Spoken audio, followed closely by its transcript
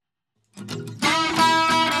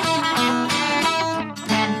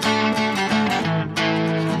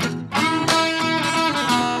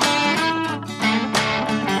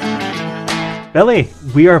Billy,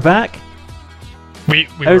 we are back. We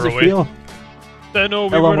How does were it away. feel? No,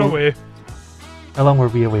 we were away. How long were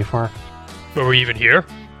we away for? Were we even here?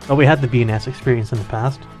 Well, we had the BNS experience in the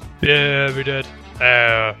past. Yeah, we did.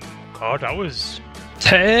 God, that was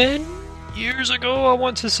 10 years ago, I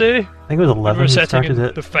want to say. I think it was 11 When we were we sitting started in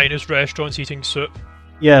it. the finest restaurants eating soup.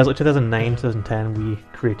 Yeah, it was like 2009, 2010 we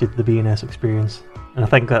created the BNS experience. And I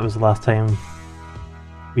think that was the last time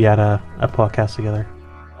we had a podcast together.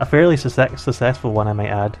 A fairly successful one, I might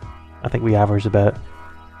add. I think we averaged about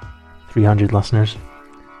 300 listeners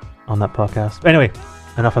on that podcast. But anyway,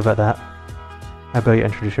 enough about that. How about you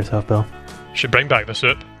introduce yourself, Bill? Should bring back the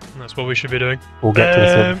soup. That's what we should be doing. We'll get to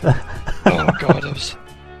the soup. Oh god,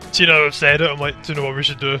 do you know I've said it? I'm like, do you know what we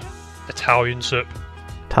should do? Italian soup.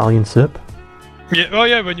 Italian soup? Yeah, oh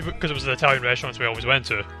yeah, because it was the Italian restaurants we always went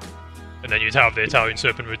to. And then you'd have the Italian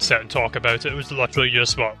soup and we'd sit and talk about it. It was literally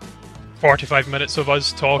just, 45 minutes of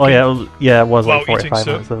us talking. Oh yeah, it was like while eating 45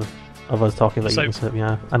 soup. minutes of us talking about It's eating like- soup,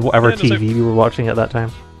 yeah. And whatever Yeah, and it's TV we were watching at that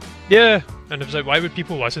time. Yeah, and it was like, why would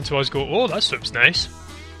people listen to us go, oh, that soup's nice?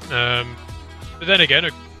 But then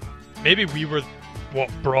again, maybe we were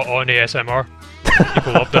what brought on ASMR.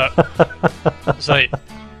 People loved that. It's like,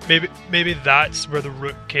 maybe that's where the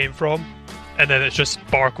root came from, and then it's just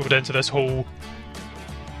sparkled into this whole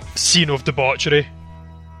scene of debauchery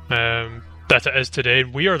that it is today.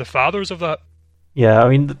 We are the fathers of that. Yeah, I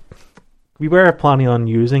mean, we were planning on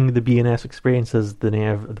using the BNS experience as the name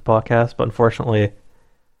of the podcast, but unfortunately,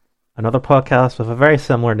 another podcast with a very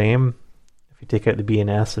similar name, if you take out the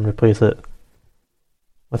BNS and replace it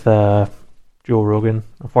with Joe Rogan,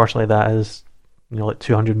 unfortunately that is, like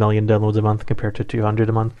 200 million downloads a month compared to 200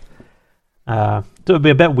 a month. So it would be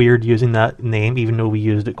a bit weird using that name, even though we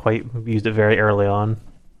used it very early on,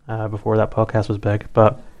 before that podcast was big.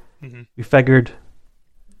 But we figured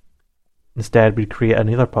instead we'd create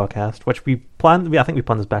another podcast, which we planned. I think we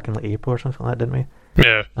planned this back in like April or something like that, didn't we?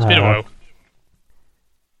 Yeah, it's been a while.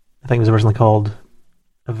 I think it was originally called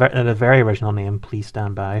a very original name, Please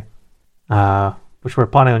Stand By, which we were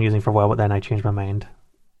planning on using for a while, but then I changed my mind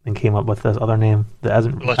and came up with this other name that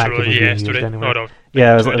hasn't actively Literally being used yesterday. anywhere. Oh, no,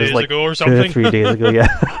 Yeah, it 2 was days like ago or 2 or something. 3 days ago,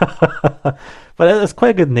 yeah. But it's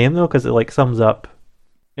quite a good name though, because it like sums up.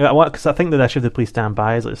 Because I think that actually the Please Stand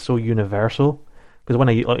By is like so universal. Because when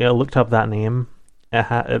I looked up that name,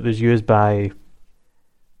 it was used by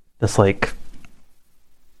this like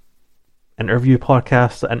interview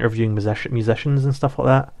podcast, interviewing musicians and stuff like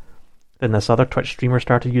that. Then this other Twitch streamer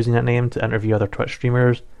started using that name to interview other Twitch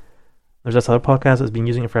streamers. There's this other podcast that's been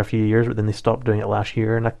using it for a few years, but then they stopped doing it last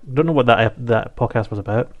year, and I don't know what that podcast was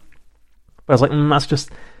about. But I was like, that's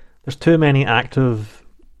just, there's too many active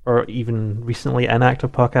or even recently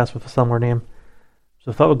inactive podcasts with a similar name.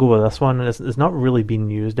 So I thought we'd go with this one, and it's not really been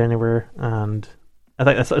used anywhere, and I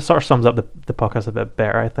think it sort of sums up the podcast a bit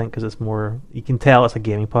better, I think, because it's more, you can tell it's a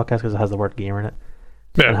gaming podcast because it has the word gamer in it,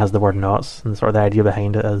 and it has the word Nauts, and sort of the idea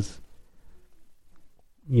behind it is,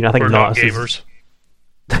 I think we're Nauts not gamers.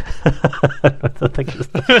 I think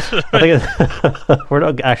we're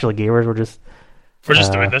not actually gamers. We're just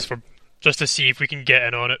doing this just to see if we can get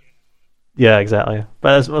in on it. Yeah, exactly.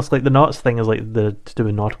 But it's like the Nauts thing is like to do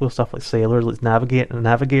with nautical stuff, like sailors, like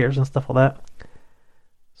navigators and stuff like that.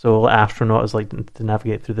 So astronaut is like to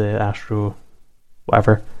navigate through the astro,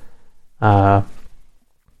 whatever. So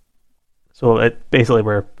it basically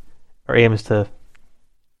our aim is to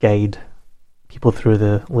guide people through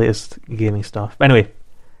the latest gaming stuff. But anyway,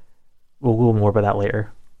 we'll go more about that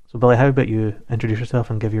later. So Billy, how about you introduce yourself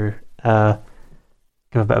and give a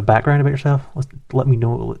bit of background about yourself?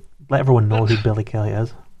 Let everyone know who Billy Kelly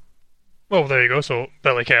is. Well, there you go. So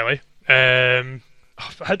Billy Kelly. I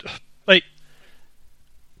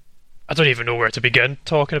don't even know where to begin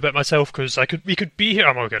talking about myself because we could be here.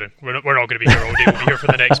 I'm not kidding. We're not going to be here all day. We'll be here for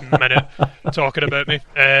the next minute talking about me.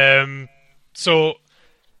 So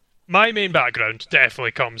my main background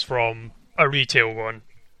definitely comes from a retail one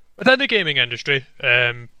within the gaming industry.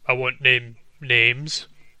 I won't name names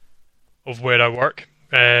of where I work,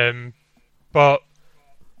 but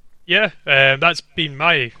yeah, that's been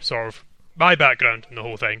my background in the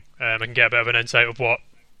whole thing. I can get a bit of an insight of what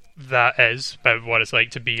that is, about what it's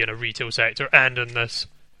like to be in a retail sector and in this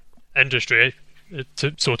industry,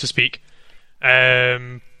 so to speak.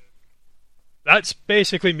 That's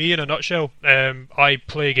basically me in a nutshell. I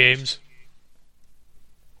play games.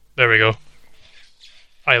 There we go.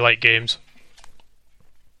 I like games.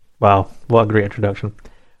 Wow, what a great introduction.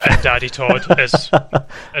 And Daddy Todd is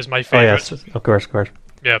my favourite. Oh yes, of course.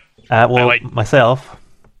 Yeah. Myself,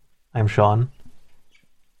 I'm Sean.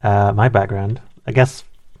 My background, I guess,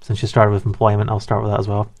 since you started with employment, I'll start with that as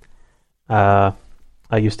well. I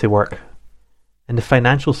used to work in the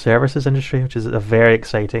financial services industry, which is a very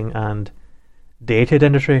exciting and dated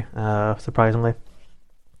industry, surprisingly.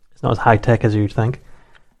 It's not as high-tech as you'd think.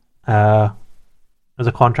 I was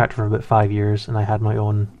a contractor for about 5 years, and I had my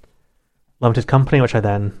own limited company, which I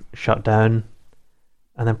then shut down.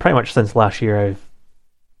 And then pretty much since last year,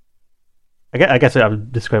 I guess I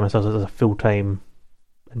would describe myself as a full-time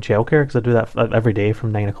in childcare, because I do that every day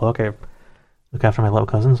from 9 o'clock. I look after my little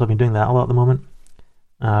cousin, so I've been doing that a lot at the moment.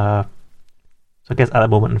 So I guess at the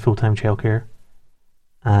moment in full-time childcare.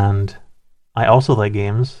 And I also like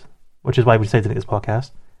games, which is why we decided to make this podcast.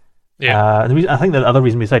 Yeah. I think the other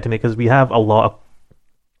reason we decided to make is we have a lot of,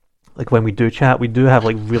 like, when we do chat, we do have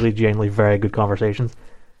like really genuinely very good conversations.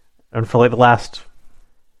 And for like the last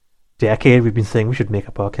decade, we've been saying we should make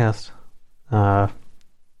a podcast. But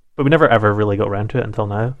we never ever really got around to it until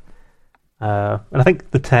now. And I think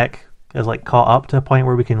the tech is like caught up to a point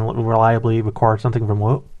where we can reliably record something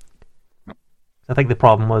remote. I think the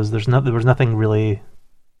problem was there was nothing really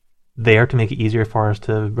there to make it easier for us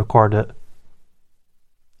to record it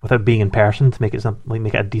without being in person to make it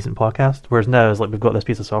make it a decent podcast. Whereas now, we've got this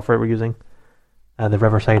piece of software we're using, the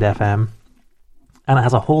Riverside FM, and it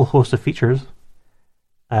has a whole host of features,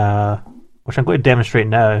 which I'm going to demonstrate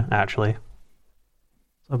now, actually.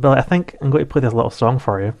 So, Billy, I think I'm going to play this little song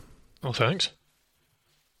for you. Oh, thanks.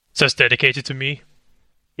 Is this dedicated to me?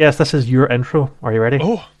 Yes, this is your intro. Are you ready?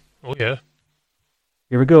 Oh yeah.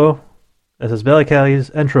 Here we go. This is Billy Kelly's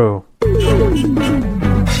intro. I've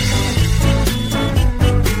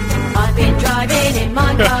been driving in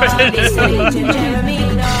my car listening to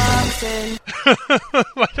Gamernauts.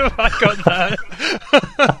 Why have I got that?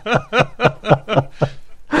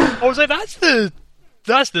 I was like, that's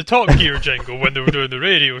the Top Gear jingle when they were doing the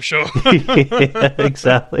radio show. Yeah,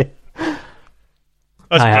 exactly. That's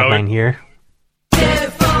I have brilliant. mine here. 2,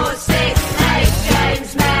 4, 6, 8,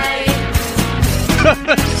 James May.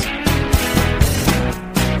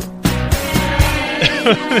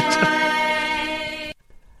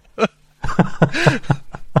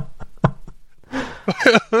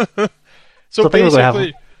 So I think we're gonna have-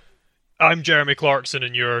 basically, I'm Jeremy Clarkson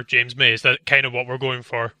and you're James May. Is that kind of what we're going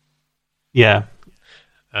for? Yeah.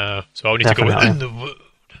 So I'll need to go with Definitely. In the Wood.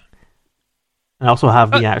 I also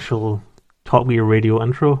have the actual Top Gear radio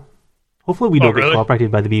intro. Hopefully we don't get really?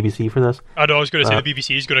 copyrighted by the BBC for this. I know I was going to say the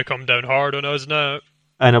BBC is going to come down hard on us now.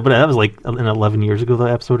 I know, but that was like 11 years ago, that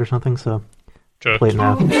episode or something, so True. play it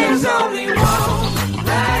now. There's only one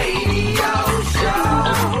radio show,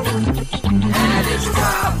 and it's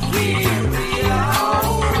Top Gear Radio.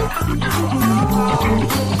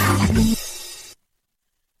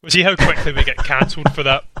 See how quickly we get cancelled for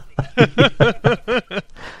that?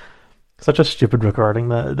 Such a stupid recording.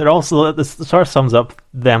 That they're also, this sort of sums up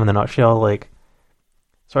them in a nutshell. Like,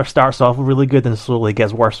 sort of starts off really good, then slowly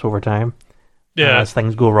gets worse over time. Yeah. As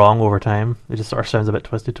things go wrong over time, it just sort of sounds a bit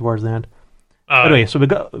twisted towards the end. Anyway, so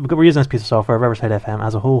we're using this piece of software, Riverside FM,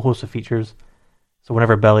 has a whole host of features. So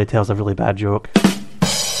whenever Billy tells a really bad joke,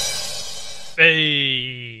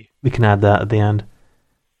 Hey. we can add that at the end.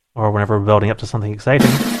 Or whenever we're building up to something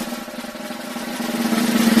exciting.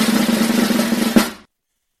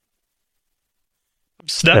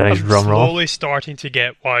 I'm drum roll. slowly starting to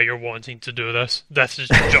get why you're wanting to do this. This is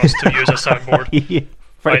just to use a soundboard. Yeah,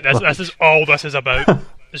 Right, pretty this much. is all this is about.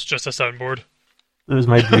 It's just a soundboard. It was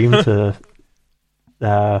my dream to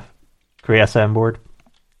create a soundboard.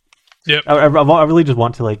 Yep. I really just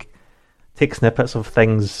want to like take snippets of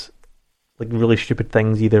things, like really stupid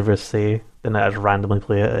things either of us say, then I just randomly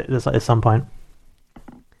play it at some point.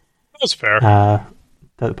 That's fair. To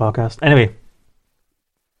the podcast. Anyway,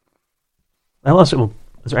 unless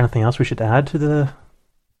is there anything else we should add to the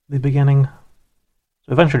beginning? So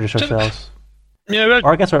we've introduced ourselves, Yeah, well,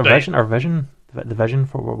 or I guess our right. vision, the vision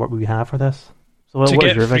for what we have for this. So what to is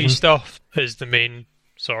get your free vision? stuff is the main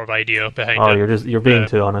sort of idea behind Oh, it. you're being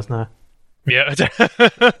too honest now. Yeah.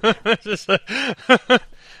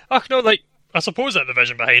 Oh no, like I suppose that the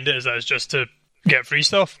vision behind it is that it's just to get free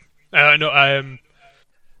stuff. No,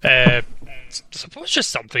 suppose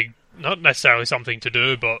just something, not necessarily something to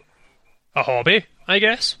do, but a hobby, I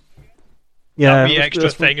guess. Yeah, That'd be extra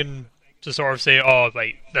thing, and to sort of say, oh,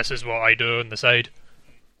 like this is what I do on the side.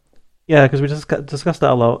 Yeah, because we just discussed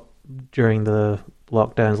that a lot during the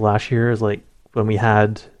lockdowns last year. Is like when we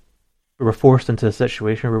were forced into a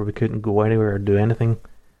situation where we couldn't go anywhere or do anything.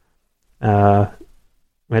 We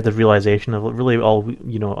had the realization of really all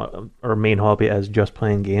our main hobby is just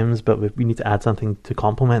playing games, but we need to add something to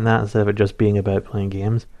complement that instead of it just being about playing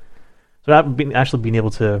games. So actually being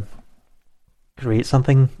able to create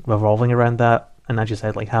something revolving around that, and as you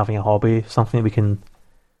said, like having a hobby, something that we can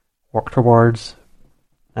work towards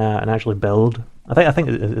and actually build I think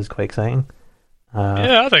it is quite exciting.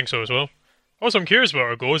 Yeah, I think so as well. Also, I'm curious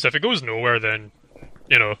where it goes. If it goes nowhere, then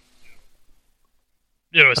you know,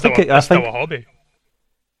 it's still a hobby.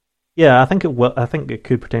 Yeah, I think it will. I think it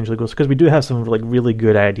could potentially go because we do have some like really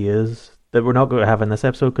good ideas that we're not going to have in this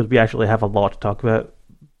episode because we actually have a lot to talk about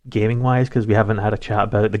gaming wise because we haven't had a chat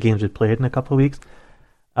about the games we've played in a couple of weeks.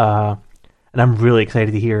 And I'm really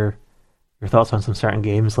excited to hear your thoughts on some certain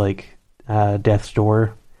games like Death's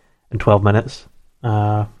Door in 12 minutes,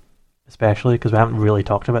 especially because we haven't really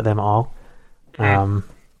talked about them at all. So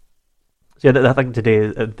yeah, I think today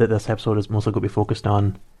that this episode is mostly going to be focused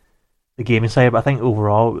on the gaming side, but I think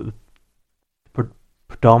overall, the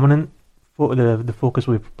focus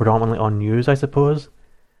will be predominantly on news, I suppose.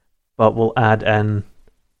 But we'll add in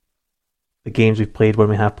the games we've played when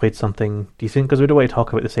we have played something decent, because we don't want to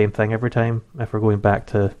talk about the same thing every time. If we're going back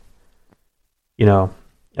to,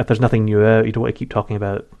 if there's nothing new out, you don't want to keep talking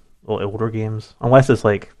about older games, unless it's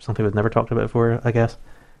like something we've never talked about before, I guess.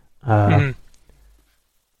 So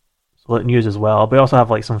news as well, but we also have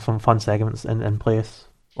like some fun segments in place,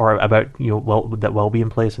 or about that will be in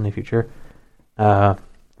place in the future.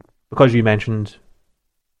 Because you mentioned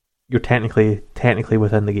you're technically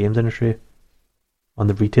within the games industry on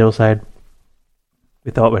the retail side,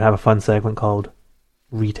 we thought we'd have a fun segment called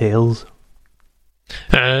Retails.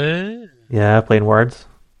 Yeah, playing words.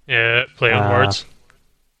 Yeah, playing words.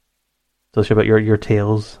 So it's about your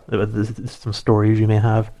tales, some stories you may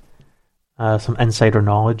have, some insider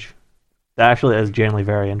knowledge. That actually is generally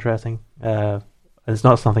very interesting. It's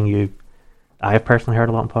not something I have personally heard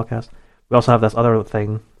a lot on podcasts. We also have this other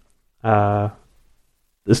thing. We have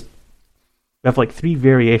like 3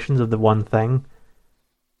 variations of the one thing,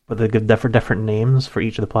 but they give different names for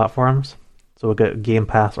each of the platforms. So we get Game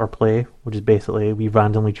Pass or Play, which is basically we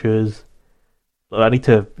randomly choose. I need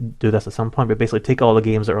to do this at some point, but basically take all the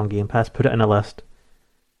games that are on Game Pass, put it in a list,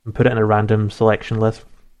 and put it in a random selection list.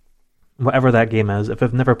 Whatever that game is, if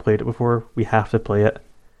we've never played it before, we have to play it.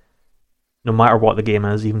 No matter what the game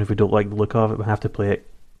is, even if we don't like the look of it, we have to play it,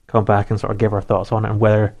 come back and sort of give our thoughts on it, and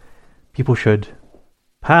whether people should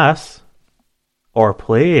pass or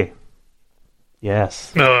play.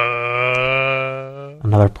 Yes.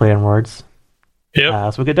 Another play on words. Yeah.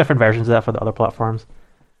 So we get different versions of that for the other platforms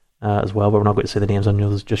as well, but we're not going to say the names on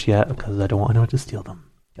those just yet because I don't want anyone to steal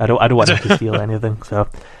them. I don't want them to steal anything. So,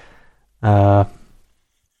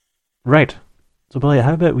 right. So, Billy,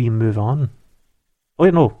 how about we move on? Oh,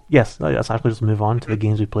 wait, no. Yes, let's actually just move on to the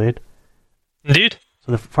games we played. Indeed.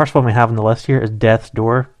 So the first one we have on the list here is Death's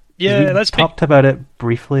Door. Yeah, we talked about it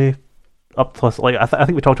briefly. Up plus, like I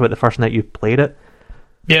think we talked about the first night you played it.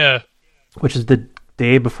 Yeah. Which is the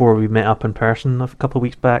day before we met up in person a couple of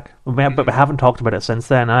weeks back. But we haven't talked about it since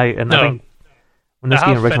then. I think when this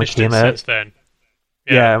game originally came out, since then.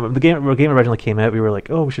 Yeah, when the game originally came out, we were like,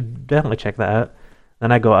 oh, we should definitely check that out.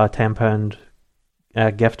 Then I got a £10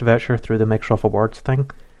 gift voucher through the Microsoft Awards thing.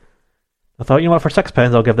 I thought, what, for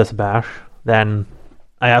 £6 I'll give this a bash. Then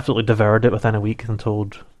I absolutely devoured it within a week and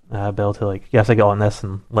told Bill to yes, I got on this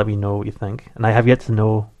and let me know what you think. And I have yet to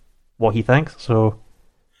know what he thinks. So,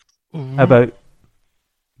 how about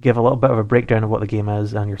give a little bit of a breakdown of what the game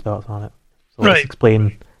is and your thoughts on it. So let's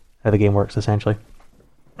explain how the game works essentially.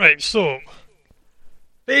 Right. So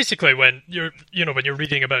basically, when you're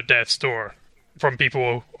reading about Death's Door from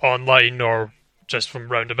people online or just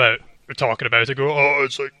from roundabout, we're talking about it. Go, oh,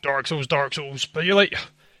 it's like Dark Souls, but you're like,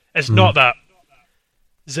 it's not that.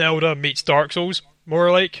 Zelda meets Dark Souls,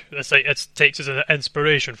 more like. It's like it takes as an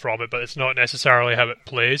inspiration from it, but it's not necessarily how it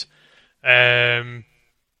plays.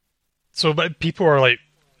 So, but people are like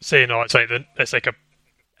saying, "Oh, it's like a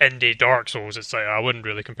indie Dark Souls." It's like I wouldn't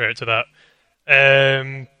really compare it to that.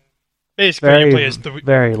 Basically, you play as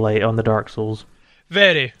very light on the Dark Souls.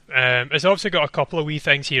 Very. It's obviously got a couple of wee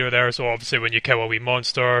things here or there. So obviously, when you kill a wee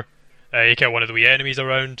monster, you kill one of the wee enemies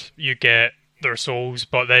around, you get their souls,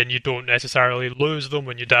 but then you don't necessarily lose them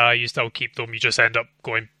when you die. You still keep them. You just end up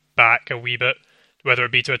going back a wee bit, whether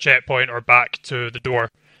it be to a checkpoint or back to the door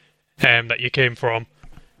that you came from.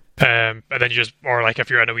 And then you just, or like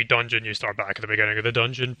if you're in a wee dungeon, you start back at the beginning of the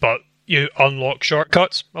dungeon, but you unlock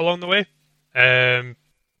shortcuts along the way.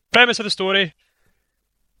 Premise of the story: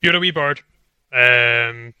 you're a wee bird.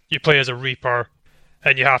 You play as a reaper,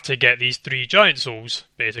 and you have to get these 3 giant souls,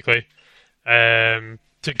 basically, to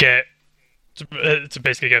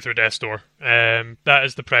basically get through Death's Door. That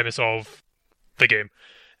is the premise of the game.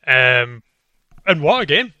 And what a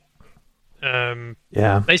game!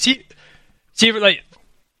 Yeah. I see, like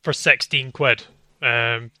for £16.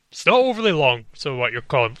 It's not overly long. So what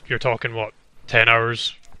you're talking what, 10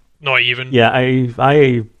 hours? Not even. Yeah,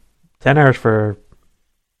 I 10 hours for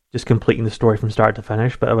just completing the story from start to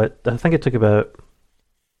finish. But I think it took about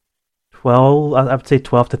 12. I would say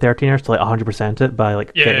 12 to 13 hours to like 100% it by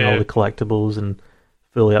like getting all the collectibles and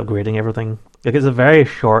fully upgrading everything. Like it's a very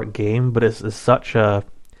short game, but it's such a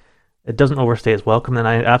it doesn't overstay its welcome, and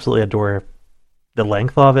I absolutely adore the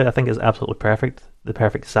length of it. I think it's absolutely perfect, the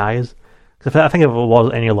perfect size. Because I think if it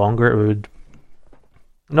was any longer, it would.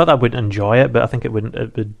 Not that I wouldn't enjoy it, but I think it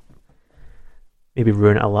would maybe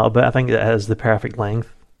ruin it a little bit. I think it has the perfect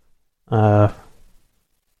length for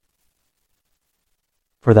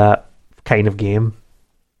that kind of game.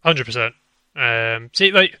 100%.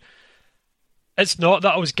 See, like, it's not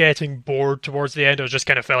that I was getting bored towards the end. I was just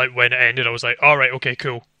kind of felt like when it ended, I was like, all right, okay,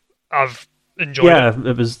 cool. I've enjoyed it.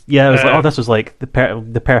 It was like, oh, this was like the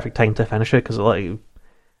perfect time to finish it, because like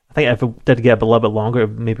I think if it did get a little bit longer,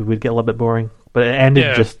 it maybe would get a little bit boring. But it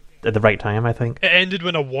ended just at the right time, I think. It ended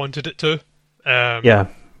when I wanted it to. Yeah.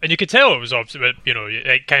 And you could tell it was obviously, you know,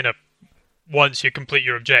 it kind of, once you complete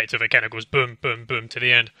your objective, it kind of goes boom, boom, boom to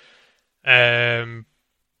the end.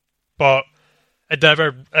 But it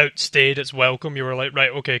never outstayed its welcome. You were like,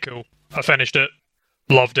 right, okay, cool. I finished it.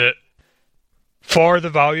 Loved it. For the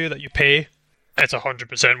value that you pay, it's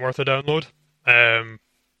 100% worth a download.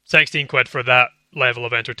 16 quid for that level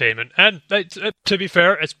of entertainment. And to be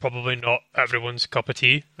fair, it's probably not everyone's cup of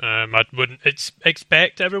tea. I wouldn't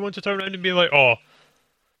expect everyone to turn around and be like, oh,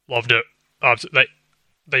 loved it. Absolutely.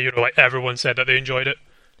 Like everyone said that they enjoyed it.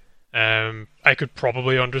 I could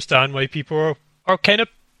probably understand why people are kind of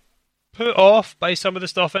put off by some of the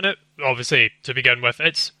stuff in it. Obviously, to begin with,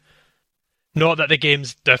 it's not that the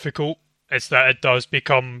game's difficult, it's that it does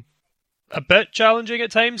become a bit challenging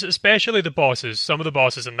at times, especially the bosses. Some of the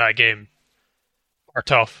bosses in that game are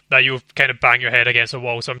tough, that you'll kind of bang your head against a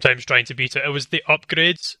wall sometimes trying to beat it. It was the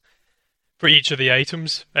upgrades for each of the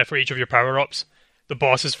items, for each of your power-ups. The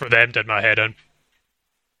bosses for them did my head in.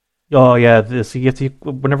 Oh yeah, so you get to,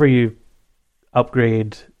 whenever you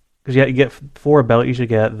upgrade, because you get 4 abilities. You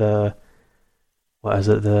get the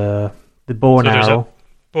the bow and arrow.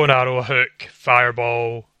 Bow and arrow, a hook,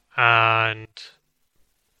 fireball, and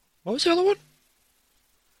what was the other one?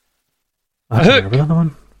 I don't remember the other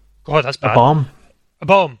one. God, that's bad. A bomb.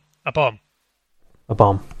 A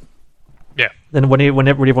bomb. Yeah. Then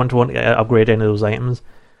whenever you want to upgrade any of those items,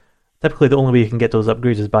 typically the only way you can get those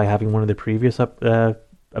upgrades is by having one of the previous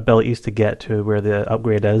abilities to get to where the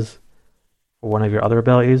upgrade is, or one of your other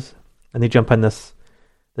abilities. And they jump in this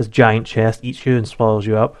giant chest, eats you and swallows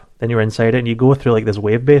you up. Then you're inside it, and you go through like this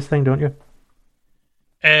wave-based thing, don't you?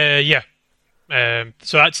 Yeah.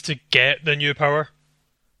 So that's to get the new power.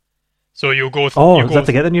 So you'll go. Is that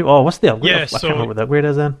to get the new? Oh, what's the upgrade? Yeah, I can't remember what the upgrade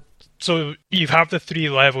is then. So you have the 3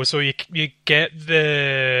 levels. So you get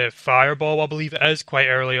the fireball, I believe it is, quite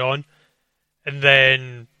early on, and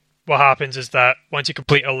then what happens is that once you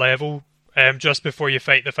complete a level, just before you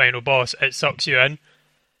fight the final boss, it sucks you in.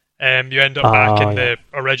 You end up back in the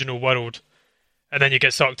original world, and then you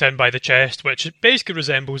get sucked in by the chest, which basically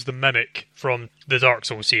resembles the Mimic from the Dark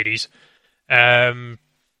Souls series. Then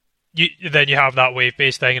you have that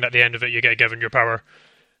wave-based thing, and at the end of it, you get given your power.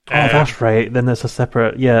 That's right. Then there's a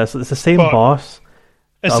separate. Yeah, so it's the same boss.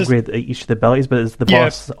 Upgrade each of the abilities, but the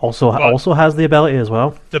boss also has the ability as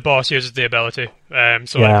well. The boss uses the ability.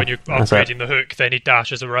 Like when you're upgrading the hook, then he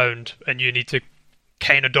dashes around, and you need to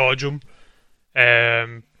kind of dodge him.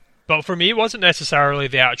 But for me, it wasn't necessarily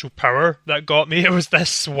the actual power that got me. It was this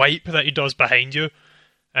swipe that he does behind you.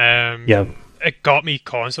 It got me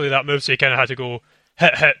constantly, that move, so you kind of had to go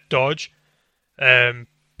hit, dodge.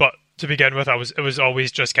 But to begin with, it was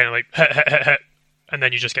always just kind of like hit, and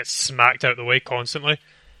then you just get smacked out of the way constantly.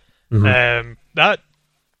 Mm-hmm.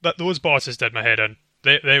 Those bosses did my head in.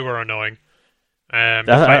 They were annoying.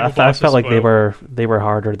 I felt like they were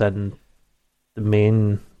harder than the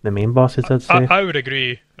main bosses. I'd say. I would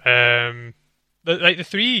agree. The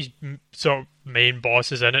 3 sort of main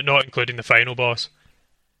bosses in it, not including the final boss,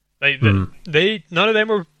 none of them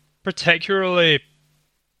were particularly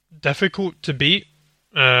difficult to beat.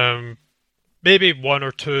 Maybe 1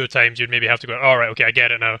 or 2 times you'd maybe have to go, all right, okay, I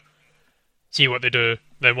get it now. See what they do.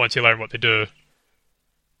 Then once you learn what they do,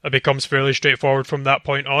 it becomes fairly straightforward from that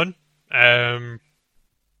point on.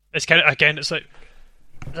 It's kind of, again, it's like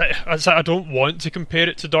I don't want to compare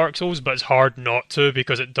it to Dark Souls, but it's hard not to,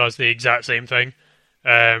 because it does the exact same thing.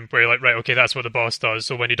 Where you're like, right, okay, that's what the boss does.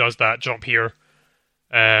 So when he does that, jump here.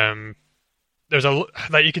 There's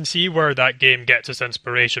you can see where that game gets its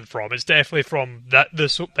inspiration from. It's definitely from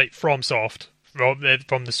FromSoft,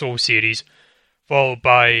 from the Soul series, followed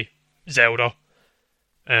by Zelda.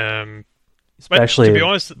 Especially, to be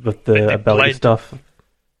honest, with the ability stuff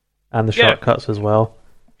and the shortcuts as well.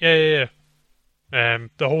 Yeah. The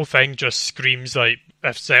whole thing just screams like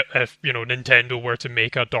if Nintendo were to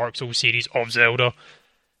make a Dark Souls series of Zelda,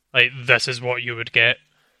 like this is what you would get.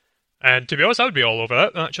 And to be honest, I would be all over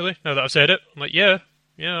that. Actually, now that I've said it, I'm like, yeah,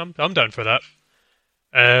 I'm down for that.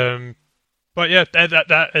 But yeah,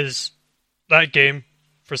 that is that game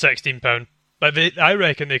for £16. Like I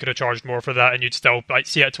reckon they could have charged more for that, and you'd still like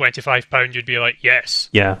see at £25, you'd be like, yes.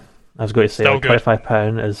 Yeah, I was going to say Still like, good.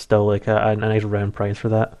 £25 is still like a nice round price for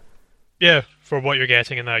that. Yeah, for what you're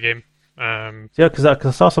getting in that game. Yeah, because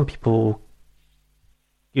I saw some people,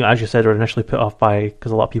 as you said, were initially put off by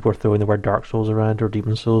because a lot of people are throwing the word Dark Souls around or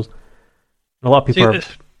Demon Souls, and a lot of people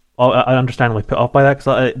are understandably put off by that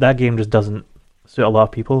because that game just doesn't suit a lot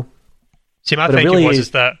of people. See, my But it thinking really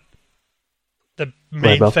is that the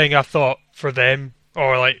main Bill. thing I thought for them,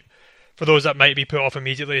 or like for those that might be put off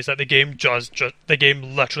immediately, is that the game the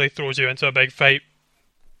game literally throws you into a big fight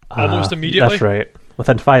almost immediately. That's right.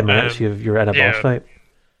 Within 5 minutes, you're in a boss fight.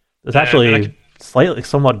 It's and actually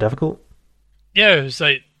somewhat difficult. Yeah, it's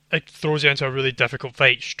like it throws you into a really difficult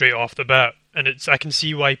fight straight off the bat, and I can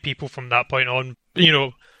see why people from that point on,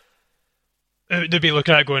 they'd be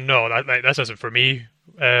looking at it going, no, this isn't for me.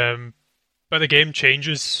 But the game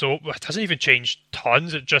changes, so it doesn't even change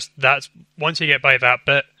tons. It just once you get by that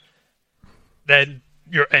bit, then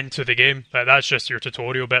you're into the game. Like, that's just your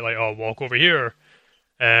tutorial bit. Like, oh, walk over here,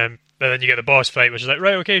 and then you get the boss fight, which is like,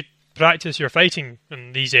 right, okay, practice your fighting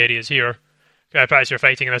in these areas here. Practice your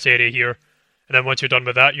fighting in this area here, and then once you're done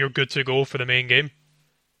with that, you're good to go for the main game.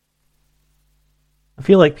 I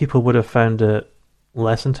feel like people would have found it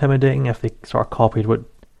less intimidating if they sort of copied what.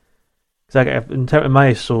 Because in terms of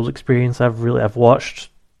my Souls experience, I've watched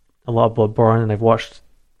a lot of Bloodborne and I've watched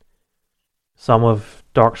some of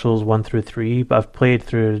Dark Souls 1 through 3, but I've played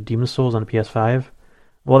through Demon Souls on the PS5.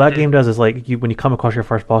 What that game does is like when you come across your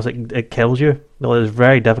first boss, it kills you. It's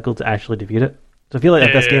very difficult to actually defeat it. So I feel like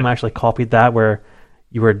if this game actually copied that, where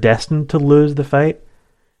you were destined to lose the fight,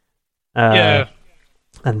 and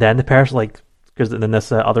then the person because then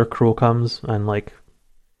this other crow comes and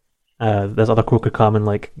this other crow could come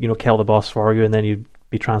and kill the boss for you, and then you'd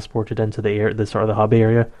be transported into the sort of the hub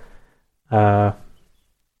area. Well,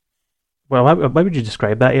 how would you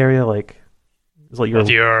describe that area? Like, it's like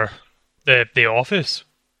the office.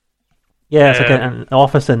 Yeah, it's like an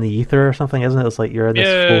office in the ether or something, isn't it? It's like you're in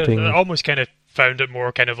this floating. I almost kind of found it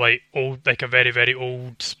more kind of like old, like a very, very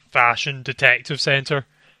old-fashioned detective center.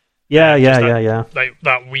 Yeah. Like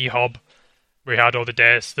that wee hub. We had all the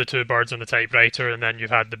desks, the two birds on the typewriter, and then you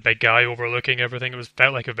had the big guy overlooking everything. It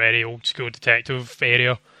felt like a very old school detective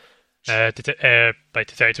area, like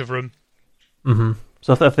detective room. Mm-hmm.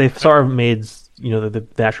 So if they sort of made the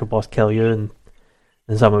actual boss kill you and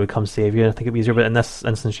someone would come save you, I think it'd be easier. But in this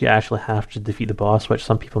instance, you actually have to defeat the boss, which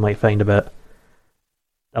some people might find a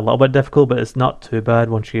little bit difficult, but it's not too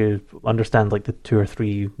bad once you understand like the 2 or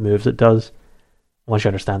 3 moves it does. Once you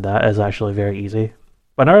understand that, it's actually very easy.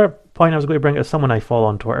 But another point I was going to bring up, someone I follow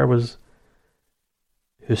on Twitter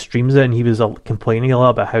who streams it, and he was complaining a lot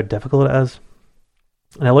about how difficult it is.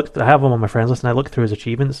 And I have him on my friends list, and I looked through his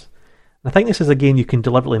achievements. And I think this is a game you can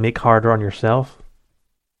deliberately make harder on yourself,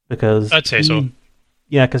 because I'd say so.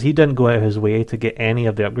 Yeah, because he didn't go out of his way to get any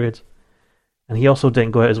of the upgrades, and he also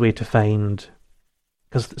didn't go out of his way to find.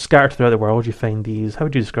 Because scattered throughout the world, you find these. How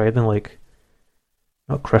would you describe them? Like,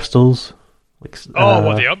 not crystals. Like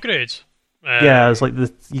the upgrades. Yeah, it's like there's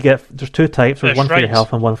 2 types. There's one for your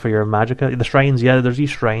health and one for your magicka. The shrines, yeah, there's these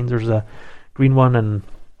shrines. There's a green one and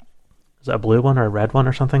is it a blue one or a red one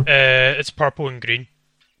or something? It's purple and green.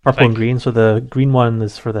 Purple and green. So the green one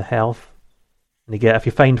is for the health, and if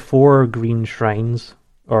you find 4 green shrines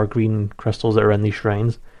or green crystals that are in these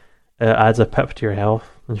shrines, it adds a pip to your health.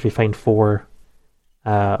 And if you find 4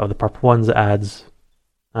 of the purple ones, it adds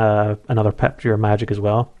another pip to your magic as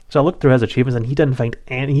well. So I looked through his achievements, and he didn't find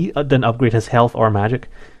any. He didn't upgrade his health or magic.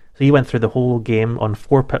 So he went through the whole game on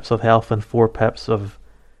 4 pips of health and 4 pips of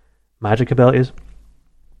magic abilities.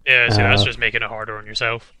 Yeah, so that's just making it harder on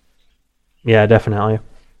yourself. Yeah, definitely.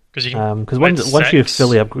 Because once you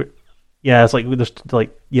fully upgrade, yeah, it's like there's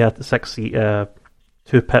 6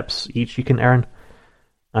 2 pips each you can earn.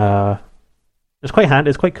 It's quite handy.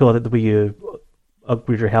 It's quite cool that the way you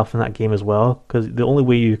upgrade your health in that game as well. Because the only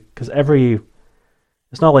way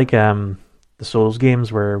it's not like the Souls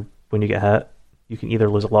games where when you get hit, you can either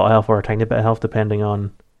lose a lot of health or a tiny bit of health depending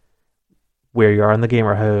on where you are in the game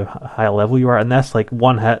or how high a level you are. And this, like,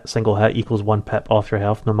 single hit equals 1 pip off your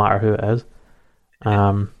health no matter who it is.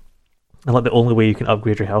 And like the only way you can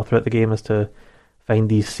upgrade your health throughout the game is to find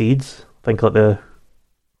these seeds. Think like what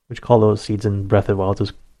you call those seeds in Breath of the Wild,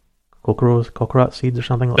 as coconut seeds or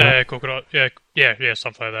something like that. Coconut, yeah,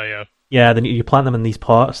 something like that, yeah. Yeah, then you plant them in these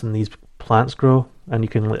pots, and these plants grow, and you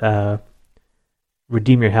can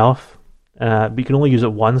redeem your health. But you can only use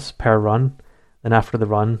it once per run. Then after the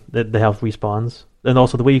run, the health respawns. And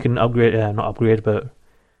also the way you can upgrade, not upgrade, but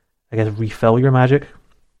I guess refill your magic.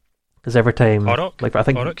 Because every time, Korok? like I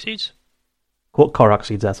think Korok seeds? Korok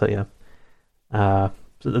seeds, that's it, yeah.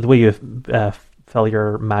 So the way you fill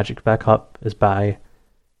your magic back up is by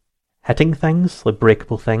hitting things, like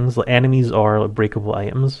breakable things, like enemies or like breakable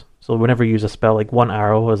items. So whenever you use a spell, like one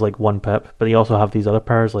arrow is like 1 pip, but you also have these other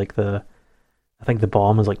powers, like I think the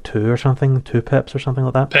bomb is like 2 or something, 2 pips or something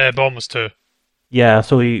like that. Bomb was 2. Yeah,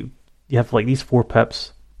 so you have like these 4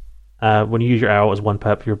 pips. When you use your arrow, it's 1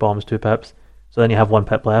 pip, your bomb is 2 pips. So then you have 1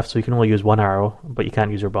 pip left, so you can only use 1 arrow, but you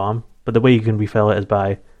can't use your bomb. But the way you can refill it is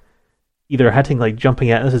by either hitting, like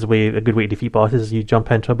jumping at, this is a good way to defeat bosses, is you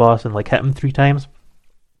jump into a boss and like hit him 3 times,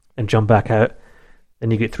 and jump back out.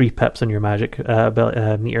 Then you get 3 pips on your magic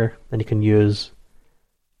meter, then you can use,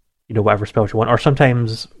 whatever spells you want. Or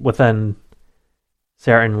sometimes within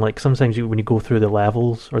certain, like sometimes when you go through the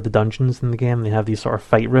levels or the dungeons in the game, they have these sort of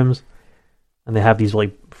fight rooms, and they have these,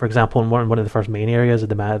 like, for example, in one of the first main areas of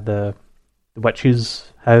the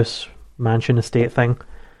witch's house, mansion, estate thing,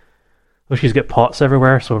 witches get pots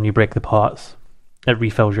everywhere, so when you break the pots, it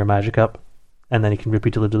refills your magic up, and then you can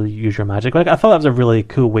repeatedly use your magic. Like, I thought that was a really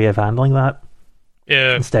cool way of handling that.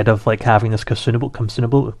 Yeah. Instead of like having this consumable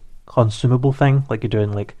thing, like you do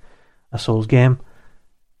in like a Souls game.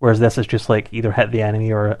 Whereas this is just like either hit the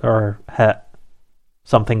enemy or hit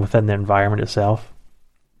something within the environment itself.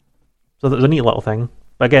 So there's a neat little thing.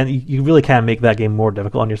 But again, you really can make that game more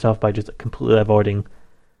difficult on yourself by just completely avoiding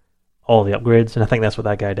all the upgrades. And I think that's what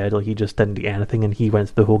that guy did. Like, he just didn't do anything, and he went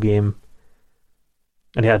through the whole game.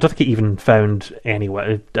 And yeah, I don't think he even found any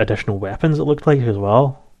additional weapons, it looked like, as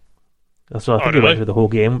well. So I think he went through the whole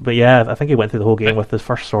game. But yeah, I think he went through the whole game with his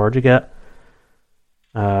first sword you get.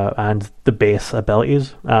 And the base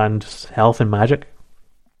abilities and health and magic.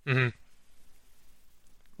 Mm-hmm.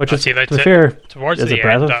 Which is, to be fair, towards is the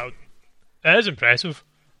impressive. end, it is impressive.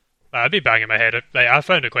 I'd be banging my head out. Like, I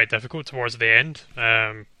found it quite difficult towards the end,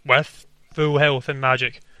 with full health and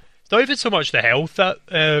magic. It's not even so much the health that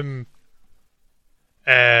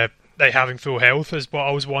like having full health is what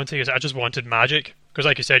I was wanting. Is I just wanted magic, because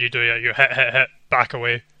like you said, you hit, back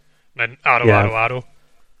away, and then arrow.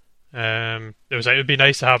 It would be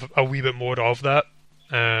nice to have a wee bit more of that.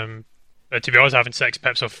 But to be honest, having 6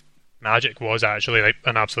 pips of magic was actually like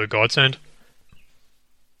an absolute godsend.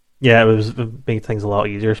 Yeah, it made things a lot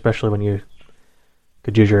easier, especially when you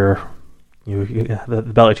could use the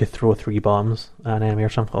ability to throw 3 bombs at an enemy or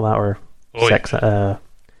something like that, or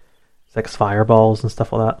 6 fireballs and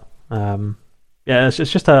stuff like that. Yeah, it's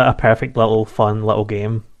just a perfect little fun little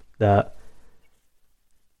game. That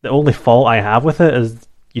the only fault I have with it is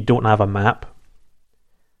you don't have a map,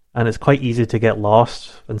 and it's quite easy to get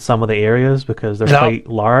lost in some of the areas because they're quite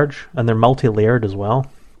large and they're multi-layered as well.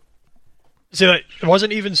 See, like, it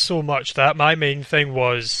wasn't even so much that. My main thing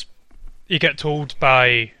was you get told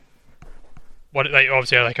by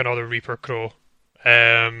obviously like another Reaper Crow,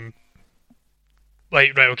 like,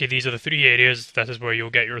 right, okay, these are the 3 areas. This is where you'll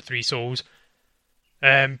get your 3 souls.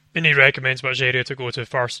 And he recommends which area to go to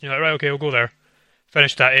first. And you're like, right, okay, I'll go there.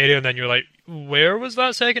 Finish that area, and then you're like, where was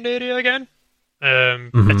that second area again?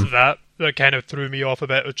 It's that kind of threw me off a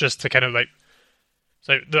bit, just to kind of like.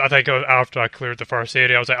 So I think after I cleared the first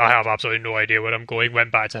area, I was like, I have absolutely no idea where I'm going.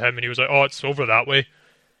 Went back to him, and he was like, oh, it's over that way.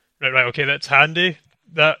 Right, okay, that's handy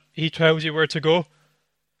that he tells you where to go.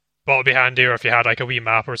 But it'd be handier if you had like a wee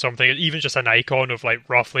map or something, even just an icon of like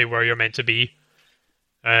roughly where you're meant to be.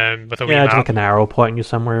 With a wee map. Just like an arrow pointing you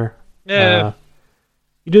somewhere. Yeah.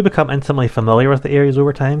 You do become intimately familiar with the areas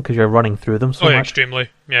over time because you're running through them so much. Extremely,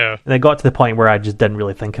 yeah. And I got to the point where I just didn't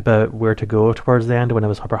really think about where to go towards the end when I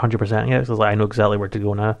was 100%ing it. So I was like, I know exactly where to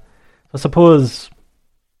go now. So I suppose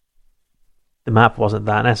the map wasn't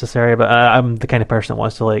that necessary, but I'm the kind of person that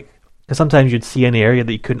wants to, like, because sometimes you'd see an area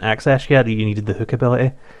that you couldn't access yet, that you needed the hook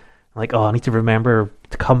ability. Like, oh, I need to remember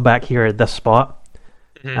to come back here at this spot.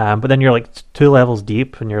 But then you're like 2 levels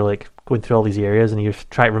deep and you're like going through all these areas and you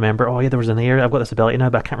try to remember, oh yeah, there was an area, I've got this ability now,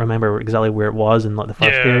 but I can't remember exactly where it was in like the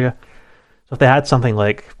first area. So if they had something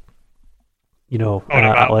like,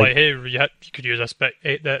 like, hey, you could use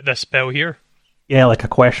this spell here. Yeah, like a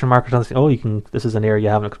question mark or something. Oh, this is an area you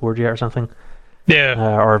haven't explored yet or something.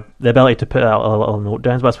 Yeah. Or the ability to put a little note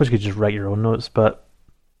down, but I suppose you could just write your own notes, but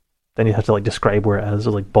then you have to like describe where it is,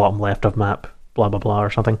 or like bottom left of map, blah blah blah,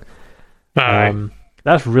 or something.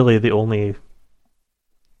 That's really the only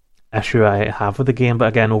issue I have with the game, but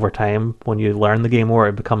again, over time, when you learn the game more,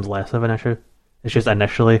 it becomes less of an issue. It's just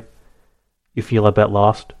initially, you feel a bit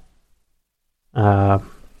lost. But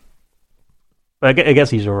it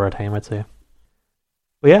gets easier over time, I'd say.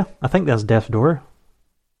 But yeah, I think that's Death's Door.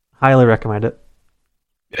 Highly recommend it.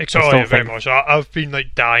 Very much. I've been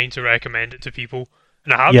like dying to recommend it to people,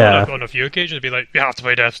 and I have done it on a few occasions. Be like, you have to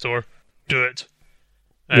play Death's Door, do it.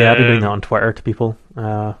 Yeah, I've been doing that on Twitter to people.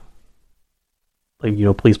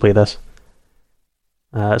 Please play this.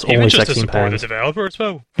 It's even only just to £16. support the developer as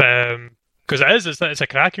well, because it's a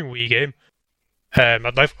cracking Wii game.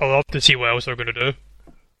 I'd love to see what else they're going to do.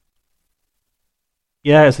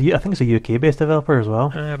 Yeah, I think it's a UK-based developer as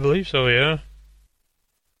well. I believe so. Yeah.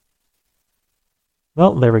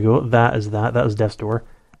 Well, there we go. That is Death's Door.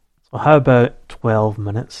 So how about 12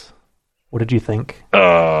 minutes? What did you think?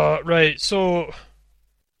 Right. So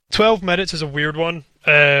 12 minutes is a weird one.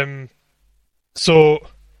 So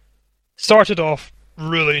started off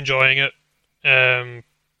really enjoying it.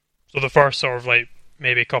 So the first sort of like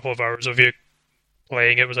maybe a couple of hours of you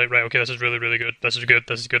playing it was like, right, okay, this is really, really good. This is good.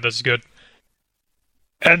 This is good. This is good.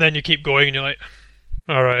 And then you keep going and you're like,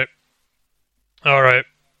 all right.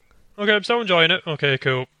 Okay, I'm still enjoying it. Okay,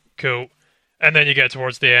 cool. And then you get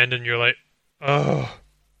towards the end and you're like, oh,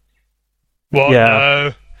 what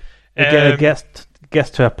now? It gets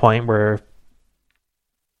to a point where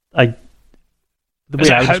the way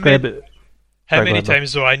I describe it. How many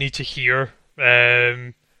times do I need to hear,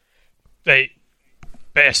 like,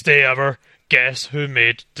 best day ever, guess who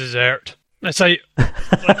made dessert? It's like,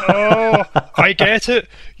 oh, I get it.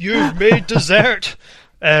 You've made dessert.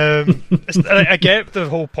 I get the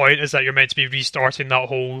whole point is that you're meant to be restarting that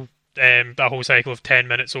whole cycle of 10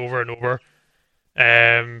 minutes over and over.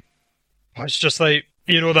 It's just like,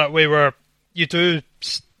 that way where you do.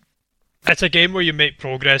 It's a game where you make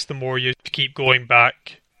progress the more you keep going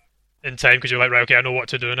back in time because you're like, right, okay, I know what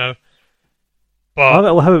to do now. But how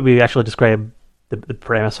about we actually describe the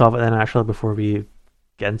premise of it then, actually, before we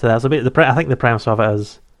get into that? So I think the premise of it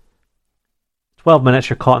is 12 minutes,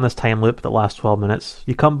 you're caught in this time loop that lasts 12 minutes.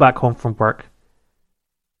 You come back home from work,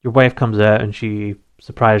 your wife comes out and she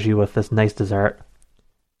surprises you with this nice dessert.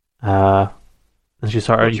 And she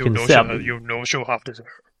sort of, she'll have dessert.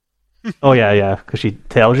 Oh yeah, because she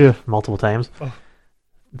tells you multiple times.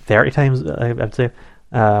 30 times, I'd say.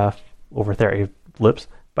 Over 30 loops.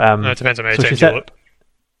 But, it depends on how many times you loop.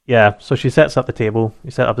 Yeah, so she sets up the table,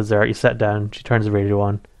 you set up dessert, you sit down, she turns the radio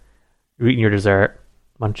on, you're eating your dessert,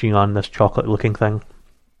 munching on this chocolate-looking thing.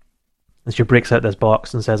 And she breaks out this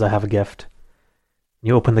box and says, I have a gift.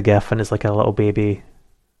 You open the gift and it's like a little baby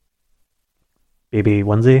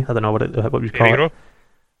onesie. I don't know what you call it.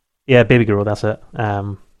 Yeah, baby girl, that's it.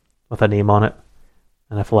 With a name on it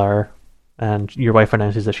and a flower. And your wife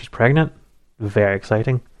announces that she's pregnant. Very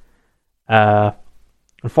exciting.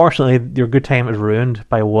 Unfortunately, your good time is ruined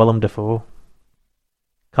by Willem Dafoe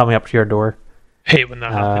coming up to your door. Hate when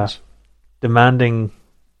that happens. Demanding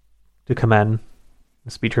to come in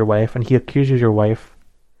and speak to your wife, and he accuses your wife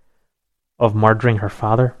of murdering her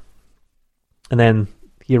father. And then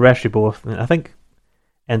he arrests you both, and I think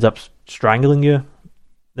ends up strangling you.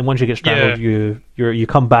 Then once you get strangled, you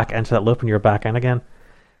come back into that loop, and you're back in again.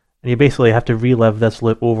 And you basically have to relive this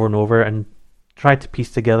loop over and over, and try to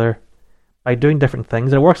piece together by doing different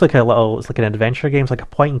things. And it works like it's like an adventure game. It's like a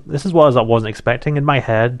point. This is what I wasn't expecting in my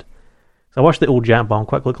head. So I watched the old Giant Bomb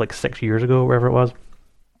Quick Look like 6 years ago, wherever it was.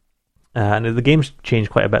 And the game's changed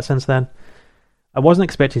quite a bit since then. I wasn't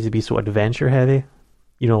expecting it to be so adventure heavy.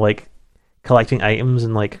 Like collecting items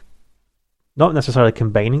and like not necessarily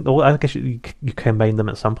combining. Though I guess you combine them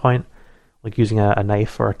at some point, like using a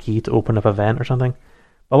knife or a key to open up a vent or something.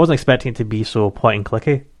 But I wasn't expecting it to be so point and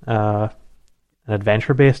clicky and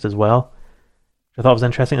adventure based as well, which I thought was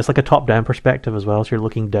interesting. It's like a top down perspective as well, so you're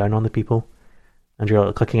looking down on the people and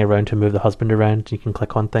you're clicking around to move the husband around. You can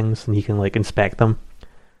click on things and he can like inspect them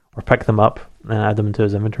or pick them up and add them into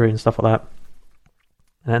his inventory and stuff like that.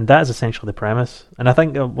 And that is essentially the premise. And I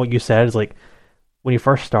think what you said is like when you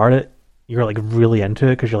first start it, you're like really into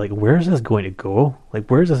it because you're like, where is this going to go? Like,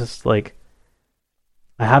 where is this? Like,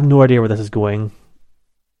 I have no idea where this is going.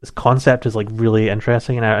 This concept is like really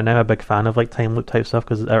interesting, and I'm a big fan of like time loop type stuff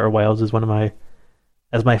because Outer Wilds is my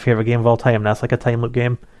favorite game of all time. And that's like a time loop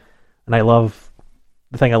game, and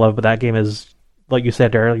the thing I love about that game is, like you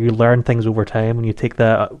said earlier, you learn things over time and you take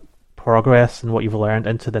that progress and what you've learned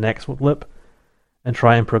into the next loop and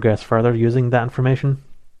try and progress further using that information.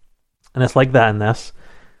 And it's like that in this,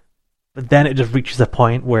 but then it just reaches a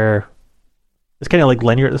point where it's kind of like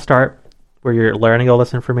linear at the start, where you're learning all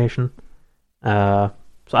this information.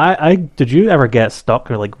 So I did you ever get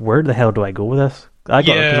stuck or like, where the hell do I go with this? Because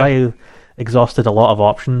I exhausted a lot of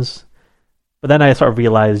options, but then I sort of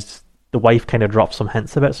realized the wife kind of dropped some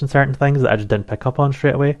hints about some certain things that I just didn't pick up on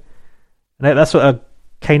straight away. And that's what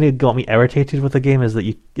kind of got me irritated with the game, is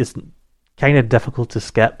that it's kind of difficult to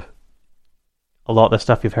skip a lot of the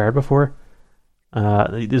stuff you've heard before.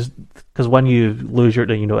 Because when you lose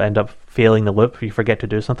your, end up failing the loop, you forget to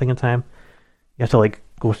do something in time, you have to like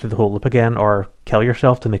go through the whole loop again or kill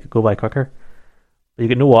yourself to make it go by quicker. But you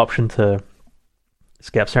get no option to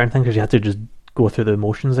skip certain things because you have to just go through the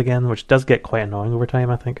motions again, which does get quite annoying over time,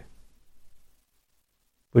 I think.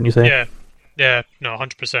 Wouldn't you say? Yeah, no,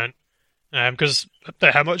 100%. Because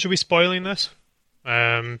how much are we spoiling this?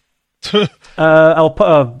 I'll put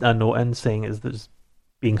a note in saying it's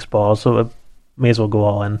being spoiled, so it may as well go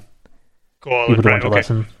all in. Go all People in, don't want to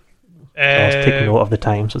listen. I'll take note of the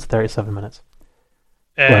time, so it's 37 minutes.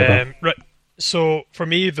 Right. So for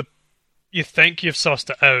me, you think you've sussed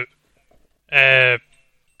it out,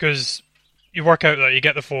 because you work out that you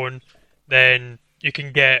get the phone, then you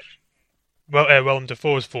can get Willem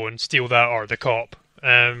Dafoe's phone, steal that, or the cop.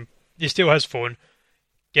 You steal his phone.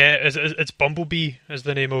 It's Bumblebee is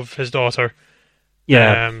the name of his daughter.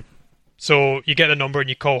 Yeah. So you get the number and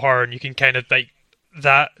you call her, and you can kind of like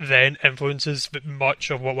that then influences much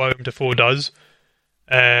of what Willem Dafoe does.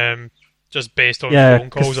 Just based on phone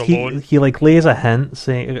calls alone. He like lays a hint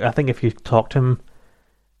saying, I think if you talk to him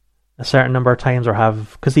a certain number of times or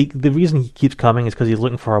have, because the reason he keeps coming is because he's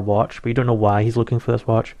looking for a watch, but you don't know why he's looking for this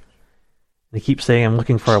watch. And he keeps saying, I'm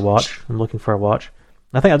looking for a watch.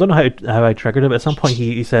 I don't know how I triggered it, but at some point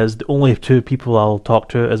he says, the only two people I'll talk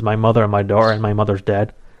to is my mother and my daughter, and my mother's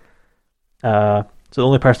dead. So the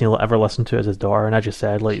only person he'll ever listen to is his daughter, and I just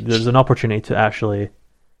said, like, there's an opportunity to actually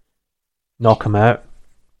knock him out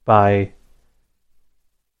by,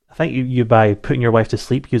 I think you by putting your wife to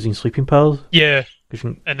sleep using sleeping pills. Yeah,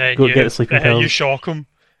 and then you get the sleeping pills. You shock him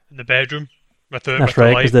in the bedroom with the That's with right,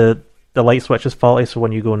 the light. because the light switch is faulty, so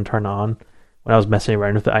when you go and turn it on, when I was messing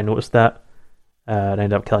around with it, I noticed that. And I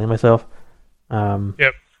ended up killing myself.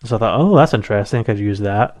 Yep. So I thought, oh, that's interesting. I could use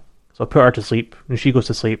that. So I put her to sleep, and she goes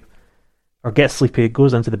to sleep, or gets sleepy,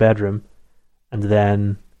 goes into the bedroom, and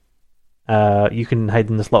then you can hide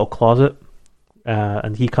in this little closet,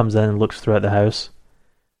 and he comes in and looks throughout the house,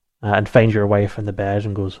 and finds your wife in the bed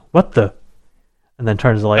and goes, what the? And then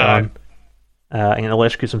turns the light on, and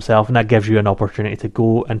electrocutes himself, and that gives you an opportunity to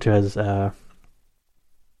go into his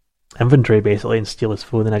inventory, basically, and steal his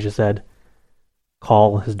phone. And as you said,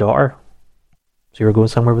 call his daughter. So you were going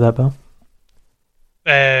somewhere with that, Bill?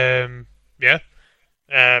 Yeah.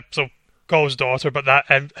 So call his daughter, but that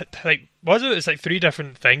was it? It's like three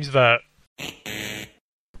different things that.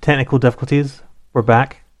 Technical difficulties. We're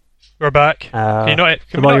back. We're back. Can we not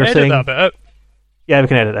edit that bit out? Yeah, we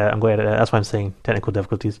can edit it. I'm going to edit it. That's why I'm saying technical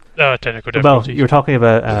difficulties. Technical difficulties. Bill, you were talking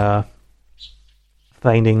about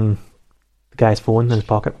finding the guy's phone in his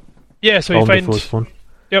pocket. Yeah, so you find his phone.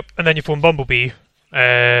 Yep, and then you phone Bumblebee.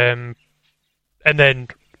 And then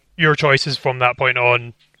your choices from that point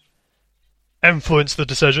on influence the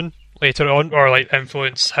decision later on, or like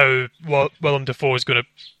influence how Willem Dafoe is going to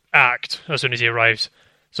act as soon as he arrives.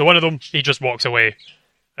 So one of them, he just walks away.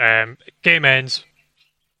 Game ends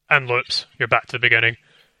and loops. You're back to the beginning.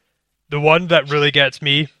 The one that really gets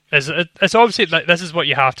me is it's obviously like this is what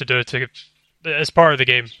you have to do as part of the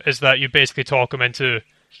game, is that you basically talk him into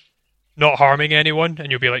not harming anyone, and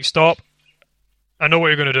you'll be like, stop. I know what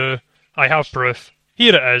you're going to do. I have proof.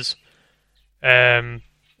 Here it is. And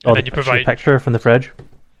then you provide a picture from the fridge.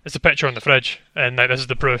 It's a picture on the fridge, and this is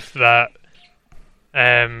the proof that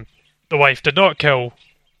the wife did not kill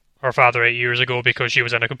her father 8 years ago because she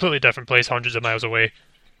was in a completely different place, hundreds of miles away.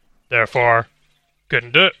 Therefore,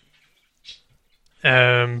 couldn't do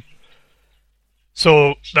it.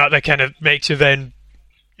 So that kind of makes you then.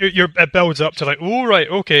 It builds up to like, oh right,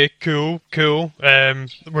 okay, cool. We're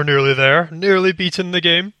nearly there, nearly beaten the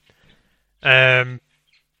game. And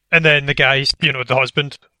then the guy, the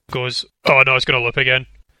husband, goes, oh no, it's going to loop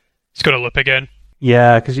again.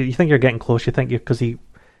 Yeah, because you think you're getting close. You think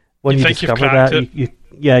when you discover that, you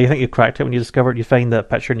think you've cracked it. When you discover it, you find that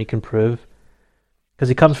picture and you can prove. Because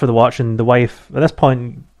he comes for the watch, and the wife, at this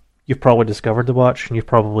point, you've probably discovered the watch, and you've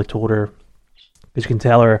probably told her, because you can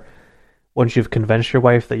tell her. Once you've convinced your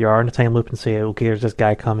wife that you are in a time loop and say, okay, there's this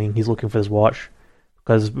guy coming, he's looking for his watch.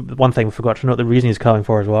 Because one thing we forgot to note, the reason he's coming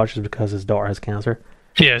for his watch is because his daughter has cancer.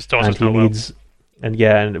 Yeah, his daughter's not well.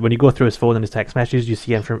 And when you go through his phone and his text messages, you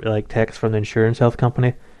see him from text from the insurance health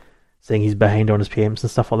company saying he's behind on his payments and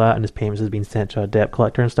stuff like that, and his payments has been sent to a debt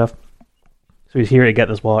collector and stuff. So he's here to get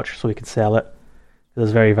this watch so he can sell it.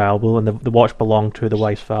 It's very valuable, and the watch belonged to the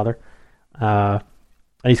wife's father. And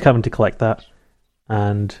he's coming to collect that.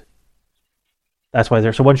 And that's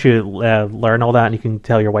why so once you learn all that and you can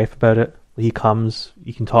tell your wife about it, he comes,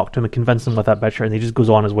 you can talk to him and convince him with that picture, and he just goes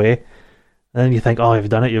on his way. And then you think, oh, you've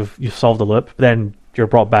done it, you've solved the loop. But then you're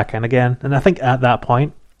brought back in again. And I think at that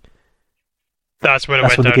point, That's when it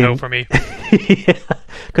that's went when the downhill game- for me.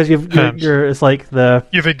 because you're it's like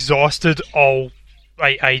You've exhausted all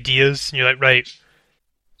ideas, and you're like, right.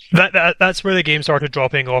 That's where the game started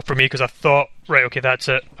dropping off for me, because I thought, right, okay, that's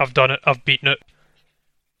it. I've done it. I've beaten it.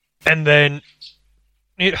 And then,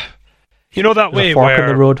 you know that there's way a fork where in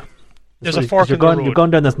the road. there's It's a fork you're in the going, road. You're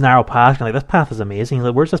going down this narrow path. You're like, this path is amazing. You're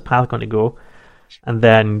like, where's this path going to go? And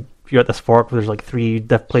then you're at this fork where there's like 3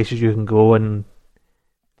 different places you can go, and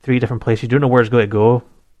 3 different places. You don't know where it's going to go,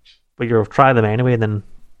 but you'll try them anyway. And then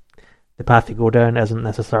the path you go down isn't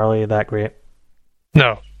necessarily that great.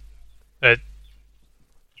 No, it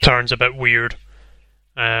turns a bit weird.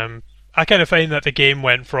 I kind of find that the game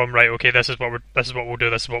went from, right, okay, this is what we'll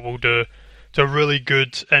do, to a really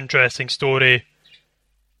good, interesting story,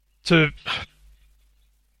 to,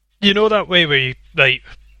 you know, that way where you, like,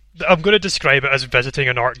 I'm going to describe it as visiting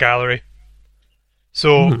an art gallery.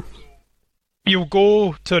 So you'll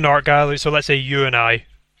go to an art gallery. So let's say you and I,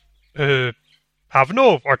 who have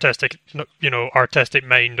no artistic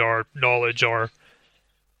mind or knowledge or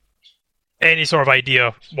any sort of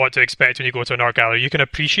idea what to expect when you go to an art gallery. You can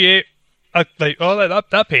appreciate,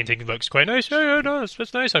 that painting looks quite nice. Yeah, no,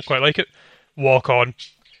 it's nice. I quite like it. Walk on.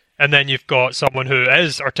 And then you've got someone who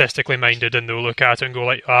is artistically minded, and they'll look at it and go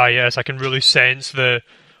like, ah, yes, I can really sense the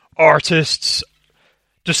artist's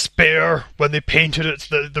despair when they painted it.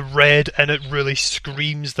 The red in it really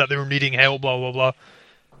screams that they were needing help, blah, blah, blah.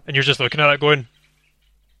 And you're just looking at it going,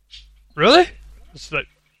 really? It's like,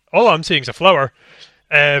 all I'm seeing is a flower.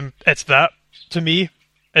 It's that, to me,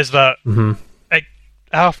 is that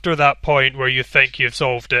after that point where you think you've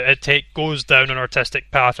solved it, it goes down an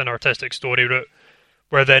artistic path, an artistic story route,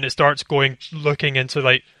 where then it starts looking into,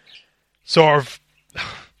 like, sort of,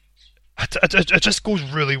 it just goes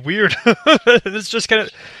really weird. It's just kind of,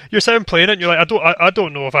 you're sitting playing it and you're like, I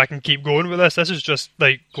don't know if I can keep going with this. This is just,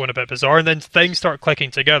 like, going a bit bizarre. And then things start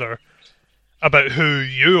clicking together about who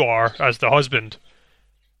you are as the husband.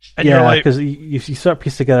 And you're Yeah, like, because you sort of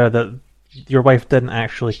piece together that your wife didn't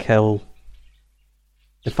actually kill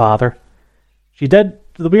the father. She did.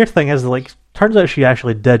 The weird thing is, like, turns out she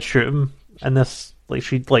actually did shoot him in this.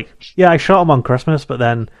 Like, I shot him on Christmas, but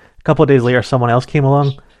then a couple of days later, someone else came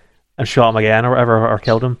along and shot him again, or whatever, or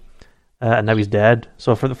killed him, and now he's dead.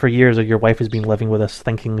 So for years, your wife has been living with us,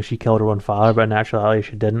 thinking she killed her own father, but in actuality,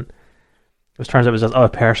 she didn't. It turns out it was a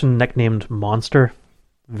person nicknamed Monster.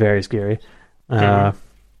 Very scary. Because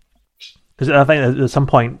I think at some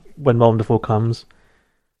point when Willem Dafoe comes,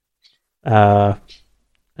 and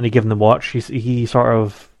he gives him the watch, he sort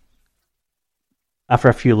of, after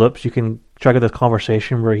a few loops, you can trigger this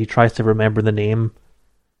conversation where he tries to remember the name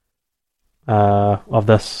of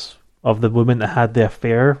the woman that had the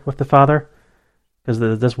affair with the father, because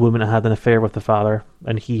this woman had an affair with the father,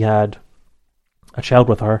 and he had a child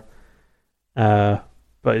with her. But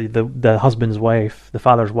the husband's wife, the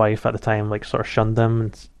father's wife at the time, like, sort of shunned him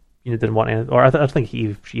and didn't want any, or I think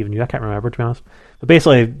she even knew. I can't remember, to be honest. But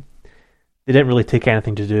basically, they didn't really take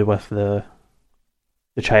anything to do with the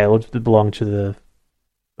child that belonged to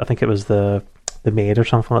I think it was the maid or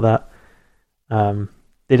something like that.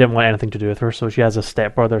 They didn't want anything to do with her, so she has a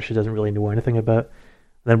stepbrother she doesn't really know anything about.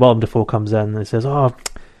 And then Willem Dafoe comes in and he says, "Oh,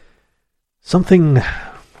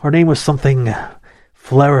 her name was something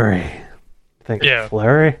flowery." I think, yeah,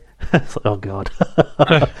 flowery. It's like, oh god.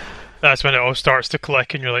 that's when it all starts to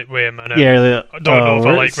click, and you're like, wait a minute, Yeah, I don't know if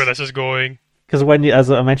I like where this is going. Because when as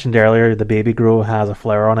I mentioned earlier, the baby grow has a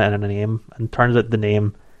flower on it and a name, and turns out the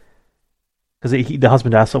name, because the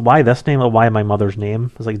husband asks, "Why this name? Or why my mother's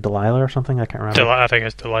name?" It's like Delilah or something. I can't remember. I think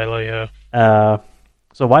it's Delilah. Yeah.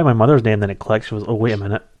 So why my mother's name? Then it clicks. She goes, "Oh, wait a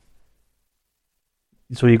minute."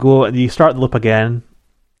 So you start the loop again,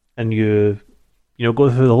 and you go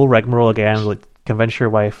through the whole rigmarole again, like convince your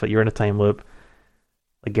wife that you're in a time loop,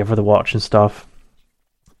 like give her the watch and stuff.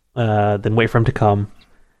 Then wait for him to come,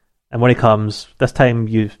 and when he comes, this time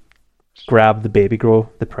you grab the baby grow,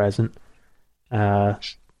 the present.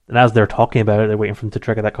 And as they're talking about it, they're waiting for him to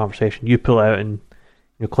trigger that conversation. You pull out and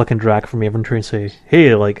click and drag from your inventory and say,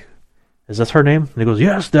 "Hey, like, is this her name?" And he goes,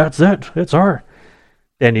 "Yes, that's it. It's her."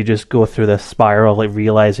 Then you just go through this spiral, like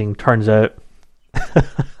realizing, turns out,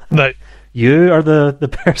 Like, you are the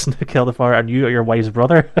person who killed the father, and you are your wife's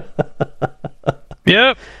brother.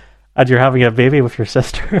 yeah. And you're having a baby with your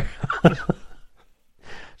sister.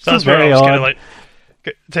 That's where I was kind of like,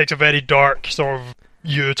 it takes a very dark sort of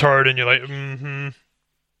U-turn, and you're like,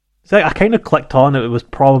 So I kind of clicked on it was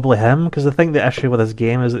probably him, because I think the issue with this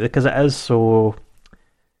game is because it is so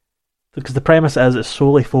because the premise is it's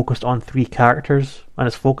solely focused on 3 characters, and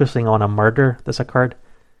it's focusing on a murder that's occurred,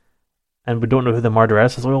 and we don't know who the murderer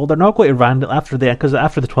is. So, well, they're not going to random after the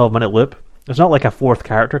 12-minute loop. There's not like a 4th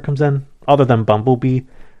character comes in other than Bumblebee,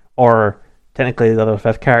 or technically the other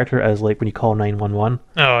 5th character is like when you call 911.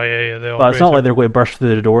 Oh yeah. But it's not like they're going to burst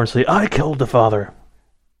through the door and say, "I killed the father."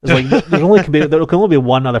 It's like there can only be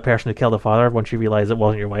one other person who killed the father. Once you realize it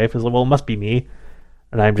wasn't your wife, it's like, well, it must be me,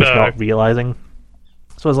 and I'm just not realizing.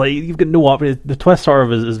 So it's like you've got no option. The twist sort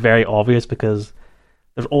of is very obvious because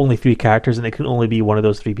there's only 3 characters, and it can only be one of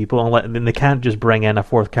those 3 people. And they can't just bring in a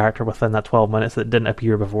 4th character within that 12 minutes that didn't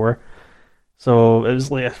appear before. So it was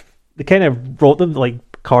like they kind of wrote them, like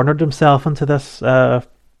cornered themselves into this,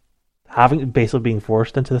 basically being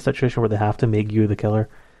forced into the situation where they have to make you the killer.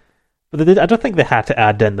 But I don't think they had to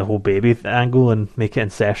add in the whole baby angle and make it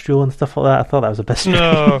incestual and stuff like that. I thought that was a bit strange.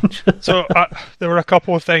 No. So there were a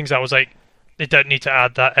couple of things I was like, they didn't need to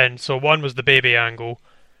add that in. So one was the baby angle.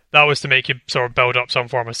 That was to make you sort of build up some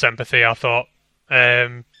form of sympathy, I thought,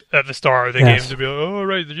 at the start of the game, to be like, oh,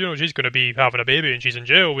 right, she's going to be having a baby and she's in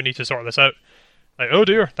jail. We need to sort this out. Like, oh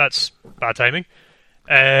dear, that's bad timing.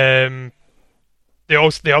 The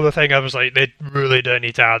other thing I was like, they really didn't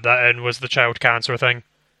need to add that in was the child cancer thing.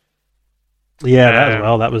 Yeah, that as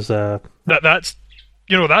well. That was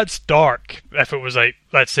that's dark. If it was like,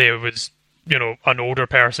 let's say it was an older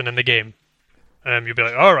person in the game, you'd be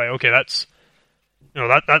like, all right, okay, that's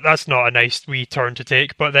that's not a nice wee turn to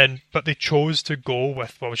take. But they chose to go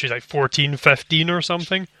with what was she, like 14, 15 or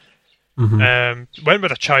something. Mm-hmm. Went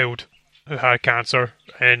with a child who had cancer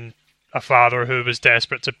and a father who was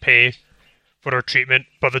desperate to pay for her treatment,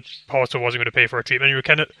 but the hospital wasn't going to pay for her treatment. You were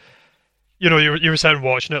kind of, you were sitting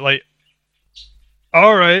watching it like,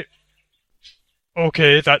 all right,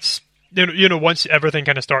 okay, that's once everything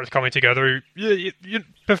kind of starts coming together, you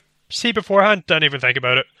see beforehand, didn't even think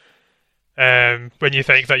about it. When you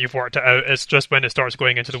think that you've worked it out, it's just when it starts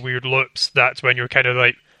going into the weird loops, that's when you're kind of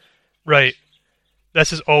like, right,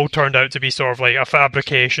 this has all turned out to be sort of like a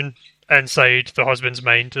fabrication inside the husband's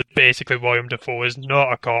mind. Basically, William Dafoe is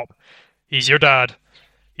not a cop. He's your dad.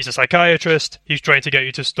 He's a psychiatrist. He's trying to get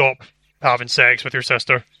you to stop having sex with your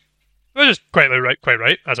sister. Which is quite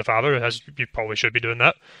right. As a father, as you probably should be doing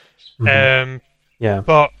that. Mm-hmm.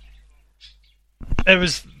 But it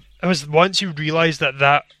was once you realise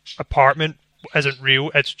that apartment isn't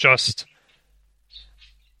real. It's just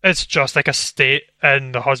like a state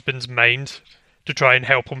in the husband's mind to try and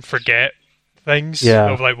help him forget things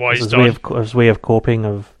of like what he's done. His way of coping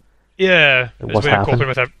of his way happened. of coping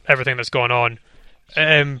with everything that's gone on.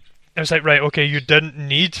 It was like, right, okay, you didn't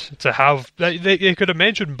need to have... They could have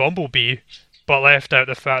mentioned Bumblebee, but left out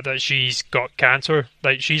the fact that she's got cancer.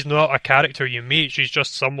 Like, she's not a character you meet, she's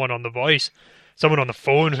just someone on the voice. Someone on the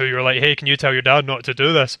phone who you're like, hey, can you tell your dad not to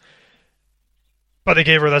do this? But they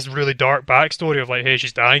gave her this really dark backstory of like, hey,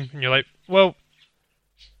 she's dying. And you're like, well,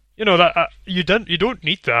 that you don't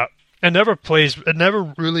need that. It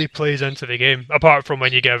never really plays into the game, apart from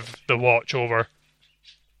when you give the watch over.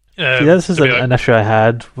 See, this is an issue I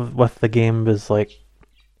had with the game, is like,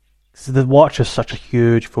 the watch is such a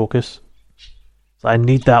huge focus. So I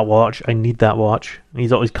need that watch. And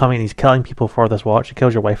he's always coming, he's killing people for this watch. He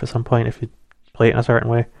kills your wife at some point if you play it in a certain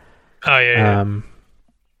way. Oh, yeah.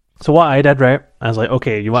 So what I did, right, I was like,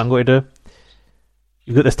 okay, you know what I'm going to do?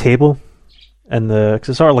 You've got this table, because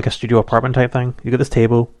it's sort of like a studio apartment type thing. You got this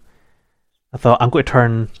table. I thought, I'm going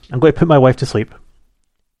to put my wife to sleep,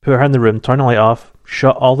 put her in the room, turn the light off,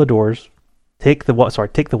 shut all the doors, take the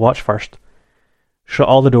watch first, shut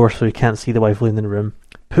all the doors so you can't see the wife leaving the room,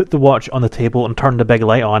 put the watch on the table and turn the big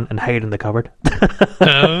light on and hide in the cupboard.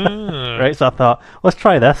 Right, so I thought, let's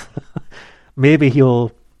try this. Maybe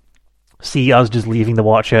he'll see us just leaving the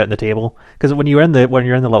watch out on the table, because when you're in the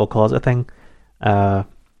little closet thing,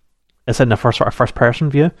 it's in the first person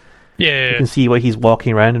view. Yeah, you can see what he's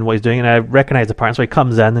walking around and what he's doing, and I recognize the pattern. So he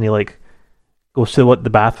comes in and he like goes to the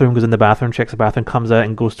bathroom, goes in the bathroom, checks the bathroom, comes out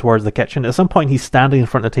and goes towards the kitchen. At some point, he's standing in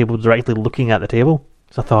front of the table, directly looking at the table.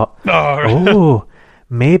 So I thought,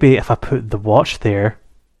 maybe if I put the watch there.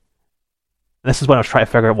 And this is when I was trying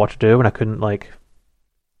to figure out what to do, and I couldn't by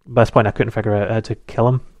this point I couldn't figure out how to kill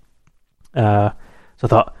him. So I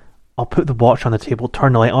thought, I'll put the watch on the table,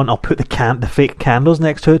 turn the light on, I'll put the fake candles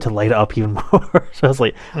next to it to light it up even more. So I was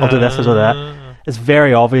like, I'll do this, I'll do that. It's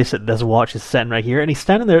very obvious that this watch is sitting right here, and he's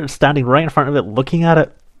standing right in front of it, looking at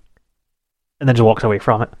it, and then just walks away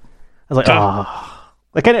from it. I was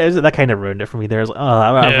like, that kind of ruined it for me there. I was like,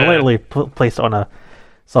 I literally placed it on a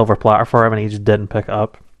silver platter for him, and he just didn't pick it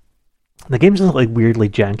up. The game's just like weirdly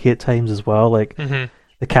janky at times as well. Like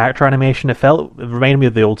the character animation, it reminded me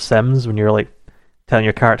of the old Sims when you're like telling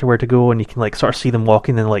your character where to go, and you can like sort of see them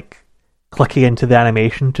walking and like clicking into the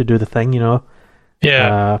animation to do the thing, you know.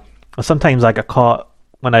 Yeah. Sometimes I get caught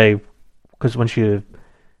because once you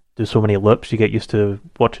do so many loops, you get used to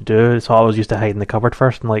what to do. So I always used to hide in the cupboard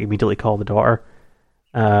first and like immediately call the daughter,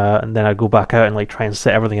 and then I'd go back out and like try and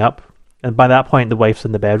set everything up. And by that point, the wife's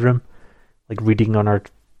in the bedroom, like reading on her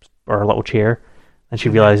little chair, and she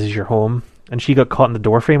realizes you're home. And she got caught in the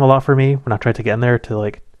door frame a lot for me when I tried to get in there to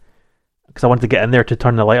like, because I wanted to get in there to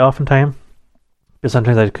turn the light off in time, because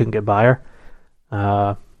sometimes I couldn't get by her.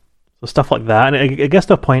 So stuff like that, and it gets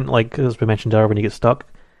to a point, like as we mentioned earlier, when you get stuck.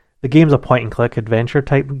 The game's a point-and-click adventure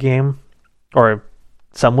type game, or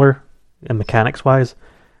similar in mechanics-wise.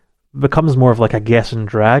 It becomes more of like a guess and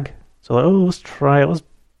drag. So like, let's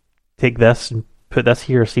take this and put this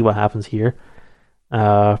here, see what happens here,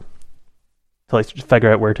 to like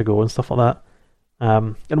figure out where to go and stuff like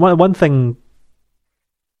that. And one thing,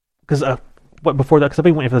 because before that, because I've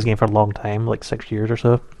been waiting for this game for a long time, like 6 years or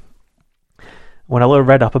so. When I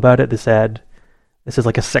read up about it, they said this is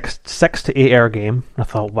like a 6 to 8 hour game. And I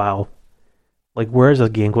thought, wow, like where is this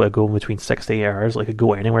game going to go in between 6 to 8 hours? Like it could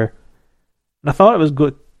go anywhere. And I thought it was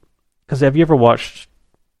good because have you ever watched?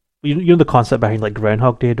 You know the concept behind like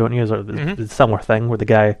Groundhog Day, don't you? Is the similar thing where the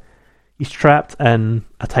guy he's trapped in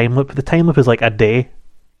a time loop. The time loop is like a day,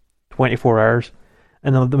 24 hours,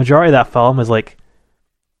 and the majority of that film is like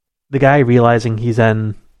the guy realizing he's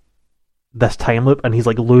in this time loop and he's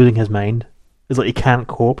like losing his mind. It's like he can't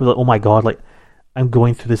cope. He's like, oh my god, like I'm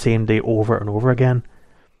going through the same day over and over again.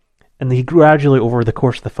 And he gradually, over the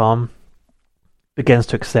course of the film, begins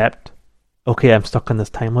to accept, okay, I'm stuck in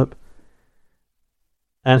this time loop.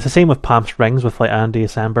 And it's the same with Palm Springs with like Andy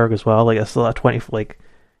Samberg as well. Like it's like 20, like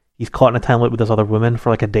he's caught in a time loop with this other woman for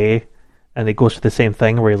like a day, and he goes through the same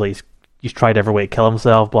thing where he's tried every way to kill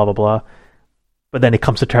himself, blah blah blah. But then he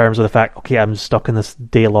comes to terms with the fact, okay, I'm stuck in this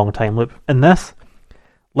day-long time loop. And this,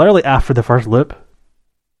 literally after the first loop,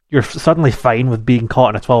 you're suddenly fine with being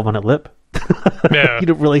caught in a 12-minute loop. Yeah.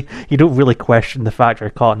 You don't really question the fact you're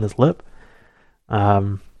caught in this loop.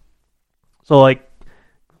 So like,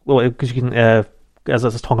 well, because you can, as I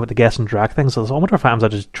was talking about the guess and drag thing, so I wonder if I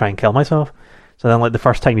just try and kill myself. So then, like the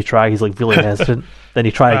first time you try, he's like really hesitant. Then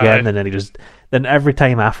you try again, and then every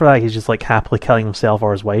time after that, he's just like happily killing himself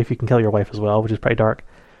or his wife. You can kill your wife as well, which is pretty dark.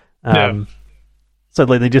 So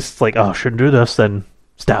like they just like, oh, shouldn't do this, then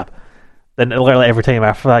stab. Then literally every time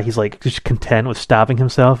after that, he's like just content with stabbing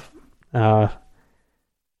himself. I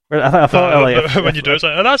thought like when you do it, it's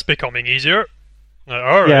like, oh, that's becoming easier. Like,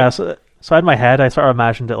 all right. Yeah, so in my head, I sort of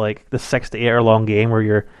imagined it like the 6 to 8 hour long game where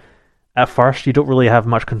you're at first you don't really have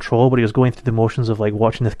much control, but he was going through the motions of like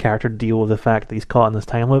watching this character deal with the fact that he's caught in this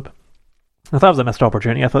time loop. I thought it was a missed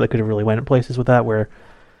opportunity. I thought they could have really went in places with that, where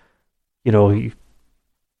you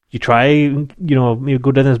try, you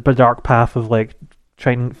go down this dark path of like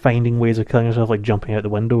finding ways of killing yourself, like jumping out the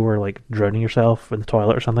window or like drowning yourself in the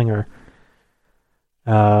toilet or something, or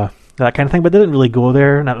that kind of thing. But they didn't really go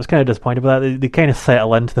there, and I was kind of disappointed with that. They kind of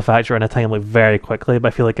settle into the fact you're in a time loop very quickly. But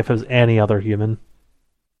I feel like if it was any other human,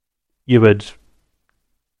 you wouldn't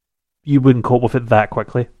cope with it that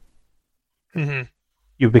quickly. Mm-hmm.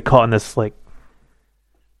 You'd be caught in this like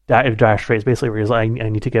dire straits, basically, where you're like, I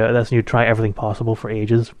need to get out of this, and you'd try everything possible for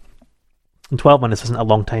ages. And 12 minutes isn't a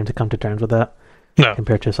long time to come to terms with that. No.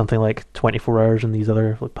 Compared to something like 24 hours in these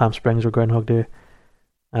other, like Palm Springs or Groundhog Day.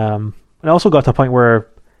 And I also got to a point where,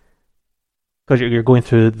 because you're going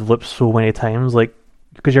through the loops so many times, like,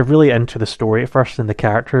 because you're really into the story at first and the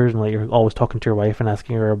characters, and like you're always talking to your wife and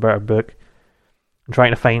asking her about her book, and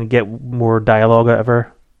trying to get more dialogue out of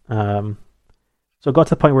her. So it got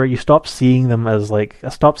to the point where you stop seeing them as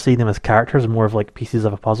characters and more of like pieces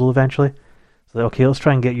of a puzzle eventually. So like, okay, let's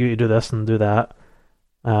try and get you to do this and do that.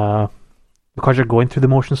 Because you're going through the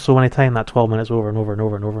motions so many times, that 12 minutes over and over and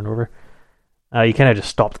over and over and over, you kind of just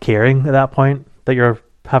stopped caring at that point that you're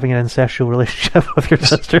having an incestual relationship with your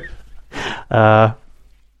sister.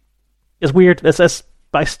 It's weird. But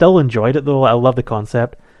I still enjoyed it though. I love the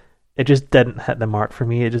concept. It just didn't hit the mark for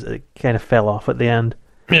me. It kind of fell off at the end.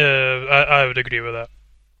 Yeah, I would agree with that.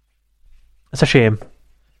 It's a shame,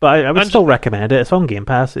 but I would still recommend it. It's on Game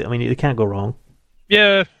Pass. I mean, you can't go wrong.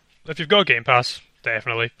 Yeah, if you've got Game Pass,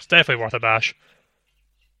 definitely. It's definitely worth a bash.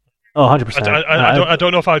 Oh, 100%. I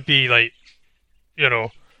don't know if I'd be like,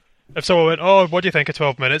 if someone went, oh, what do you think of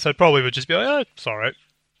 12 minutes? I probably would just be like, it's alright.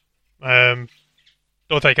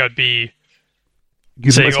 Don't think I'd be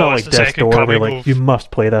saying, it's not like the Death's second Door where coming like, you must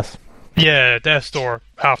play this. Yeah, Death's Door,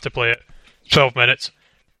 have to play it. 12 minutes.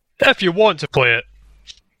 If you want to play it,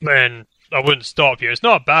 then I wouldn't stop you. It's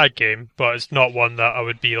not a bad game, but it's not one that I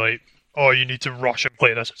would be like, oh, you need to rush and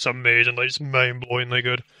play this. It's amazing. Like, it's mind-blowingly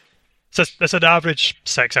good. It's an average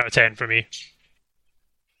 6 out of 10 for me.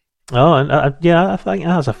 Oh, and yeah, I think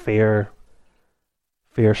that's a fair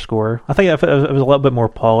score. I think if it was a little bit more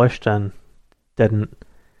polished and didn't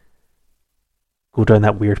go down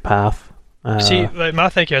that weird path. See, like, my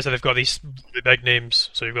thinking is that they've got these really big names.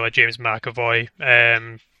 So you've got like James McAvoy,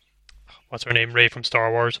 what's her name, Ray from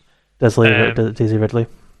Star Wars, Daisy Ridley.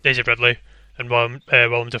 Daisy Ridley, and Willem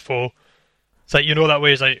Dafoe. It's like, that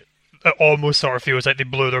way is like, it almost sort of feels like they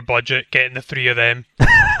blew their budget getting the three of them.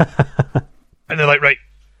 And they're like, right,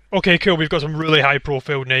 okay, cool, we've got some really high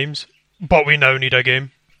profile names, but we now need a game.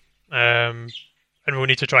 And we'll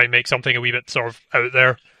need to try and make something a wee bit sort of out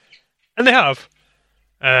there. And they have.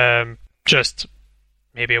 Just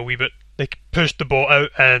maybe a wee bit, they pushed the boat out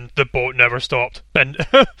and the boat never stopped. And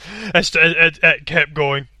it kept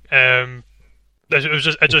going. It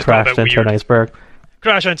just got a bit weird. Crashed into an iceberg.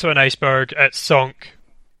 Crash into an iceberg, it sunk.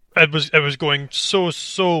 It was going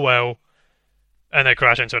so well, and then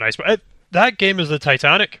crashed into an iceberg. That game is the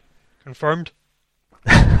Titanic, confirmed.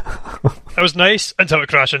 It was nice until it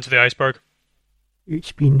crashed into the iceberg.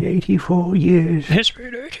 It's been 84 years. It's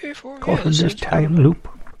been 84 Caught in years. this time loop.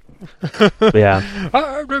 Yeah.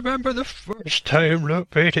 I remember the first time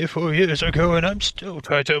loop 84 years ago, and I'm still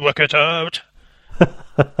trying to work it out.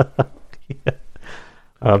 Yeah.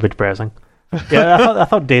 A bit depressing. Yeah, I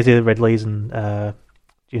thought Daisy Ridley's and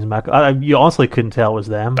James McAvoy. You honestly couldn't tell it was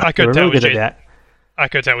them. I couldn't tell really I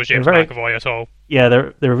couldn't tell it was James very- McAvoy at all. Yeah,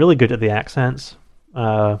 they're really good at the accents.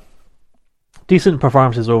 Decent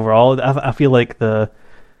performances overall. I feel like it's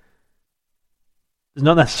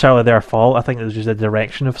not necessarily their fault. I think it was just the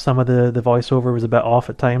direction of some of the voiceover was a bit off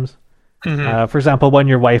at times. Mm-hmm. For example, when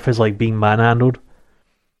your wife is like being manhandled,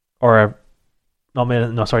 or not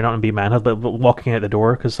being manhandled, but walking out the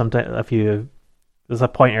door. Because sometimes there's a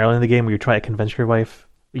point early in the game where you try to convince your wife,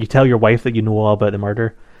 you tell your wife that you know all about the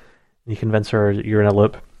murder, and you convince her you're in a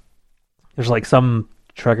loop. There's like some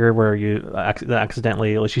trigger where you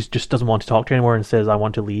accidentally, like, she just doesn't want to talk to you anymore and says, "I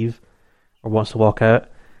want to leave," or wants to walk out,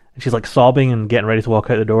 and she's like sobbing and getting ready to walk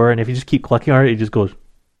out the door. And if you just keep clicking on it, it just goes,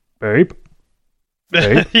 "Babe,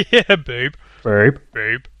 babe, Yeah, babe. babe,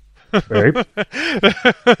 Babe. babe, babe."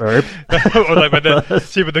 Or like when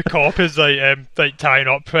the cop is like tying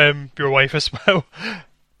up your wife as well.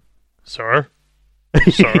 Sir.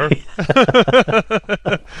 Sir.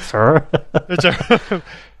 Sir.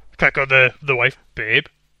 Click on the wife. Babe.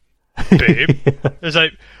 Babe. It's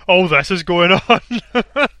like, all this is going on.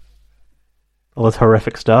 All this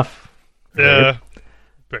horrific stuff. Yeah.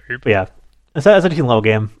 Babe. But yeah, it's a decent little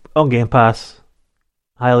game on Game Pass.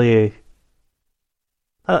 Highly,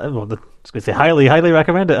 I was going to say highly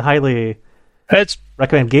recommend it. Highly It's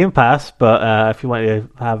recommend Game Pass, but if you want to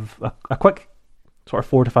have a quick sort of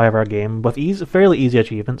 4 to 5 hour game with fairly easy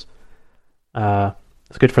achievements,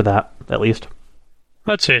 it's good for that at least.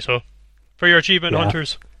 I'd say so. For your achievement Yeah.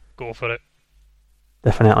 hunters, go for it.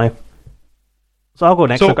 Definitely. So I'll go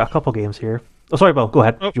next. So- I've got a couple games here. Oh, sorry, Bill. Go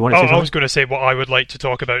ahead. Do you want to say I something? was going to say what I would like to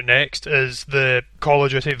talk about next is the Call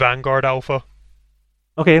of Duty Vanguard Alpha.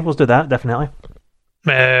 Okay, let's do that. Definitely.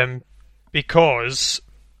 Because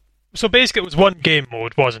so basically it was one game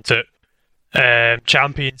mode, wasn't it?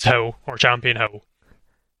 Champion Hill.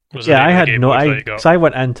 Was the Yeah, name I of the had game no. mode that you I got. because I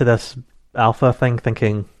went into this alpha thing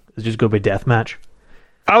thinking it's just going to be deathmatch.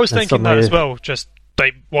 I was and thinking that suddenly- as well. Just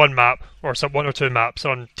like one map or one or two maps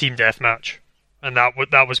on Team Deathmatch, and that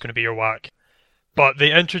was going to be your whack. But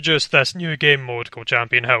they introduced this new game mode called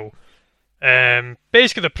Champion Hill.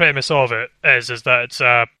 Basically, the premise of it is that it's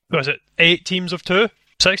was it 8 teams of 2,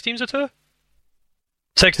 6 teams of 2,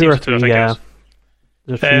 6 2 teams or of 2. I 3, think it yeah. is.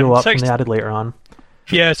 There's a few up and 6 they added later on.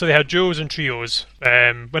 Yeah, so they had duos and trios.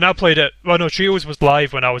 When I played it, well, no, trios was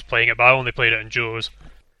live when I was playing it, but I only played it in duos.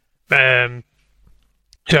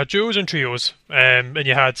 You had duos and trios, and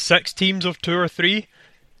you had 6 teams of 2 or 3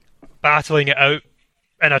 battling it out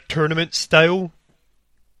in a tournament style,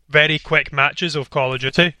 very quick matches of Call of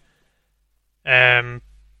Duty.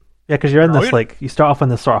 Yeah, because you're in this, Brilliant. like, you start off in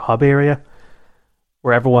this sort of hub area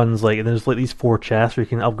where everyone's like, there's like these 4 chests where you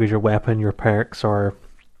can upgrade your weapon, your perks, or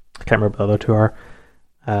I can't remember what the other 2 are,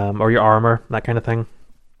 or your armor, that kind of thing.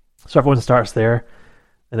 So everyone starts there,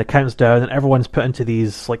 and it counts down, and everyone's put into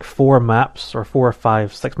these like 4 maps, or 4 or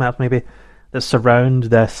 5, 6 maps maybe, that surround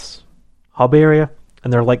this hub area,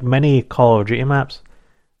 and they're like mini Call of Duty maps,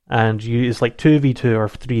 and it's like 2v2 or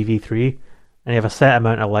 3v3, and you have a set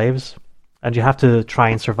amount of lives, and you have to try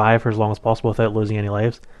and survive for as long as possible without losing any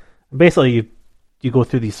lives. And basically, you go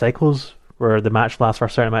through these cycles where the match lasts for a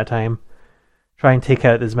certain amount of time, try and take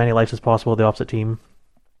out as many lives as possible of the opposite team.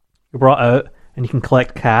 You're brought out, and you can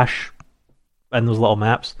collect cash in those little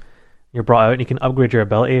maps. You're brought out and you can upgrade your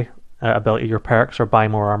ability, your perks, or buy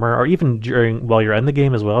more armor, or even while you're in the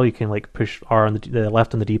game as well. You can like push R on the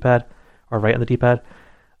left on the D-pad or right on the D-pad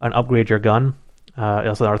and upgrade your gun.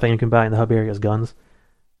 That's another thing you can buy in the hub area is guns.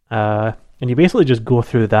 And you basically just go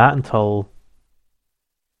through that until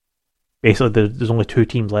basically there's only 2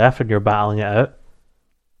 teams left and you're battling it out.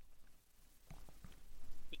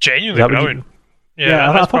 Genuinely brilliant.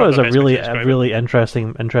 Yeah, I thought it was a really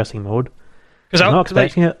interesting mode. Because I was not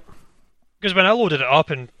expecting it. Because when I loaded it up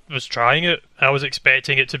and was trying it, I was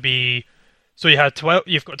expecting it to be so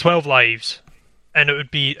you've got 12 lives, and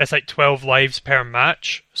it's like 12 lives per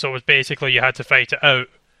match. So it was basically you had to fight it out.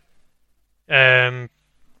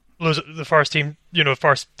 Lose the first team,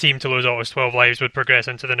 first team to lose always 12 lives would progress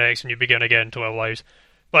into the next, and you begin again 12 lives.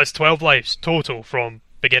 But it's 12 lives total from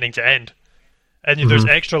beginning to end, and there's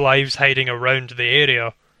extra lives hiding around the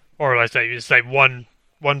area, or it's like one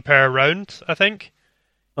per round, I think.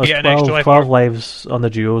 You get 12 lives on the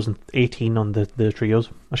duos and 18 on the trios,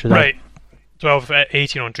 I should say. Right,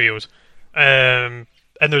 18 on trios. And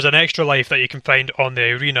there's an extra life that you can find on the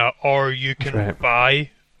arena, or you can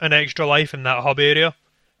buy an extra life in that hub area.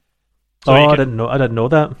 So I didn't know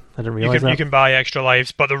that. I didn't realize that. You can buy extra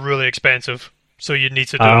lives, but they're really expensive. So you need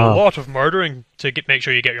to do a lot of murdering to make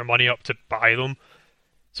sure you get your money up to buy them.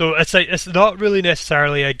 So it's not really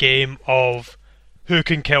necessarily a game of who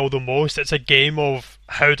can kill the most. It's a game of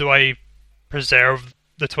how do I preserve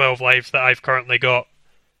the 12 lives that I've currently got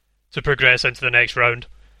to progress into the next round.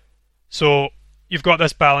 So you've got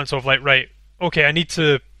this balance of like, right, okay, I need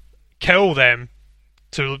to kill them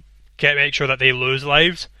to make sure that they lose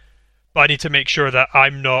lives, but I need to make sure that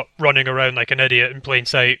I'm not running around like an idiot in plain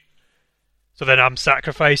sight. So then I'm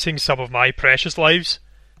sacrificing some of my precious lives,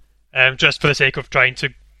 just for the sake of trying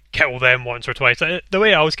to kill them once or twice. The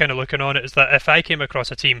way I was kind of looking on it is that if I came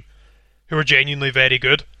across a team who were genuinely very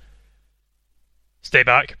good, stay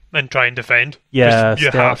back and try and defend. Yeah,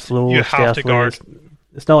 you have to guard.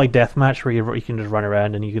 It's not like deathmatch where you can just run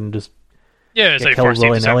around and you can just it's like first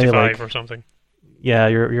team to 75 or something. Yeah,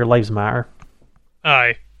 your lives matter.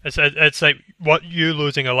 Aye, it's like what you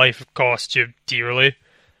losing a life costs you dearly.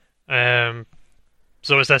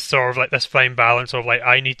 So it's this sort of like this fine balance of like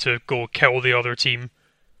I need to go kill the other team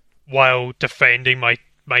while defending my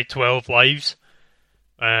 12 lives.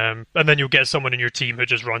 And then you'll get someone in your team who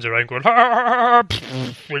just runs around going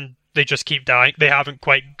when they just keep dying. They haven't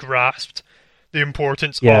quite grasped the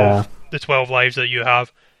importance of the 12 lives that you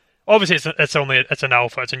have. Obviously, it's an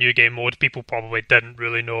alpha, it's a new game mode. People probably didn't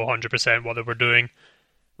really know 100% what they were doing.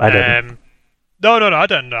 I didn't. No, I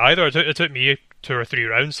didn't either. It took me 2 or 3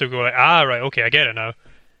 rounds to go like, right, okay, I get it now.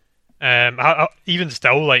 I even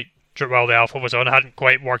still, like, while the alpha was on, I hadn't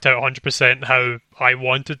quite worked out 100% how I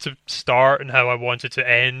wanted to start and how I wanted to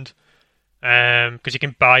end. Because you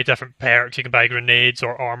can buy different perks, you can buy grenades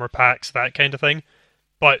or armor packs, that kind of thing.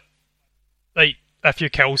 But, like, if you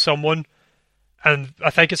kill someone, and I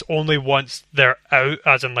think it's only once they're out,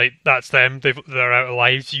 as in, like, that's them, they're out of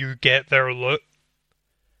lives, you get their loot.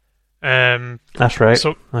 That's right.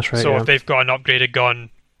 So if they've got an upgraded gun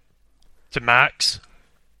to max,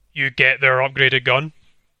 you get their upgraded gun.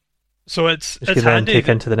 So it's handy. Then take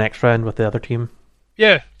into the next round with the other team.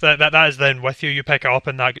 Yeah, that is then with you. You pick it up,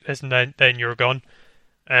 and that is then you're gone.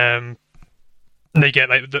 And they get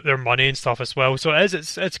like their money and stuff as well. So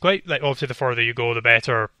it's quite like obviously the further you go, the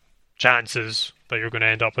better chances that you're going to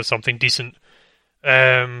end up with something decent.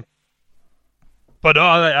 But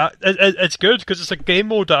no, it's good because it's a game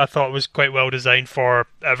mode that I thought was quite well designed for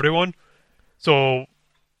everyone. So,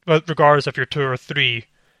 regardless if you're 2 or 3,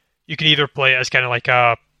 you can either play it as kind of like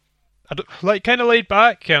kind of laid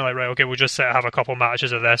back, kind of like, right, okay, we'll just have a couple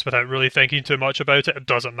matches of this without really thinking too much about it. It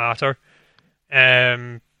doesn't matter.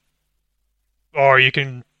 Or you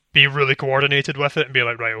can be really coordinated with it and be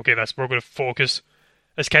like, right, okay, we're going to focus.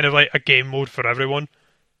 It's kind of like a game mode for everyone.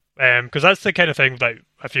 Because that's the kind of thing that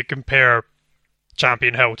if you compare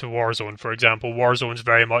Champion Hill to Warzone, for example, Warzone's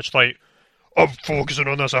very much like, I'm focusing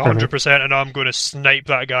on this 100% and I'm going to snipe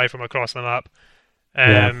that guy from across the map.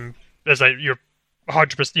 It's like you're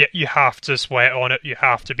 100%. You have to sweat on it. You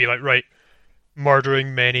have to be like, right,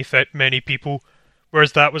 murdering many people.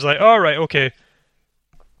 Whereas that was like, all right, okay,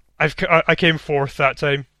 I came 4th that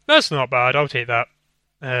time. That's not bad. I'll take that.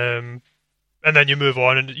 And then you move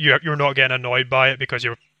on, and you're not getting annoyed by it because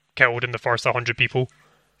you're killed in the first 100 people.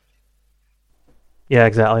 Yeah,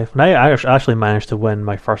 exactly. And I actually managed to win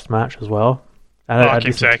my first match as well. I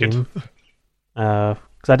came second. Because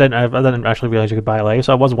I didn't actually realize you could buy lives,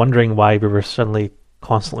 so I was wondering why we were suddenly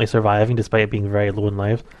constantly surviving despite it being very low in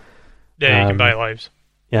lives. Yeah, you can buy lives.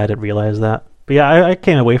 Yeah, I didn't realize that. But yeah, I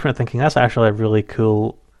came away from it thinking that's actually a really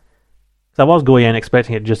cool. Because I was going in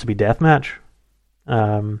expecting it just to be deathmatch. But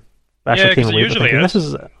actually Yeah, came 'cause it away with usually thinking is. this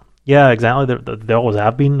is. Yeah, exactly. There always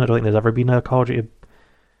have been. I don't think there's ever been a Call of Duty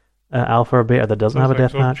alpha or beta that doesn't Don't have a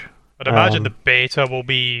think so. deathmatch. I'd imagine the Um, beta will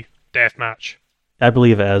be deathmatch. I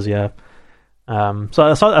believe it is, yeah. So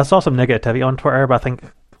I saw some negativity on Twitter, but I think,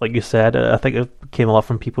 like you said, I think it came a lot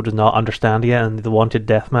from people just not understanding it and they wanted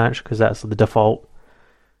deathmatch because that's the default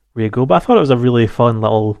where you go. But I thought it was a really fun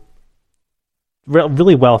little,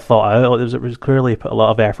 really well thought out. It was clearly a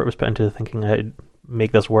lot of effort was put into thinking how to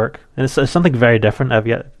make this work, and it's something very different.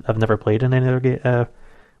 I've never played in any other game,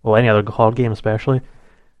 any other COD game especially.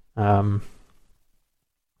 Um,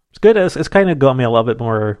 it's good. It's kind of got me a little bit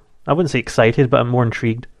more. I wouldn't say excited, but I'm more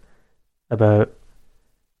intrigued about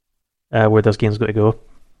where this game's going to go.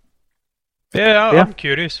 Yeah, Yeah. I'm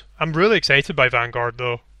curious. I'm really excited by Vanguard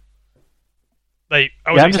though. Like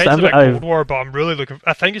I was Yeah, excited about I've- Cold War, but I'm really looking.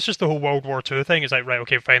 I think it's just the whole World War II thing. It's like right,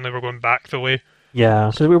 okay, finally we're going back the way. Yeah,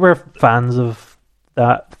 because we were fans of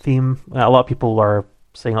that theme. A lot of people are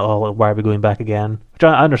saying, "Oh, why are we going back again?" Which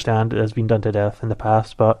I understand it has been done to death in the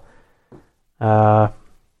past, but I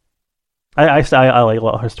like a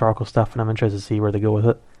lot of historical stuff, and I'm interested to see where they go with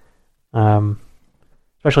it.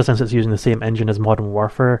 Especially since it's using the same engine as Modern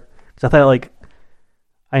Warfare. Because I thought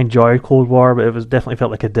I enjoyed Cold War, but it was definitely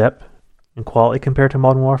felt like a dip in quality compared to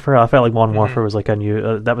Modern Warfare. I felt like Modern Warfare was like a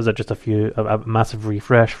new. That was just a massive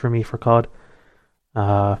refresh for me for COD.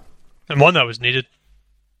 And one that was needed.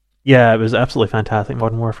 Yeah, it was absolutely fantastic.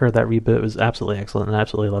 Modern Warfare, that reboot was absolutely excellent, and I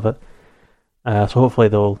absolutely love it. So hopefully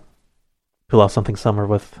they'll pull off something similar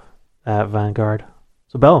with Vanguard.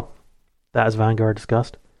 So Bill, that is Vanguard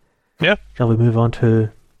discussed. Yeah. Shall we move on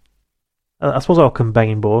to? I suppose I'll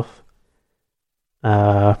combine both.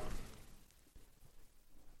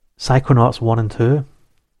 Psychonauts 1 and 2.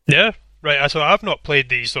 Yeah, right. So I've not played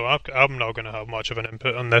these, so I'm not going to have much of an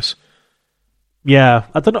input on this. Yeah,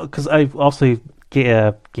 I don't know, because I obviously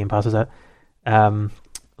Game Pass is out.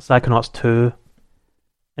 Psychonauts 2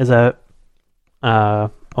 is out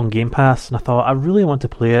on Game Pass, and I thought I really want to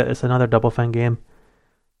play it. It's another Double Fine game.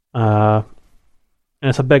 And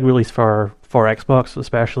it's a big release for Xbox,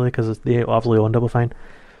 especially because they obviously own Double Fine.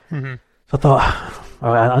 Mm-hmm. So I thought,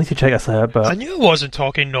 I need to check this out. But I knew I wasn't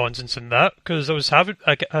talking nonsense in that because I was having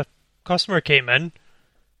a customer came in,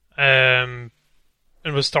 and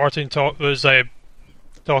was starting talking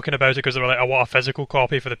about it because they were like, I want a physical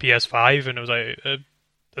copy for the PS5, and it was like,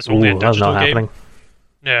 it's only a that's digital not game. happening.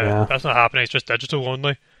 Yeah, Yeah. that's not happening. It's just digital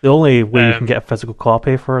only. The only way you can Um, get a physical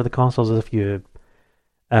copy for the consoles is if you,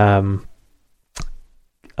 I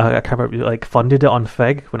can't remember, like funded it on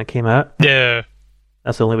Fig when it came out. Yeah,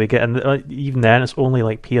 That's the only way you get, and even then, it's only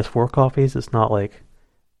like PS4 copies. It's not like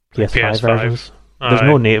PS5 PS5. versions. There's Aye.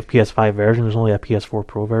 no native PS5 version. There's only a PS4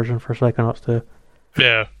 Pro version for Psychonauts 2.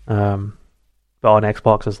 Yeah, But on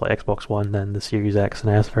Xbox, it's like Xbox One, then the Series X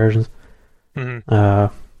and S versions. hmm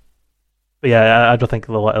But yeah, I don't think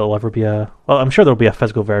it'll ever be a. Well, I'm sure there'll be a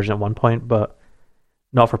physical version at one point, but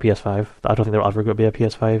not for PS5. I don't think there'll ever going to be a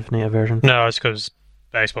PS5 native version. no, it's because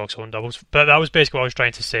Xbox own doubles. But that was basically what I was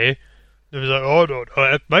trying to say. It was like, oh no,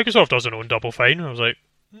 Microsoft doesn't own Double Fine. I was like,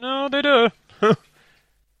 no, they do.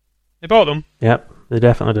 They bought them. Yep, they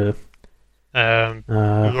definitely do. Oh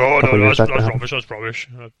Couple no, years that's back now. rubbish. That's rubbish.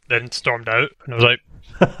 Then stormed out, and I was like,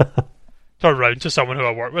 turned around to someone who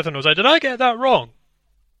I work with, and I was like, did I get that wrong?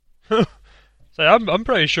 So I'm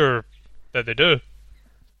pretty sure that they do,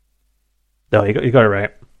 No, you got it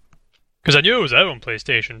right. because I knew it was out on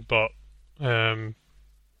PlayStation, but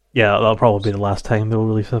Yeah, that'll probably be the last time they'll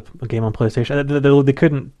release a game on PlayStation. They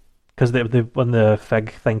couldn't, because they when the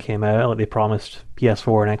Fig thing came out, like they promised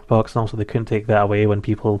PS4 and Xbox, and also they couldn't take that away when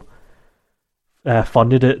people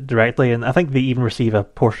funded it directly. And I think they even receive a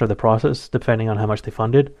portion of the process depending on how much they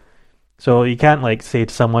funded. So you can't like say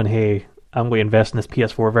to someone, "Hey, I'm going to invest in this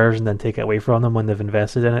PS4 version," then take it away from them when they've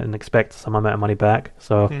invested in it and expect some amount of money back.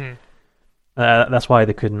 So that's why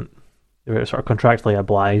they couldn't. They were sort of contractually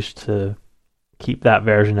obliged to keep that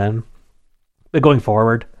version in. But going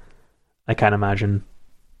forward, I can't imagine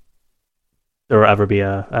there will ever be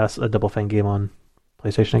a Double Fine game on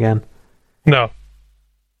PlayStation again. no.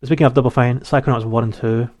 Speaking of Double Fine, Psychonauts 1 and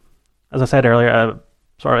 2, as I said earlier,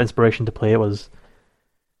 sort of inspiration to play it was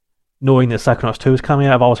knowing that Psychonauts 2 was coming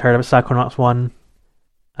out. I've always heard about Psychonauts 1,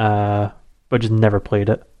 but just never played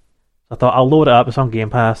it. So I thought I'll load it up. It's on Game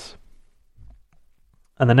Pass.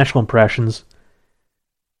 And the initial impressions,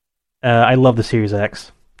 I love the Series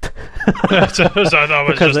X. So that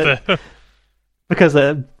was Because just because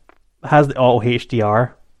it has the auto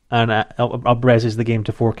HDR, and up-reses the game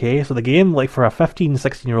to 4K. So the game, like for a 15,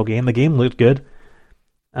 16-year-old game, the game looked good.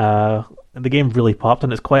 The game really popped,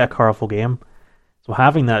 and it's quite a colourful game. So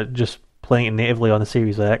having that, just playing it natively on the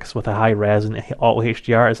Series X with a high res and auto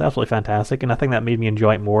HDR is absolutely fantastic, and I think that made me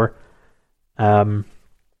enjoy it more. But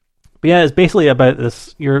yeah, it's basically about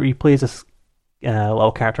this. You play as this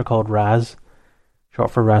little character called Raz,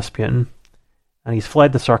 short for Rasputin, and he's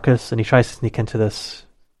fled the circus and he tries to sneak into this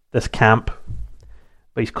camp,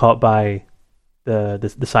 but he's caught by the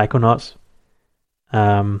Psychonauts.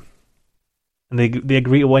 And they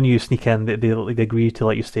agree when you sneak in. They agree to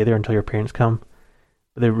let you stay there until your parents come,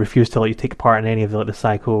 but they refuse to let you take part in any of the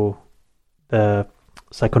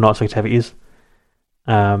Psychonauts activities.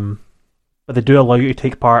 But they do allow you to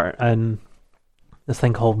take part in this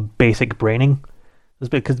thing called basic braining. It's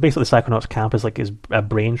because basically the Psychonauts camp is a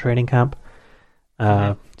brain training camp.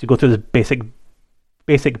 So you go through this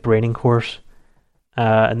basic braining course,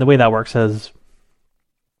 and the way that works is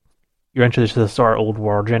you're introduced to this sort of old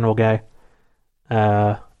war general guy.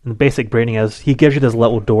 And the basic braining is he gives you this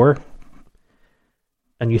little door,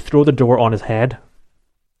 and you throw the door on his head,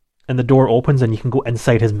 and the door opens, and you can go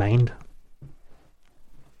inside his mind.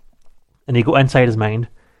 And you go inside his mind,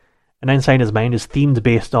 and inside his mind is themed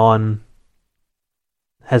based on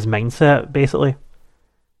his mindset, basically.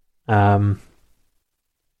 And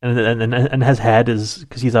his head is,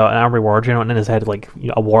 because he's an army war general, and in his head,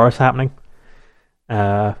 a war is happening.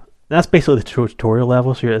 That's basically the tutorial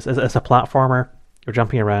level. So it's a platformer. You're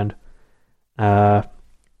jumping around, and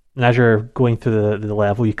as you're going through the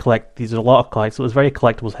level, you collect these. There's a lot of collectibles. So it's very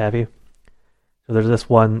collectibles heavy. So there's these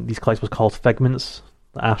collectibles called figments,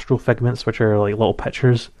 the astral figments, which are like little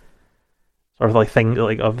pictures, sort of like thing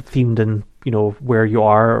of themed in where you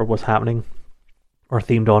are or what's happening, or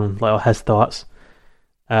themed on his thoughts.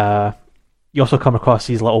 You also come across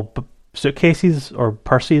these little suitcases or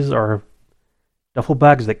purses or duffel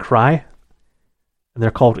bags that cry, and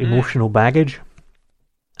they're called emotional baggage.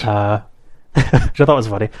 Which I thought was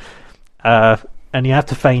funny. And you have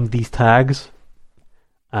to find these tags.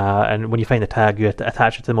 And when you find the tag, you have to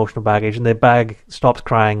attach it to emotional baggage, and the bag stops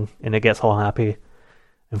crying, and it gets all happy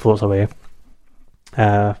and floats away.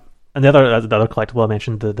 And the other collectible I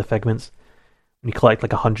mentioned, the figments. When you collect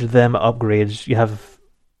 100 of them, it upgrades. You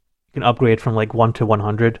can upgrade from 1 to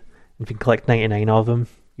 100. And if you collect 99 of them,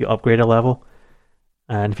 you upgrade a level.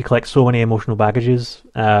 And if you collect so many emotional baggages,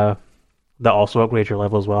 that also upgrades your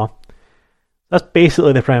level as well. That's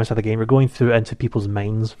basically the premise of the game. You're going through into people's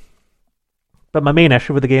minds. But my main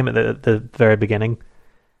issue with the game at the very beginning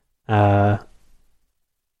is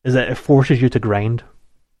that it forces you to grind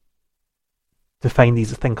to find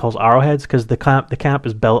these thing called arrowheads, because the camp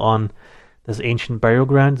is built on this ancient burial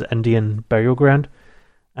ground, Indian burial ground.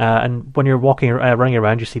 And when you're running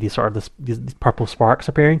around, you see these purple sparks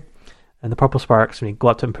appearing. And the purple sparks, when you go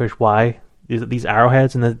up to and push Y, these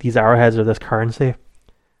arrowheads, and these arrowheads are this currency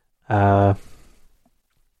to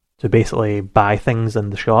basically buy things in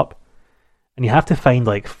the shop. And you have to find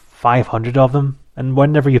 500 of them, and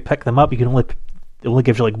whenever you pick them up, it only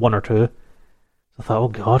gives you 1 or 2. So I thought, oh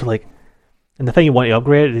god, and the thing you want to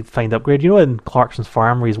upgrade, upgrade. In Clarkson's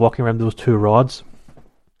farm where he's walking around with those 2 rods,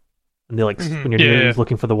 and they when you're near, he's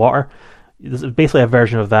looking for the water. This is basically a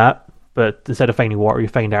version of that, but instead of finding water, you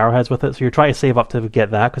find arrowheads with it. So you're trying to save up to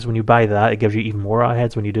get that, because when you buy that, it gives you even more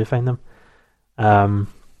arrowheads when you do find them. So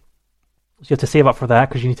you have to save up for that,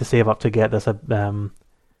 because you need to save up to get this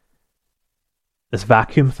this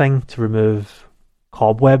vacuum thing to remove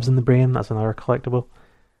cobwebs in the brain. That's another collectible,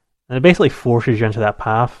 and it basically forces you into that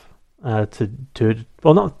path well,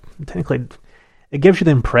 not technically. It gives you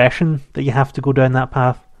the impression that you have to go down that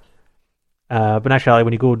path, but in actuality,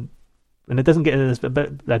 when you go, and it doesn't get it's a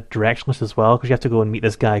bit directionless as well, because you have to go and meet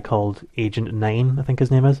this guy called Agent 9, I think his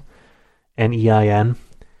name is, Nein. You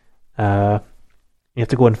have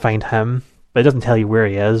to go and find him, but it doesn't tell you where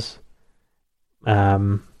he is.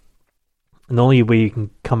 And the only way you can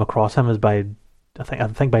come across him is by, I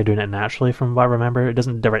think by doing it naturally, from what I remember. It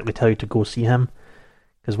doesn't directly tell you to go see him,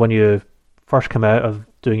 because when you first come out of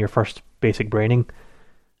doing your first basic braining,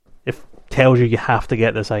 it tells you have to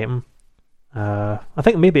get this item. I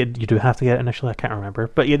think maybe you do have to get it initially, I can't remember.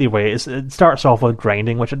 But either way, it starts off with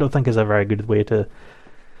grinding, which I don't think is a very good way to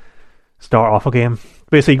start off a game.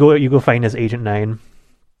 Basically, you go find this Agent 9,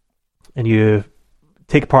 and you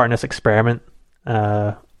take part in this experiment,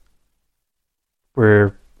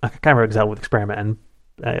 where I can't remember exactly what the experiment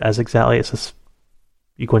is exactly. It's this,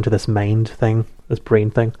 you go into this mind thing, this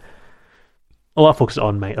brain thing. A lot of focus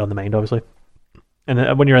on the mind, obviously.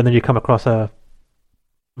 And when you're in there, you come across a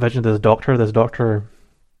vision of this doctor. This doctor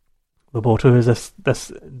Loboto is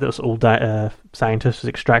this old scientist who's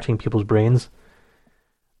extracting people's brains.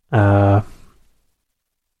 And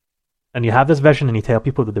you have this vision, and you tell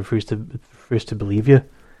people that they refuse to believe you.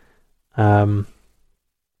 And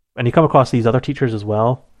you come across these other teachers as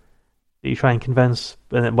well that you try and convince.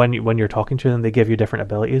 And then when you're talking to them, they give you different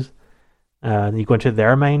abilities. And you go into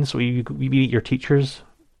their minds. So you meet your teachers.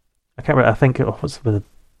 I can't remember. I think can't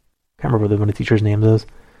remember what one of the teachers' names is.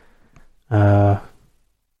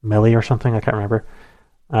 Millie or something. I can't remember.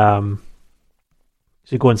 So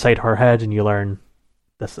you go inside her head and you learn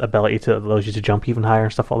this ability that allows you to jump even higher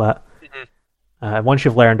and stuff like that. And once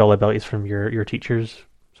you've learned all the abilities from your teachers,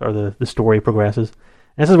 sort of the story progresses.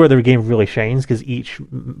 And this is where the game really shines, because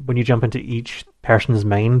when you jump into each person's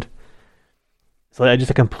mind, it's like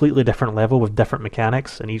just a completely different level with different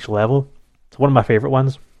mechanics in each level. So one of my favorite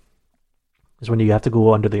ones is when you have to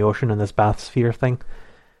go under the ocean in this bath sphere thing.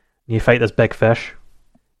 And you fight this big fish,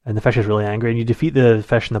 and the fish is really angry, and you defeat the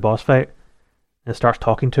fish in the boss fight, and it starts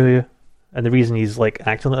talking to you. And the reason he's like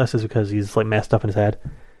acting like this is because he's like messed up in his head.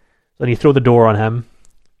 So then you throw the door on him,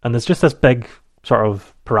 and there's just this big sort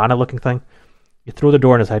of piranha looking thing. You throw the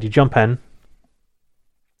door on his head, you jump in,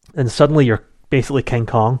 and suddenly you're basically King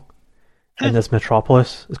Kong in this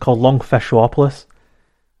metropolis. It's called Longfishopolis.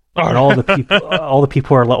 And all the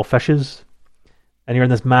people are little fishes, and you're in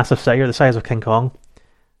this massive city, you're the size of King Kong,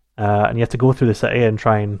 and you have to go through the city and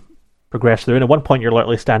try and progress through. And at one point, you're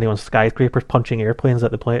literally standing on skyscrapers, punching airplanes at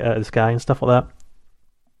the sky and stuff like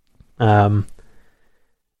that.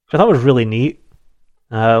 Which I thought was really neat.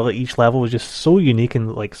 Like each level was just so unique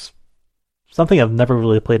and like something I've never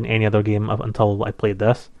really played in any other game until I played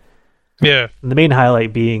this. Yeah. And the main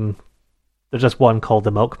highlight being there's just one called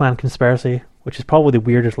the Milkman Conspiracy, which is probably the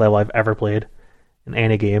weirdest level I've ever played in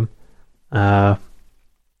any game. You're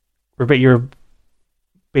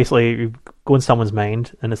basically you go in someone's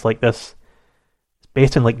mind, and it's like this. It's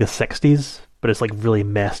based in like the 60s, but it's like really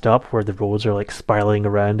messed up, where the roads are like spiraling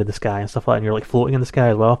around in the sky and stuff like that, and you're like floating in the sky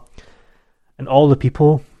as well. And all the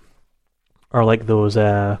people are like those,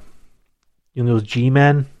 those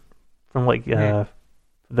G-men from like that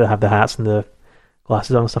have the hats and the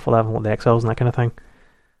glasses on and stuff like that, and like the XLs and that kind of thing.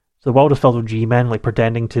 So the world is filled with G-men, like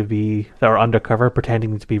that are undercover,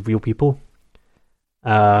 pretending to be real people.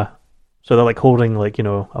 So they're like holding like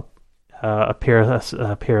a pair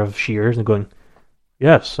of shears and going,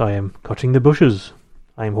 "Yes, I am cutting the bushes.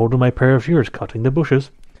 I am holding my pair of shears, cutting the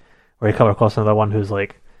bushes." Or you come across another one who's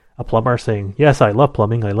like a plumber saying, "Yes, I love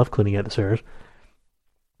plumbing. I love cleaning out the sewers."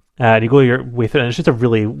 And you go your way through, and it's just a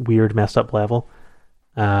really weird, messed up level.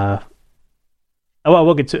 I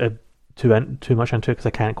won't get too much into it because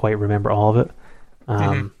I can't quite remember all of it.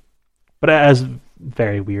 But it is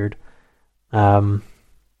very weird.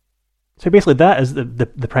 So basically, that is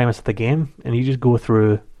the premise of the game, and you just go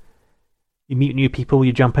through. You meet new people,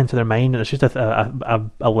 you jump into their mind, and it's just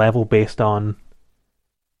a level based on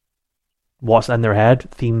what's in their head,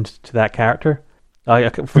 themed to that character. For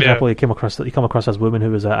example, you come across this woman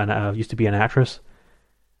who was used to be an actress,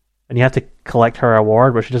 and you have to collect her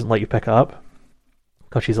award, but she doesn't let you pick it up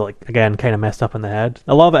because she's like again kind of messed up in the head.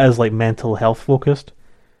 A lot of it is like mental health focused,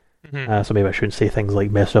 so maybe I shouldn't say things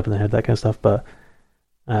like messed up in the head, that kind of stuff. But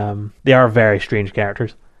they are very strange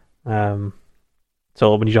characters.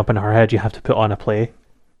 So when you jump into her head, you have to put on a play,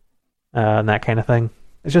 and that kind of thing.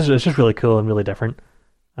 It's just really cool and really different.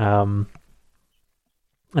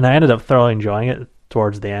 And I ended up thoroughly enjoying it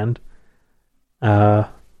towards the end. I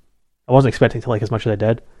wasn't expecting to like as much as I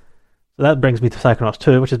did. So that brings me to Psychonauts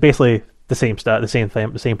 2, which is basically the same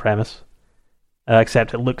the same premise,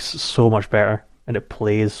 except it looks so much better and it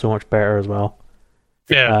plays so much better as well.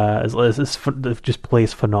 Yeah, it just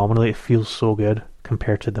plays phenomenally. It feels so good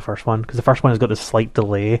compared to the first one, because the first one has got this slight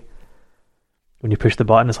delay when you push the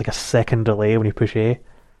button. It's like a second delay when you push A.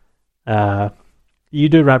 You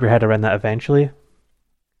do wrap your head around that eventually,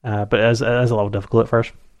 but it is a little difficult at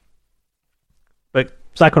first. But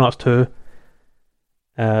Psychonauts 2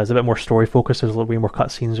 is a bit more story focused. There's a little bit more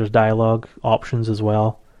cutscenes. There's dialogue options as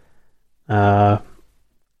well. I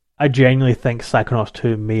genuinely think Psychonauts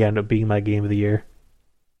 2 may end up being my game of the year.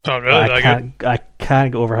 Oh, really? I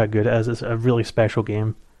can't get over how good it is. It's a really special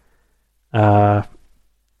game. It's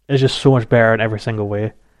just so much better in every single way.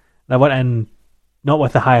 And I went in not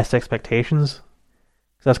with the highest expectations,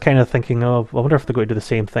 because I was kind of thinking, I wonder if they're going to do the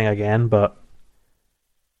same thing again, but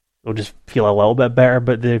it'll just feel a little bit better.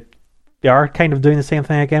 But they are kind of doing the same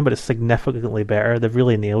thing again, but it's significantly better. They've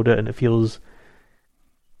really nailed it, and it feels...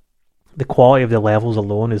 The quality of the levels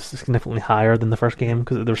alone is significantly higher than the first game,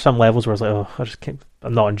 because there's some levels where I was like,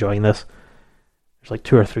 I'm not enjoying this. There's like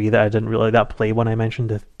 2 or 3 that I didn't really... That play one I mentioned,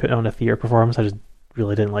 to put on a theater performance, I just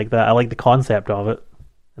really didn't like that. I like the concept of it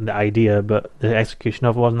and the idea, but the execution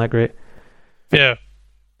of it wasn't that great. Yeah.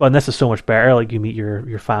 But this is so much better. Like, you meet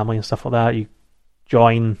your family and stuff like that. You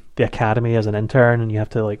join the academy as an intern, and you have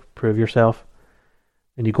to like prove yourself,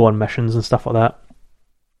 and you go on missions and stuff like that.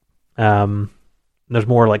 There's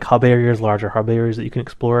more like hub areas, larger hub areas that you can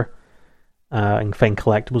explore, and find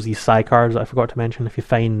collectibles. These psi cards that I forgot to mention. If you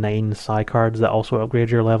find 9 psi cards, that also upgrade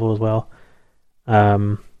your level as well.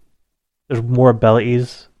 There's more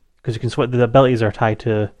abilities because you can switch. The abilities are tied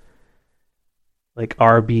to like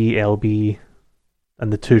RB, LB,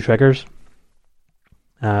 and the 2 triggers.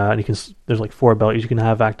 And you can. There's like 4 abilities you can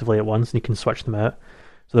have actively at once, and you can switch them out.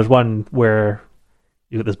 So there's one where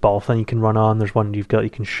you got this ball thing you can run on. There's one you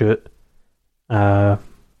can shoot outside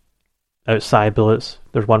bullets.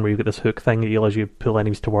 There's one where you get this hook thing that allows you to pull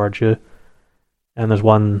enemies towards you, and there's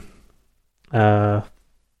one that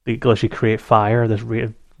lets you create fire. This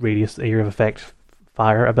radius area of effect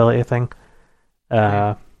fire ability thing.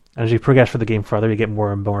 And as you progress through the game further, you get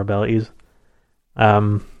more and more abilities.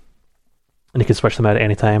 And you can switch them out at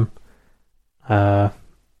any time.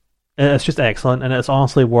 It's just excellent, and it's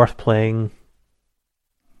honestly worth playing.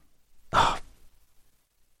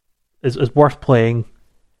 It's worth playing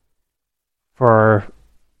for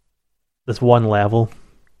this one level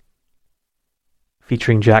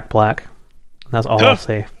featuring Jack Black. That's all I'll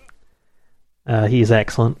say. He's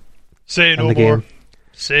excellent. Say no in the more. game.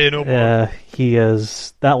 Say no more. He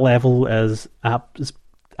is. That level is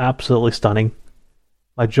absolutely stunning.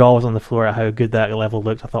 My jaw was on the floor at how good that level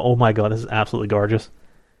looked. I thought, oh my god, this is absolutely gorgeous.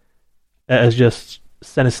 It is just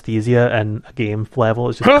synesthesia in a game level.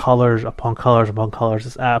 It's just colours upon colours upon colours.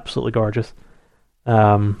 It's absolutely gorgeous.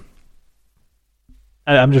 I'm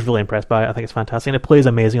just really impressed by it. I think it's fantastic. And it plays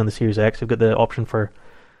amazing on the Series X. You've got the option for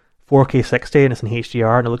 4K 60 and it's in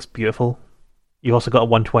HDR and it looks beautiful. You've also got a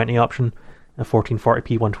 120 option, a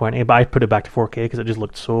 1440p 120, but I put it back to 4K because it just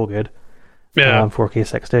looked so good. Yeah. 4K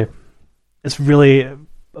 60. It's really...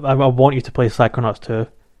 I want you to play Psychonauts 2.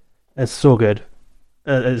 It's so good.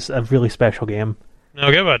 It's a really special game. I'll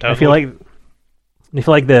give it a I feel like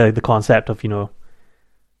the concept of,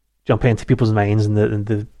 jumping into people's minds and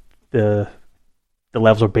the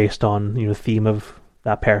levels are based on, the theme of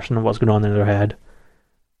that person and what's going on in their head.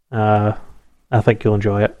 I think you'll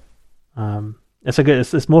enjoy it.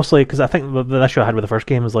 It's mostly because I think the issue I had with the first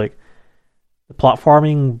game is like the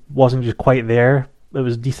platforming wasn't just quite there. It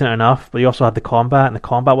was decent enough, but you also had the combat, and the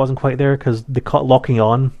combat wasn't quite there because the locking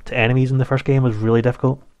on to enemies in the first game was really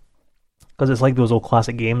difficult. Because it's like those old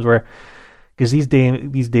classic games where, because these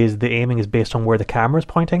days the aiming is based on where the camera is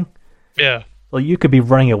pointing. Yeah. So you could be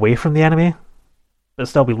running away from the enemy, but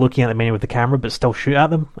still be looking at the enemy with the camera, but still shoot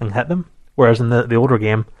at them and hit them. Whereas in the older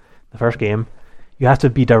game, the first game, you have to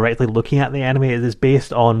be directly looking at the enemy. It is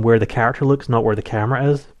based on where the character looks, not where the camera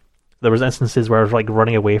is. There was instances where I was like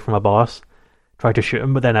running away from a boss, tried to shoot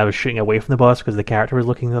him, but then I was shooting away from the boss because the character was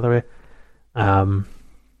looking the other way.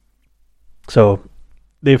 So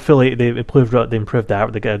they improved that.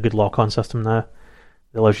 They get a good lock-on system now.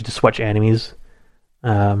 It allows you to switch enemies,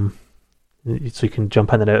 so you can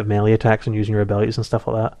jump in and out of melee attacks and using your abilities and stuff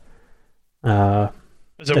like that.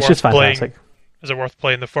 It's just fantastic. Is it worth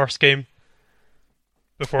playing the first game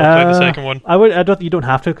before playing the second one? You don't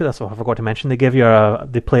have to, because that's what I forgot to mention. They give you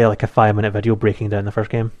they play like a 5-minute video breaking down the first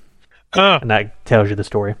game. And that tells you the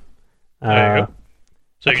story. There you go.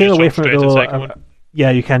 So I you came can away jump from it straight to though. the second one? Yeah,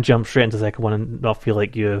 you can jump straight into the second one and not feel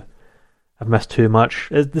like you have missed too much.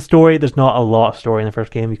 The story, there's not a lot of story in the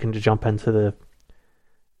first game. You can just jump into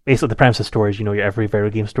basically the premise of the story is, your every video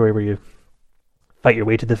game story where you fight your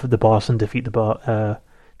way to the boss and defeat try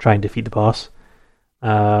and defeat the boss.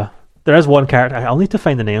 There is one character, I'll need to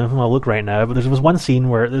find the name of him, I'll look right now, but there was one scene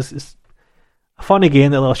where this is a funny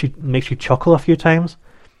game that makes you chuckle a few times.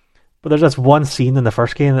 But there's this one scene in the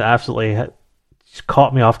first game that absolutely just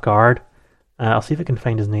caught me off guard. I'll see if I can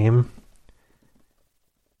find his name.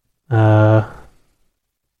 PSH.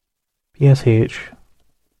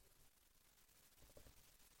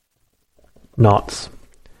 Knots.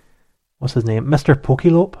 What's his name? Mr.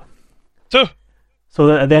 Pokelope.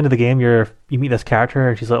 So at the end of the game, you meet this character,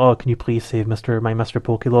 and she's like, "Oh, can you please save my Mr.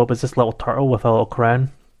 Pokelope?" It's this little turtle with a little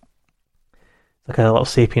crown. It's like a little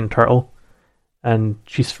sapient turtle. And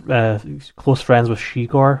she's close friends with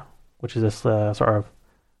Shigor, which is this sort of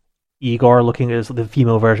Igor looking as the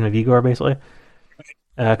female version of Igor, basically,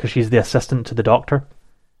 because she's the assistant to the doctor.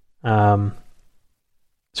 So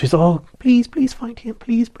she's like, "Oh, please find him,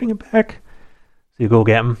 please bring him back." So you go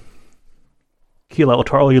get him. Cute little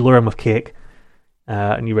turtle. You lure him with cake,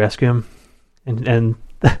 and you rescue him. And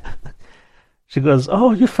she goes,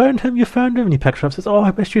 "Oh, you found him!" And he picks her up, and says, "Oh,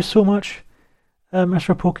 I missed you so much."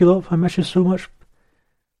 Mr. Pokélop, I miss you so much.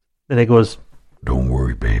 Then he goes, "Don't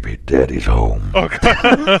worry, baby, Daddy's home. Oh, God.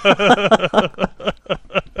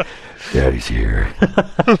 Daddy's here."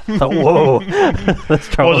 Whoa.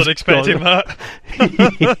 I wasn't expecting that.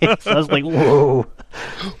 So I was like, whoa.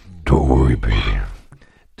 "Don't worry, baby.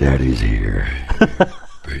 Daddy's here."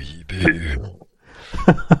 Baby.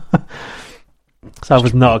 So I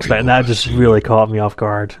was not expecting that. It just really caught me off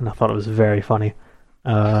guard, and I thought it was very funny.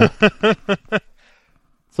 So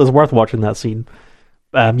it's worth watching that scene.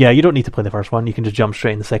 Yeah, you don't need to play the first one. You can just jump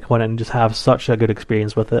straight in the second one and just have such a good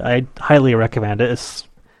experience with it. I highly recommend it.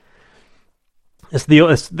 The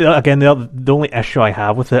only issue I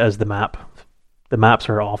have with it is the map. The maps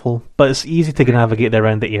are awful, but it's easy to navigate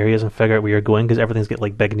around the areas and figure out where you're going because everything's got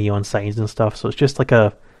like big neon signs and stuff. So it's just like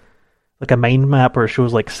a mind map where it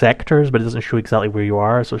shows like sectors, but it doesn't show exactly where you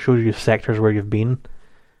are. So it shows you sectors where you've been.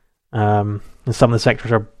 And some of the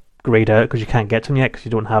sectors are grayed out because you can't get to them yet because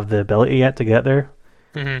you don't have the ability yet to get there.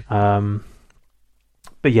 Mm-hmm.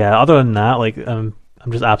 But yeah, other than that, like I'm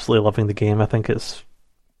just absolutely loving the game. I think it's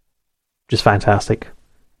just fantastic.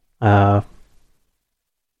 But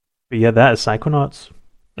yeah, that is Psychonauts.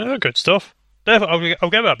 Oh, good stuff. Definitely, I'll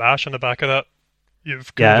give it a bash on the back of that.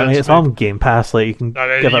 You've Yeah, I mean, convinced it's me. on Game Pass. Like you can I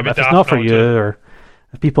mean, give you it. would If it's not for daft you, not to. or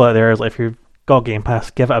if people out there, like if you've got Game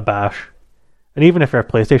Pass, give it a bash. And even if you're a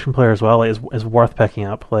PlayStation player as well, like, it's worth picking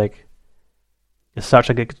up. Like it's such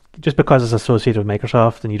a good, just because it's associated with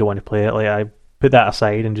Microsoft and you don't want to play it. Like I put that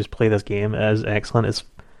aside and just play this game. It is excellent. It's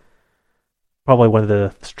probably one of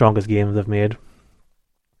the strongest games they've made.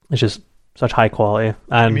 It's just such high quality.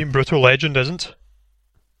 I And mean, Brutal Legend isn't?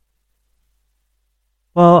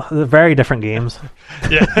 well, they're very different games.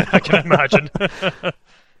 Yeah, I can imagine.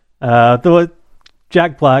 Though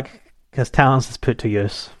Jack Black, his talents is put to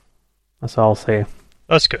use. That's all I'll say.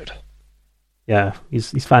 That's good. Yeah,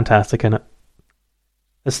 he's fantastic in it.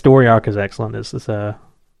 The story arc is excellent. It's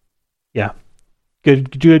yeah,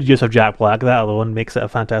 good use of Jack Black. That alone makes it a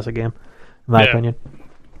fantastic game, in my Yeah. opinion.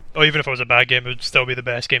 Oh, even if it was a bad game, it would still be the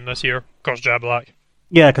best game this year. Of course, Jab Black.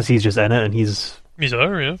 Yeah, because he's just in it, and he's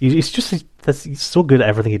there, yeah. he's so good at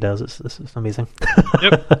everything he does. It's amazing.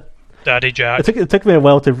 Yep. Daddy Jack. It took me a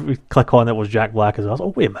while to click on it was Jack Black as well. I was,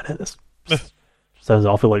 oh wait a minute, this sounds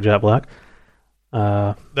awful like Jack Black.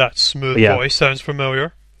 That smooth yeah. voice sounds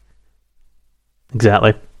familiar.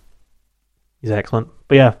 Exactly. He's excellent.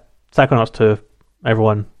 But yeah, Psychonauts 2,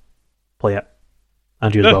 everyone play it.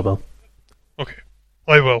 And you as Yeah. well, Bill. Okay,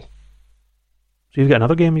 I will. So you've got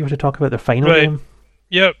another game you want to talk about, the final Right. game,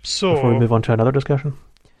 Yep, before we so... move on to another discussion?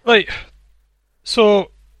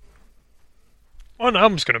 So... One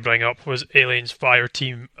I'm just going to bring up was Aliens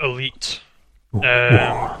Fireteam Elite.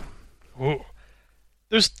 Whoa.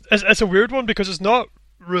 It's a weird one because it's not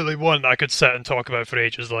really one that I could sit and talk about for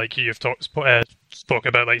ages like you've spoken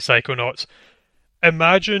about, like Psychonauts.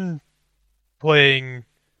 Imagine playing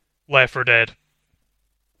Left 4 Dead.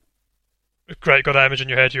 Right, got that image in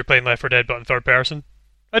your head, you're playing Left 4 Dead but in third person.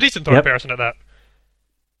 A decent third Yep. person at that.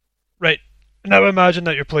 Right, now imagine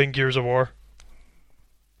that you're playing Gears of War.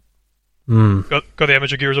 Got the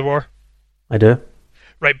image of Gears of War? I do.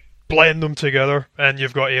 Right, blend them together and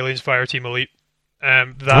you've got Aliens Fireteam Elite.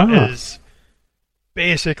 That is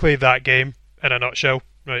basically that game in a nutshell.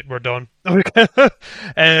 Right, we're done. It's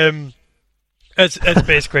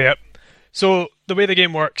basically it. So the way the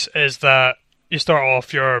game works is that you start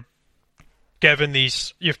off, you're given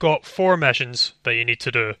you've got 4 missions that you need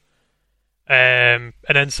to do. And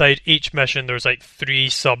inside each mission there's like 3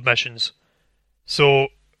 sub-missions. So,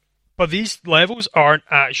 but these levels aren't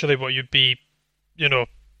actually what you'd be,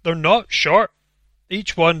 they're not short.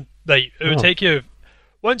 Each one, like, it would take you,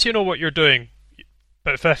 once you know what you're doing,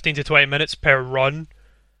 about 15 to 20 minutes per run.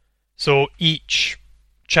 So each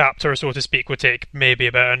chapter, so to speak, would take maybe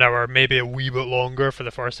about an hour, maybe a wee bit longer for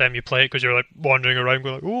the first time you play it, because you're like wandering around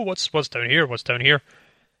going like, oh, what's down here, what's down here?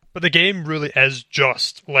 But the game really is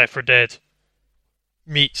just Left 4 Dead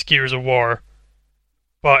meets Gears of War,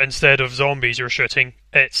 but instead of zombies you're shooting,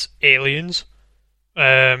 it's aliens.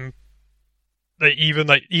 Even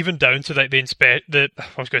down to like I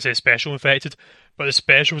was going to say special infected, but the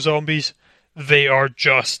special zombies, they are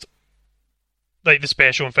just like the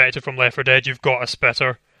special infected from Left 4 Dead. You've got a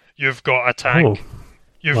spitter, you've got a tank,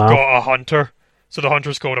 you've got a hunter. So the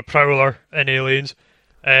hunter's called a prowler in Aliens.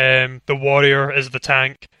 The warrior is the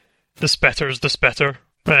tank. The spitter's the spitter.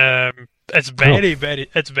 It's very,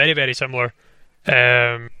 very similar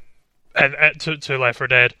to Left 4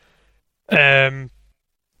 Dead.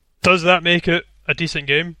 Does that make it a decent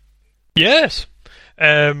game? Yes.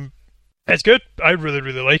 It's good. I really,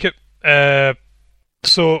 really like it.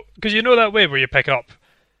 So, because you know that way where you pick up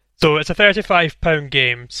So it's a £35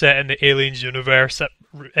 game set in the Aliens universe at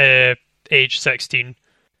age 16,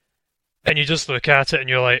 and you just look at it and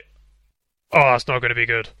you're like, oh, it's not going to be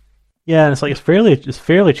good. Yeah, and it's like it's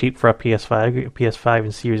fairly cheap for a PS5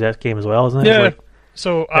 and Series X game as well, isn't it? Yeah. It's like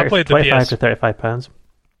So I played the 25 PS to £35.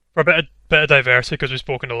 for a bit of diversity because we've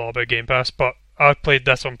spoken a lot about Game Pass, but I played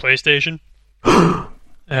this on PlayStation. I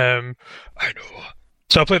know.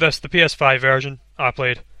 So I played the PS5 version. I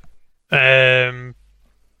played.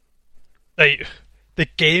 Like the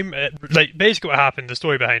game, like basically what happened. The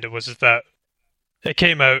story behind it was is that it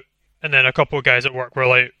came out, and then a couple of guys at work were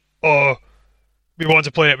like, "Oh, we want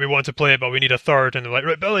to play it, but we need a third." And they're like,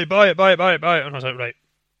 "Right, Billy, buy it." And I was like, "Right,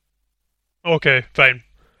 okay, fine."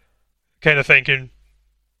 Kind of thinking,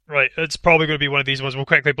 right, it's probably going to be one of these ones. We'll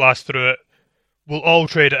quickly blast through it. We'll all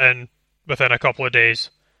trade it in within a couple of days.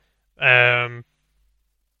 We'll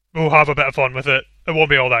have a bit of fun with it. It won't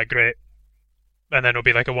be all that great, and then it'll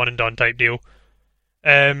be like a one and done type deal.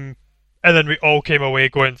 And then we all came away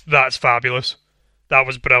going, "That's fabulous. That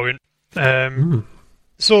was brilliant."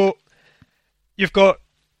 So you've got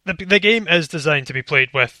the game is designed to be played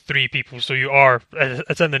with 3 people. So you are,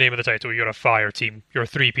 it's in the name of the title. You're a fire team. You're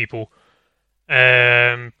 3 people.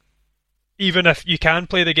 Even if you can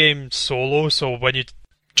play the game solo, so when you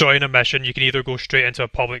join a mission, you can either go straight into a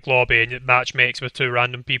public lobby and it match makes with 2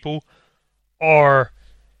 random people, or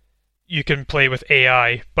you can play with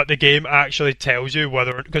AI. But the game actually tells you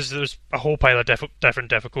whether, because there's a whole pile of different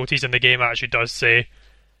difficulties, and the game actually does say,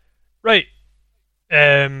 right,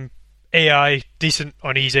 AI decent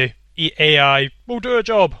on easy, AI will do a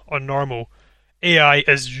job on normal, AI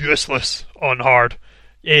is useless on hard.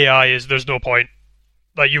 AI is, there's no point.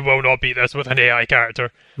 Like, you will not beat this with an AI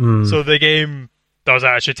character. So the game does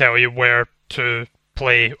actually tell you where to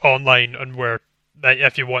play online and where,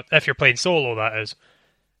 if you're playing solo, that is.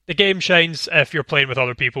 The game shines if you're playing with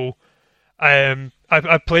other people. I've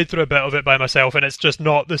played through a bit of it by myself, and it's just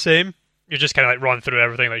not the same. You just kind of like run through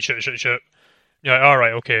everything like shoot. You're like, all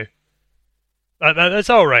right, okay, that's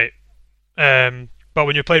all right. But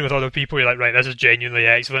when you're playing with other people, you're like, right, this is genuinely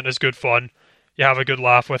excellent. It's good fun. You have a good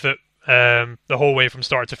laugh with it. The whole way from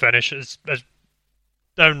start to finish is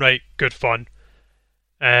downright good fun.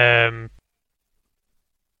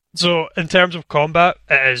 So in terms of combat,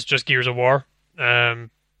 it is just Gears of War.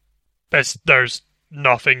 There's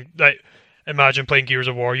nothing like, imagine playing Gears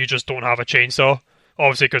of War. You just don't have a chainsaw,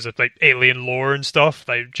 obviously because it's like alien lore and stuff.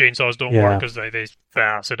 Like chainsaws don't work because they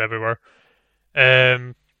acid everywhere.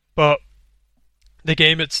 But the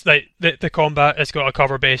game, it's like the combat. It's got a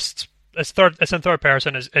cover based. It's in third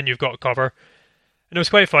person, and you've got cover. And it was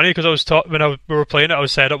quite funny because I was taught when we were playing it. I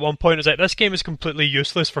was said at one point, it's like, this game is completely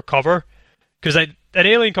useless for cover because an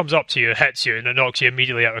alien comes up to you, hits you, and it knocks you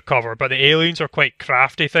immediately out of cover. But the aliens are quite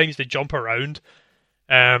crafty things; they jump around.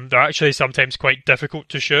 They're actually sometimes quite difficult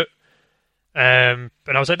to shoot. And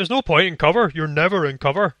I was like, "There's no point in cover. You're never in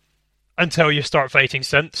cover until you start fighting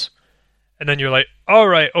synths, and then you're like, all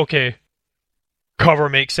right, okay, cover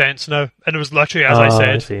makes sense now." And it was literally as I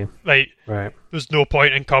said, like, right. There's no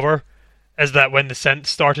point in cover. Is that when the synths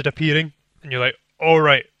started appearing, and you're like, all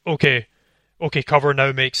right, okay, cover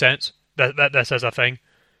now makes sense. That this is a thing.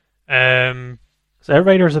 So Air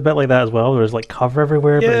Rider's a bit like that as well. There's like cover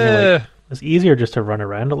everywhere, but you're like, it's easier just to run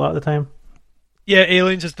around a lot of the time. Yeah,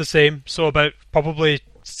 Aliens is the same. So about probably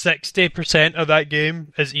 60% of that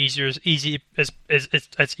game is it's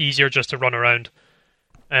easier just to run around.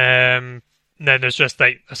 And then there's just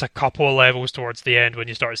like there's a couple of levels towards the end when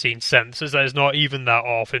you start seeing synths. It's not even that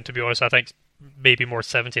often, to be honest. I think maybe more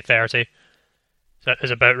 70-30. That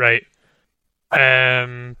is about right.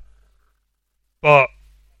 But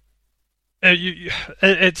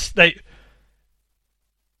it's like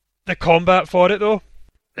the combat for it though.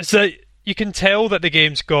 It's like you can tell that the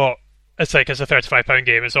game's got. It's like it's a £35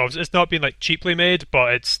 game. It's not been like cheaply made,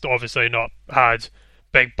 but it's obviously not had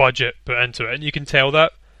big budget put into it, and you can tell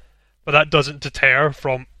that. But that doesn't deter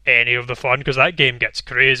from any of the fun because that game gets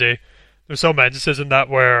crazy. There's some instances in that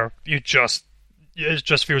where it just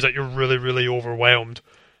feels like you're really, really overwhelmed.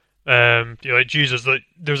 You're like, Jesus, like,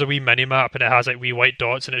 there's a wee mini map and it has like wee white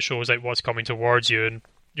dots and it shows like what's coming towards you, and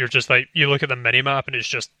you're just like, you look at the mini map and it's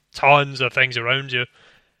just tons of things around you.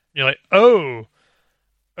 You're like, oh,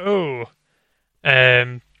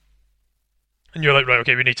 and you're like, right,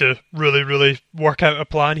 okay, we need to really, really work out a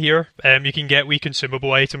plan here. You can get wee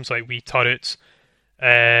consumable items like wee turrets,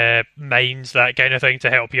 mines, that kind of thing to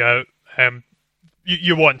help you out.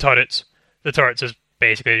 You want turrets. The turrets is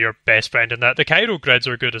basically your best friend in that. The Cairo grids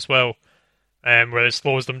are good as well, where it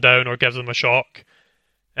slows them down or gives them a shock.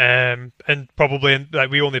 And probably, like,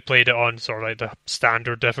 we only played it on sort of like the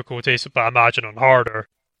standard difficulties, but I imagine on harder,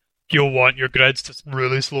 you'll want your grids to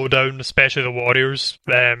really slow down, especially the warriors.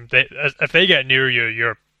 If they get near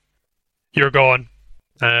you, you're gone.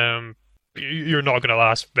 You're not going to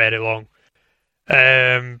last very long.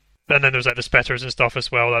 And then there's like the spitters and stuff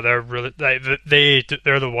as well. That they're really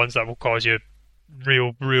they're the ones that will cause you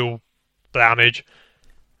real damage.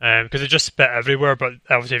 Because they just spit everywhere. But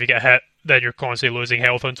obviously, if you get hit, then you're constantly losing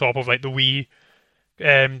health on top of like the wee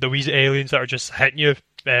aliens that are just hitting you.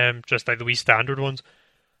 Just like the wee standard ones.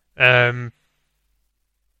 But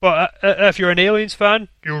if you're an Aliens fan,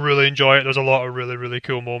 you'll really enjoy it. There's a lot of really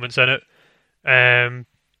cool moments in it. And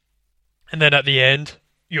then at the end,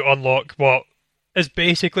 you unlock what is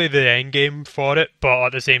basically the end game for it, but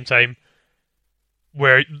at the same time,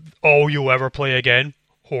 where all you'll ever play again,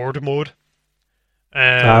 Horde mode.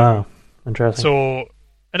 Interesting. So,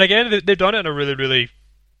 and again, they've done it in a really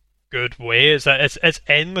good way. Is that it's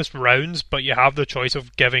endless rounds, but you have the choice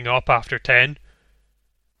of giving up after 10.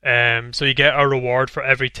 So you get a reward for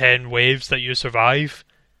every 10 waves that you survive.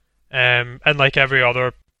 And like every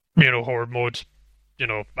other, Horde mode,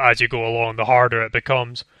 as you go along, the harder it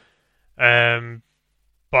becomes.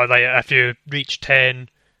 But like if you reach 10,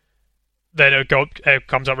 then it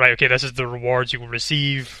comes up, right, okay, this is the rewards you will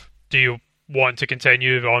receive. Do you want to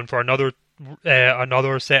continue on for another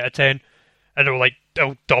set of 10? And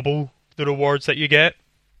it'll double the rewards that you get.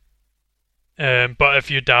 But if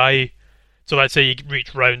you die, so let's say you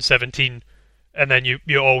reach round 17, and then you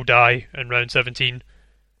all die in round 17,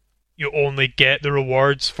 you only get the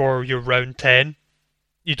rewards for your round 10.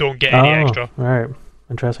 You don't get any extra. Right.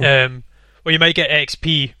 Interesting. Well, you might get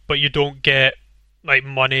XP, but you don't get like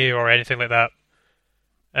money or anything like that.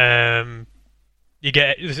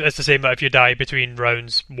 It's the same that if you die between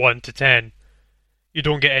rounds 1 to 10, you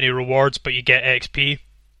don't get any rewards, but you get XP.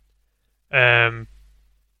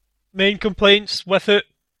 Main complaints with it.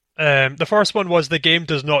 The first one was the game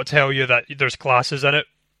does not tell you that there's classes in it.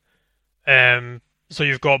 So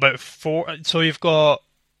you've got about 4. So you've got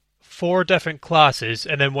 4 different classes,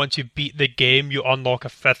 and then once you beat the game, you unlock a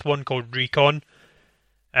 5th one called Recon.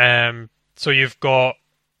 So you've got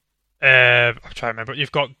I'm trying to remember.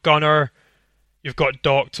 You've got Gunner, you've got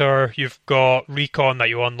Doctor, you've got Recon that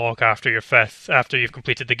you unlock after your 5th, after you've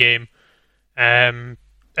completed the game, and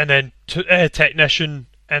then Technician,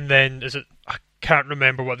 and then I can't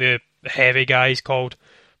remember what the heavy guy is called,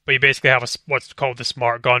 but you basically have what's called the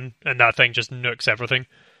smart gun, and that thing just nukes everything.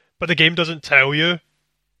 But the game doesn't tell you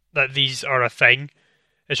that these are a thing.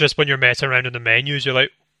 It's just when you're messing around in the menus, you're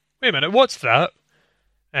like, wait a minute, what's that?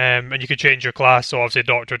 And you can change your class. So obviously,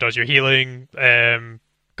 Doctor does your healing.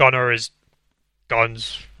 Gunner is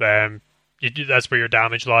guns. That's where your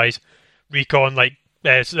damage lies. Recon,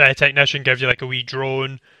 Technician gives you like a wee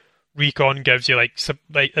drone. Recon gives you like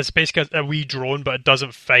it's basically a wee drone, but it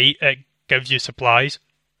doesn't fight. It gives you supplies.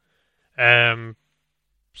 So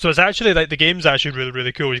it's actually like the game's actually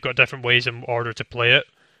really cool. You've got different ways in order to play it.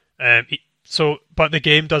 But the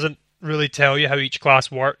game doesn't really tell you how each class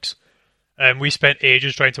works. We spent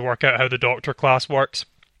ages trying to work out how the Doctor class works.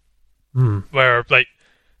 Where like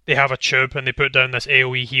they have a tube and they put down this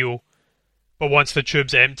AoE heal, but once the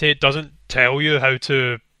tube's empty, it doesn't tell you how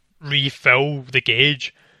to refill the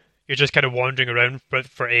gauge. You're just kind of wandering around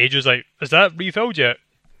for ages. Like, is that refilled yet?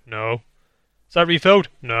 No. Is that refilled?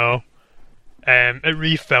 No. It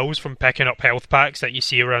refills from picking up health packs that you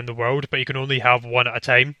see around the world, but you can only have one at a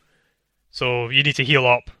time. So you need to heal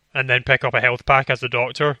up and then pick up a health pack as the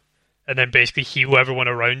Doctor, and then basically heal everyone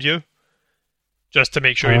around you, just to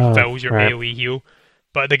make sure it fills your AoE heal.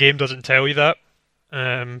 But the game doesn't tell you that.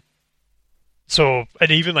 So,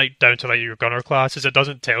 and even like down to like your Gunner classes, it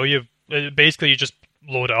doesn't tell you. Basically, you just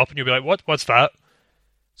load it up and you'll be like, what's that?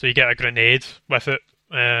 So you get a grenade with it.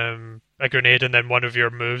 A grenade, and then one of your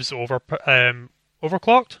moves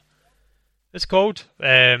overclocked, it's called.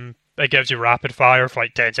 It gives you rapid fire for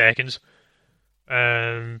like 10 seconds.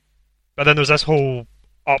 But then there's this whole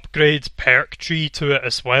upgrades perk tree to it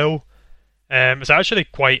as well. It's actually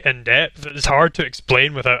quite in depth. It's hard to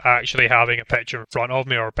explain without actually having a picture in front of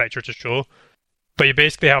me or a picture to show. But you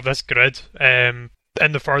basically have this grid, and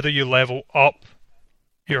the further you level up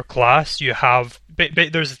your class, you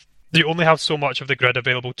only have so much of the grid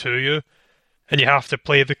available to you, and you have to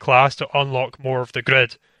play the class to unlock more of the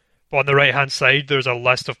grid. But on the right hand side, there's a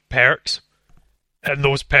list of perks, and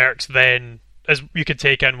those perks then as you can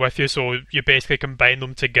take in with you, so you basically combine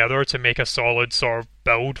them together to make a solid sort of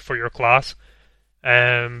build for your class.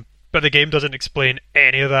 But the game doesn't explain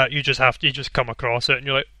any of that. You just come across it and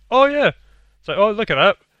you're like, oh yeah, it's like, oh, look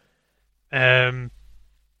at that.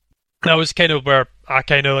 That was kind of where I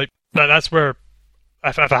kind of like, that's where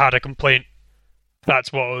if I had a complaint,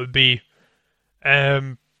 that's what it would be.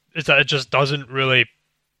 is that it just doesn't really.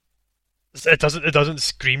 It doesn't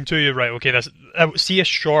scream to you, right? Okay, this. See a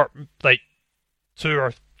short, like 2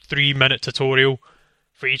 or 3 minute tutorial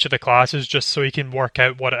for each of the classes, just so you can work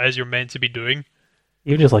out what it is you're meant to be doing.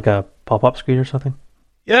 Even just like a pop-up screen or something.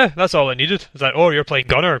 Yeah, that's all I needed. It's like, oh, you're playing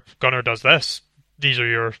Gunner. Gunner does this. These are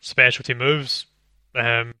your specialty moves.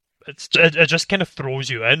 It just kind of throws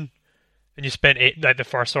you in, and you spent the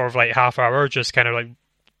first sort of like half hour just kind of like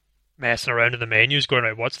messing around in the menus, going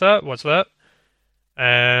right, what's that? What's that?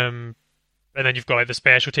 And then you've got like the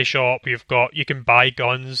specialty shop. You can buy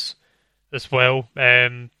guns as well.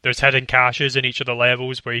 There's hidden caches in each of the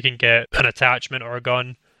levels where you can get an attachment or a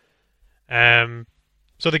gun.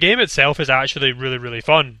 So the game itself is actually really, really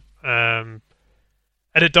fun. And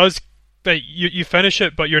it does, like, you finish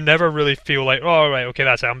it, but you never really feel like, oh right, okay,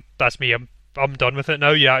 that's me. I'm done with it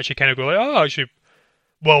now. You actually kind of go like, oh,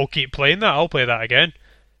 I'll keep playing that. I'll play that again.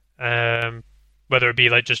 Whether it be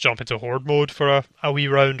like just jump into horde mode for a wee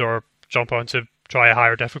round or jump on to try a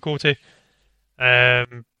higher difficulty.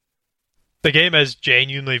 The game is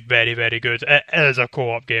genuinely very, very good. It is a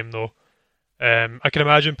co-op game though. I can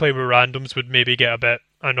imagine playing with randoms would maybe get a bit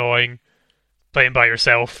annoying. Playing by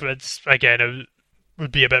yourself, it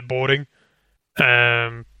would be a bit boring.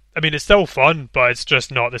 I mean, it's still fun, but it's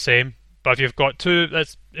just not the same. But if you've got two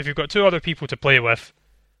other people to play with,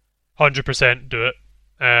 100% do it.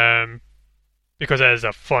 Because it is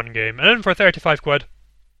a fun game, and then for 35 quid.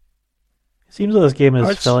 It seems like this game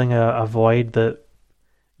is filling a void that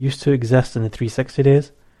used to exist in the 360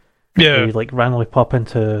 days. Yeah. Where you like randomly pop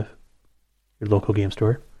into your local game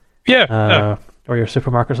store. Yeah. Or your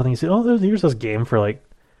supermarket or something. You see, oh, here's this game for like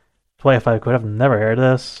 25 quid. I've never heard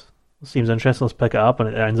of this. It seems interesting. Let's pick it up, and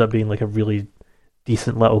it ends up being like a really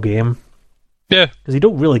decent little game. Yeah. Because you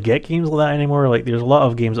don't really get games like that anymore. Like, there's a lot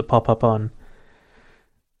of games that pop up on,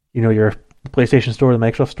 your PlayStation Store, the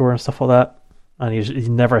Microsoft Store, and stuff like that, and you've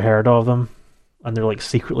never heard of them, and they're like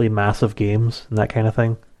secretly massive games and that kind of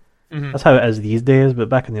thing. Mm-hmm. That's how it is these days. But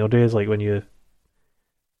back in the old days, like when we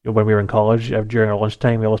were in college, during our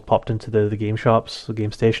lunchtime, we always popped into the game shops, the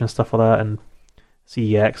game station, and stuff like that, and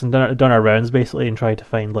CEX, and done our rounds basically, and tried to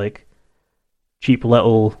find like cheap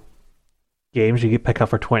little games you could pick up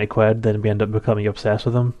for 20 quid. Then we end up becoming obsessed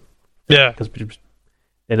with them. Yeah, because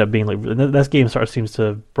end up being like, this game sort of seems to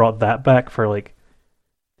have brought that back for like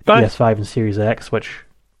PS5 and Series X, which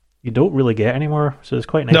you don't really get anymore. So it's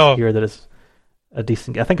quite nice to hear that it's a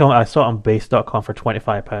decent. I think I saw it on base.com for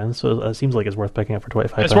 £25, so it seems like it's worth picking up for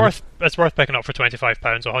 £25. It's worth picking up for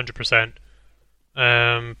 £25,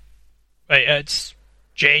 100%. It's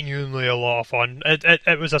genuinely a lot of fun.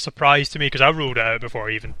 It was a surprise to me because I ruled it out before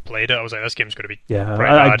I even played it. I was like, this game's going to be pretty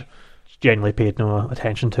bad. I genuinely paid no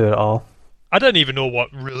attention to it at all. I didn't even know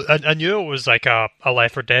what really. I knew it was like a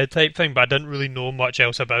Left 4 Dead type thing, but I didn't really know much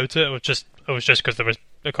else about it. It was just because there was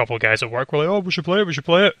a couple of guys at work were like, "Oh, we should play it.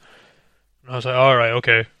 And I was like, "All right,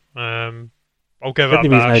 okay. I'll give it a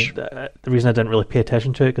bash." The reason I didn't really pay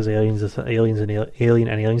attention to it because Alien just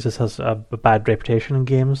has a bad reputation in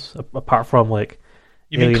games. Apart from like,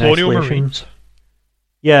 you mean Colonial Marines?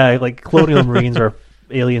 Yeah, like Colonial Marines or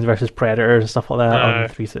Aliens versus Predators and stuff like that on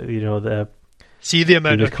 360. See the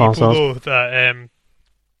amount of people though that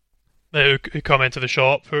who come into the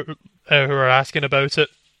shop who are asking about it.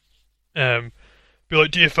 Be like,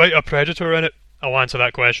 do you fight a predator in it? I'll answer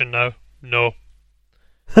that question now. No.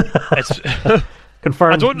 It's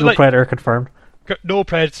confirmed. No predator confirmed. No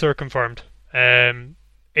predator confirmed.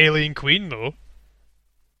 Alien Queen though.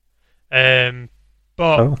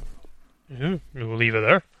 But we'll leave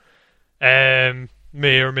it there.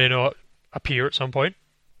 May or may not appear at some point.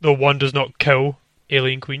 Though one does not kill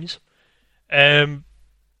alien queens.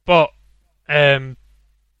 But it's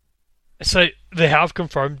like they have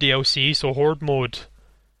confirmed DLC, so Horde mode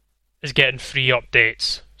is getting free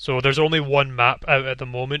updates. So there's only one map out at the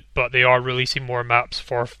moment, but they are releasing more maps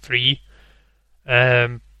for free.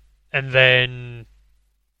 And then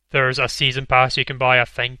there's a season pass you can buy. I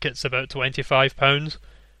think it's about £25.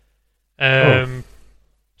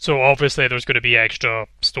 So obviously there's going to be extra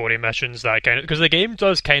story missions that kind of, because the game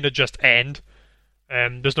does kind of just end.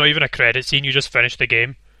 There's not even a credit scene. You just finish the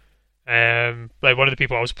game. Like one of the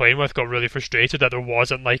people I was playing with got really frustrated that there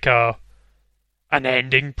wasn't like an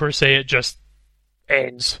ending per se. It just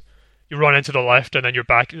ends. You run into the lift and then you're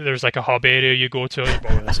back. There's like a hub area you go to.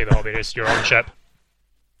 Well, when I say the hub area, you're on the ship.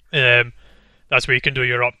 That's where you can do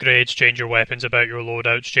your upgrades, change your weapons about, your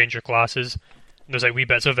loadouts, change your classes. There's like wee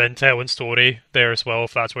bits of intel and story there as well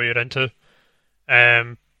if that's what you're into.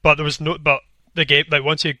 But the game, like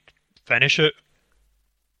once you finish it,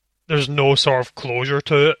 there's no sort of closure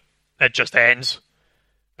to it. It just ends.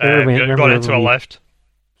 You run into a lift.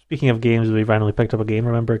 speaking of games, we randomly picked up a game.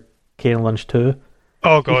 Remember Kane and Lunch 2?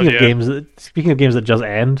 Oh god, Speaking of games that just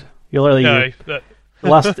end, you literally the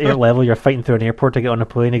last level you're fighting through an airport to get on a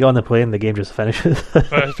plane. You get on the plane, the game just finishes.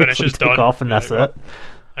 Finishes so you take done. off, and that's it.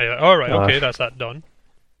 All right, okay, that's that done.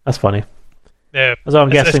 That's funny. Yeah, so I'm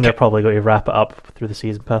guessing they're probably going to wrap it up through the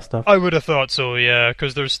season pass stuff. I would have thought so, yeah,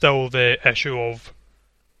 because there's still the issue of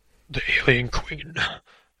the Alien Queen.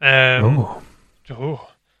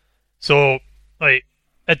 So like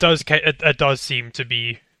it does seem to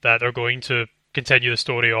be that they're going to continue the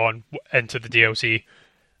story on into the DLC.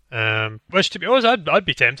 Which, to be honest, I'd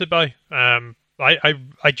be tempted by.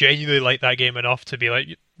 I genuinely like that game enough to be like,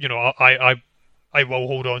 you know, I will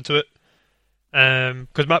hold on to it.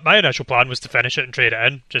 Because my initial plan was to finish it and trade it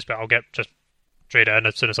in. I'll just trade it in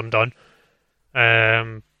as soon as I'm done.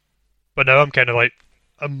 But now I'm kind of like,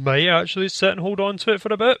 I might actually sit and hold on to it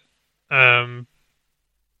for a bit.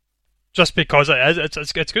 Just because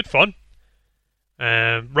it's good fun.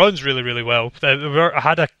 Runs really, really well. I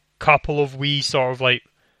had a couple of wee sort of like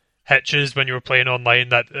hitches when you were playing online.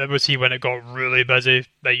 That it was when it got really busy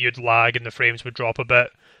that you'd lag and the frames would drop a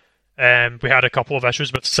bit. We had a couple of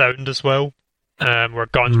issues with sound as well, where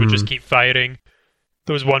guns would just keep firing.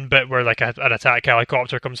 There was one bit where like an attack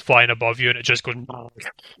helicopter comes flying above you and it just goes,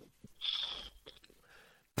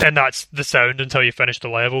 and that's the sound until you finish the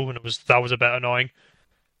level, and that was a bit annoying.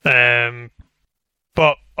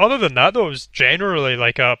 But other than that, though, it was generally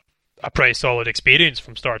like a pretty solid experience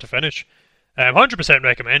from start to finish. 100%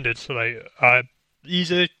 recommended. So like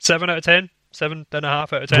easy 7 out of 10, 7.5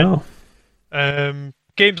 out of 10. Oh.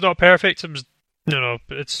 Game's not perfect. It was,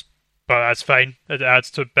 but that's fine. It adds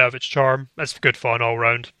to a bit of its charm. It's good fun all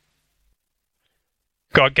round.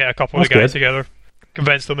 Got to get a couple of guys together,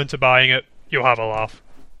 convince them into buying it. You'll have a laugh.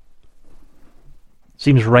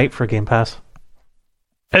 Seems right for Game Pass.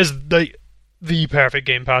 It's the perfect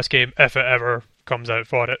Game Pass game if it ever comes out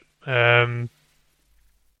for it.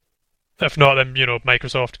 If not, then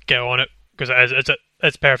Microsoft get on it, because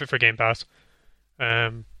it's perfect for Game Pass.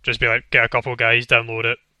 Just be like, get a couple of guys, download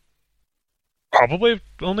it. Probably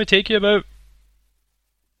only take you about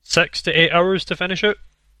 6 to 8 hours to finish it.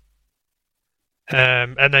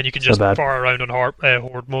 And then you can just far around on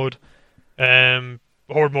Horde mode.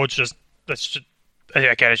 Horde mode's just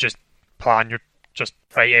plan just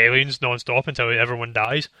fight aliens non-stop until everyone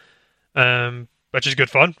dies, which is good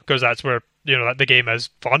fun, because that's where the game is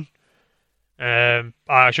fun. I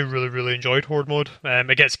actually really, really enjoyed Horde mode.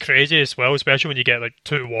 It gets crazy as well, especially when you get like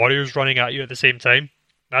 2 warriors running at you at the same time.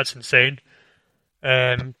 That's insane.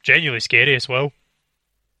 Genuinely scary as well.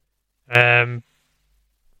 But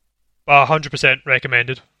 100%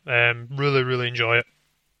 recommended. Really, really enjoy it.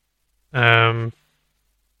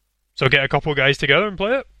 So get a couple of guys together and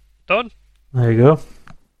play it. Done. There you go.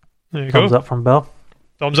 Thumbs go. up from Bill.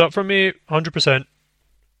 Thumbs up from me, 100%.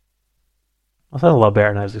 I thought a lot better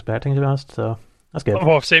than I was expecting, to be honest, so that's good.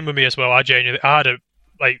 Oh, same with me as well. I had it,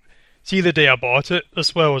 like, see the day I bought it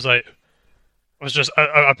as well, I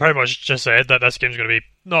pretty much just said that this game's going to be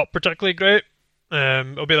not particularly great.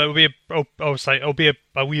 It'll be a wee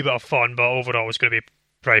bit of fun, but overall it's going to be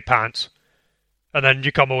pretty pants. And then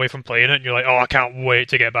you come away from playing it and you're like, oh, I can't wait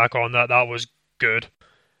to get back on that. That was good.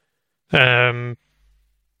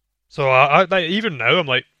 So I like, even now I'm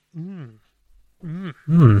like,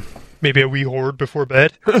 maybe a wee Horde before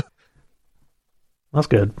bed. That's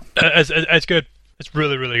good. It's good. It's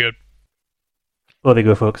really, really good. Well, there you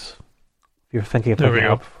go, folks. If you're thinking of picking it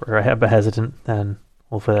up or a bit hesitant, then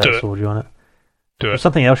hopefully that sold you on it. There's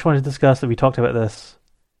something else you wanted to discuss that we talked about this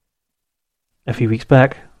a few weeks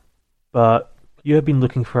back, but you have been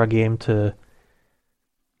looking for a game to...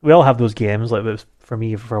 We all have those games, like for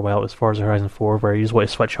me for a while it was Forza Horizon 4, where you just want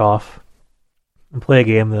to switch off and play a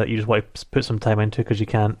game that you just want to put some time into because you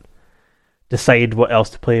can't decide what else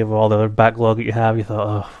to play with all the other backlog that you have. You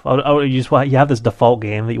thought, you have this default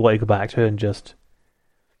game that you want to go back to and just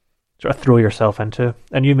sort of throw yourself into.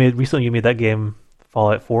 And you made that game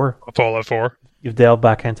Fallout 4. Fallout 4. You've delved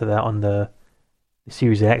back into that on the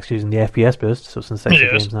Series X using the FPS boost, so it's in 60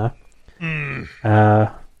 frames now. And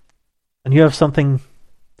you have something...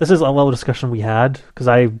 This is a little discussion we had, because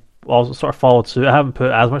I also sort of followed suit. I haven't put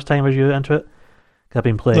as much time as you into it, because I've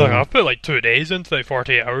been playing... Look, I've put like 2 days into, like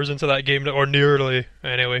 48 hours into that game, or nearly,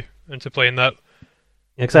 anyway, into playing that.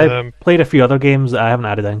 Yeah, because I played a few other games that I haven't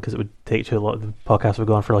added in, because it would take too long. The podcast would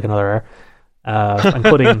go on for like another hour.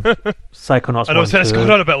 Including Psychonauts 1. I know it's gone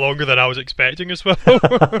on a bit longer than I was expecting as well.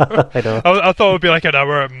 I know. I thought it would be like an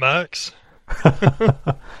hour at max.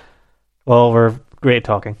 Well, we're great at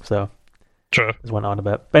talking, so... True. It went on a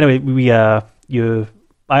bit. But anyway,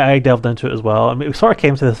 I delved into it as well. I mean, we sort of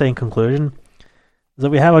came to the same conclusion. is that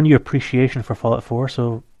we have a new appreciation for Fallout 4.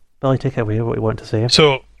 So, Billy, take it away. What you want to say?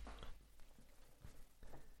 So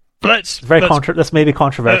This may be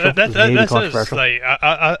controversial.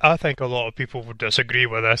 I think a lot of people would disagree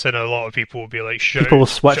with this, and a lot of people will be like, People will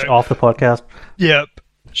switch off the podcast. Yep,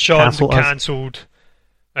 Sean's Cancel us. cancelled.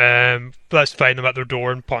 Let's find them at their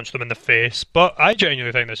door and punch them in the face. But I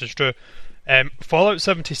genuinely think this is true. Fallout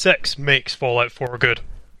 76 makes Fallout 4 good.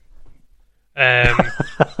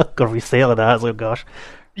 Got resale of that. It's like, gosh.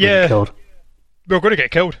 Yeah, Killed. we're going to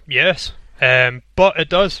get killed. Yes, but it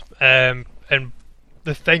does. And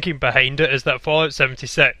the thinking behind it is that Fallout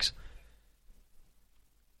 76,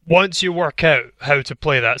 once you work out how to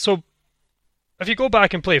play that, so if you go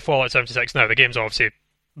back and play Fallout 76 now, the game's obviously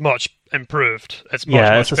much improved. It's much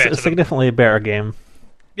better. It's a significantly better game.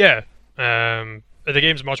 Yeah, the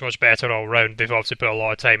game's much better all round. They've obviously put a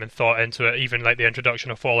lot of time and thought into it, even like the introduction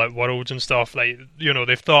of Fallout Worlds and stuff. Like, you know,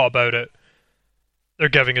 they've thought about it. They're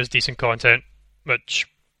giving us decent content, which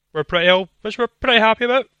we're pretty happy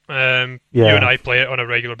about. You and I play it on a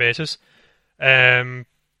regular basis. And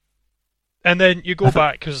then you go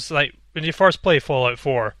back, because like when you first play Fallout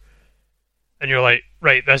 4, and you're like,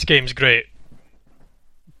 right, this game's great,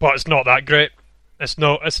 but it's not that great. It's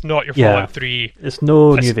not your Fallout 3. It's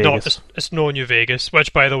no New Vegas. It's no New Vegas,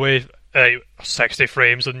 which, by the way, 60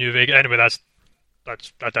 frames of New Vegas. Anyway, that's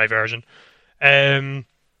a diversion. Then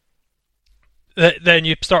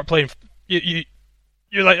you start playing.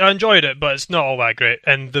 You're like, I enjoyed it, but it's not all that great.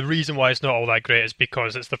 And the reason why it's not all that great is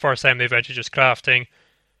because it's the first time they've introduced crafting.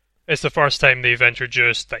 It's the first time they've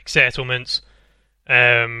introduced like settlements.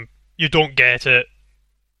 You don't get it.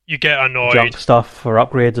 You get annoyed. Junk stuff for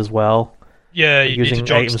upgrades as well. Yeah, you using need to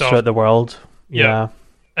junk items stuff throughout the world. Yeah.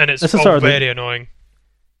 And it's This is all sort of very annoying.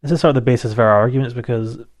 This is sort of the basis of our arguments,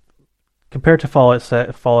 because compared to Fallout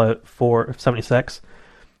 4 76,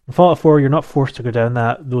 in Fallout 4 you're not forced to go down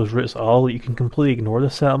those routes at all. You can completely ignore the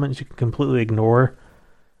settlements. You can completely ignore,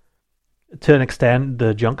 to an extent,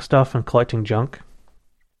 the junk stuff and collecting junk.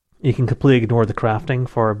 You can completely ignore the crafting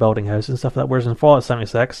for building houses and stuff like that. Whereas in Fallout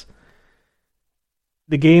 76,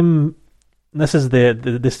 the game, this is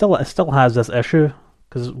it still has this issue,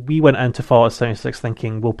 because we went into Fallout 76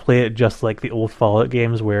 thinking we'll play it just like the old Fallout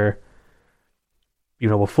games, where, you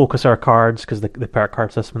know, we'll focus our cards, because the perk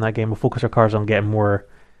card system in that game, we'll focus our cards on getting more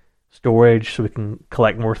storage so we can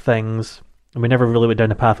collect more things. And we never really went down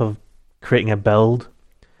the path of creating a build.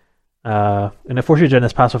 And it forces you down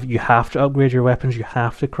this path of you have to upgrade your weapons, you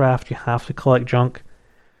have to craft, you have to collect junk.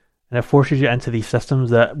 And it forces you into these systems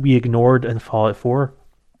that we ignored in Fallout 4.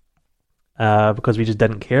 Because we just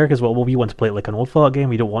didn't care, because we want to play it like an old Fallout game.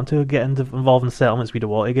 We don't want to get involved in settlements. We don't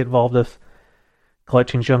want to get involved with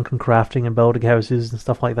collecting junk and crafting and building houses and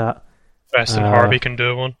stuff like that. Preston Harvey can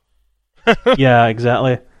do one. Yeah,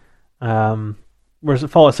 exactly. Whereas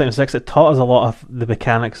Fallout 76, it taught us a lot of the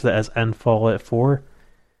mechanics that is in Fallout 4.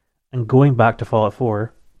 And going back to Fallout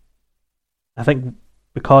 4, I think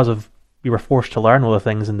because we were forced to learn all the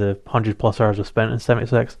things in the 100+ hours we spent in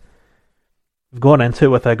 76, we've gone into it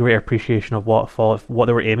with a greater appreciation of what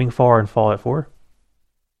they were aiming for in Fallout 4.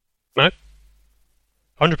 Right,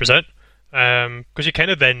 100%. Because you kind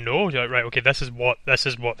of then know, you're like, right, okay, this is what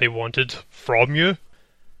they wanted from you.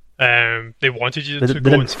 They wanted you to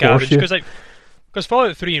go and scavenge, because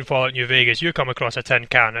Fallout 3 and Fallout New Vegas, you come across a tin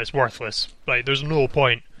can, it's worthless. Like, there's no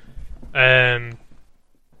point.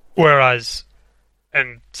 Whereas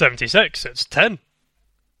in 76, it's tin,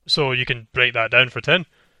 so you can break that down for tin.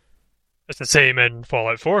 It's the same in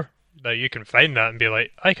Fallout 4. Like, you can find that and be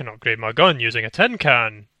like, I can upgrade my gun using a tin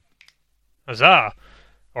can. Huzzah!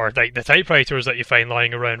 Or like the typewriters that you find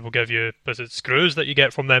lying around will give you screws that you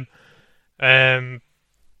get from them.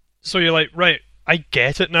 So you're like, right, I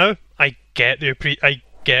get it now. I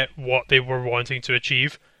get what they were wanting to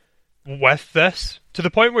achieve with this, to the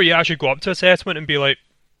point where you actually go up to a settlement and be like,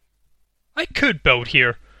 I could build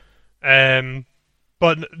here.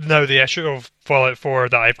 But now the issue of Fallout 4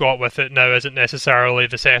 that I've got with it now isn't necessarily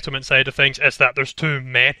the settlement side of things, it's that there's too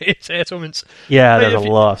many settlements. Yeah, like, there's a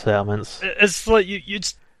lot of settlements. It's like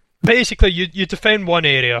you defend one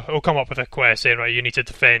area, it'll come up with a quest saying, right, you need to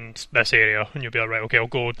defend this area, and you'll be like, right, okay, I'll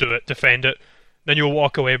go do it, defend it. Then you'll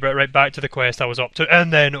walk away right back to the quest I was up to,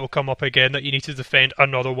 and then it'll come up again that you need to defend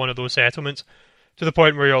another one of those settlements, to the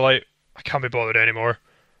point where you're like, I can't be bothered anymore.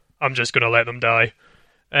 I'm just going to let them die.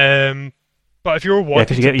 But if you're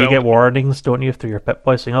wanting because you get warnings, don't you, through your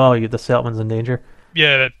Pip-Boy saying, "Oh, the settlement's in danger."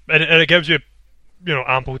 Yeah, and it gives you,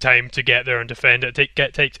 ample time to get there and defend it.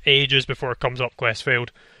 It takes ages before it comes up quest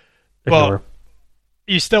failed. But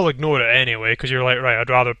you still ignore it anyway, because you're like, right,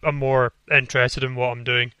 I'm more interested in what I'm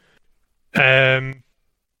doing. It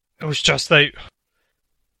was just like,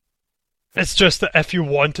 It's just that if you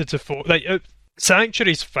wanted to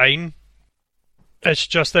Sanctuary's fine. It's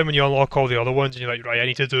just then when you unlock all the other ones and you're like, right, I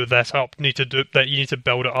need to do this up, need to do that, you need to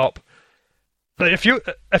build it up. Like if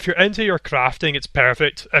you're into your crafting, it's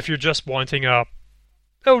perfect. If you're just wanting I'll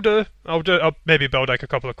maybe build like a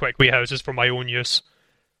couple of quick wee houses for my own use.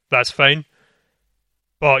 That's fine.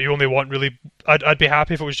 But you only want really, I'd be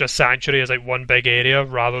happy if it was just Sanctuary as like one big area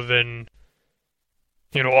rather than,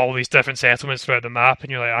 all these different settlements throughout the map,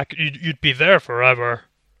 and you're like, you'd be there forever.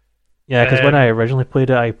 Yeah, because when I originally played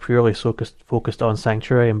it, I purely focused on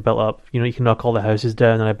Sanctuary and built up. You can knock all the houses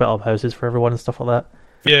down, and I built up houses for everyone and stuff like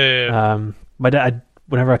that. Yeah. But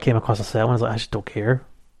whenever I came across a settlement, I was like, I just don't care.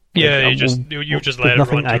 Yeah, Like, you just let there's it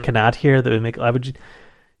nothing run. I can add here that would make.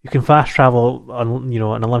 You can fast travel on an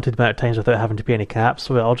unlimited amount of times without having to pay any caps.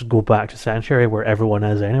 So I'll just go back to Sanctuary where everyone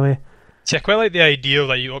is anyway. See, I quite like the idea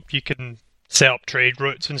that you can set up trade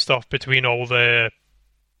routes and stuff between all the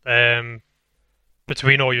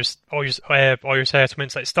between all your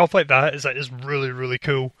settlements, like stuff like that is really really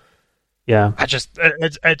cool. Yeah,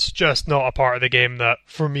 It's just not a part of the game that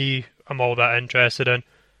for me I'm all that interested in.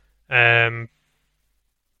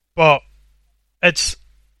 But it's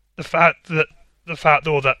the fact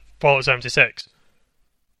though that Fallout 76,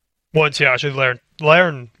 once you actually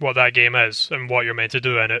learn what that game is and what you're meant to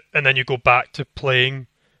do in it, and then you go back to playing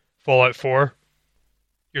Fallout 4,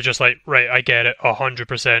 you're just like, right, I get it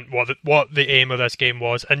 100% what the aim of this game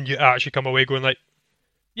was, and you actually come away going like,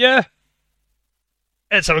 yeah,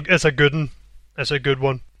 it's a good one. It's a good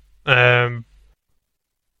one.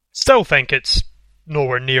 Still think it's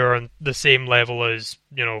nowhere near on the same level as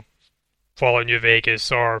Fallout New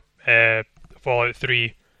Vegas or Fallout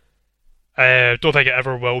 3. Don't think it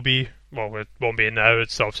ever will be. Well, it won't be now.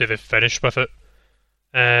 It's obviously they've finished with it.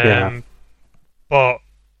 Yeah. But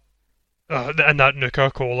and that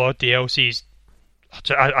Nuka-Cola DLC's,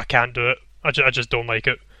 I can't do it. I just don't like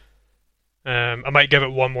it. I might give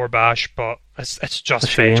it one more bash, but it's just a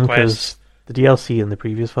shame fetch quests. because the DLC in the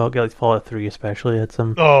previous Fallout, like Fallout 3 especially, had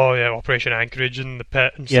some Oh yeah, Operation Anchorage and the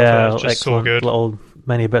pit and stuff like that. It's just so good. Little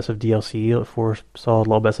many bits of DLC, like 4 solid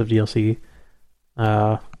little bits of DLC.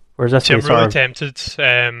 Whereas this See, I'm is really tempted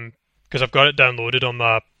because I've got it downloaded on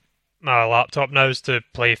my laptop now to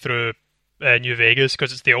play through New Vegas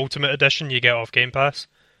because it's the Ultimate Edition you get off Game Pass.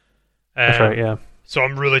 That's right, yeah. So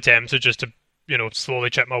I'm really tempted just to slowly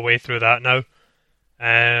chip my way through that now.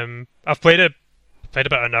 I've played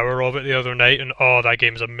about an hour of it the other night, and that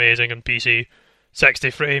game's amazing on PC. 60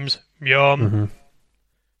 frames, yum.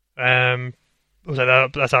 I was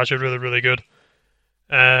like, that's actually really really good.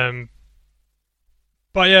 But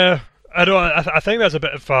yeah, I think that's a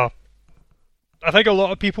bit of a. I think a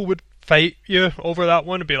lot of people would fight you over that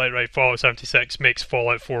one and be like, right, Fallout 76 makes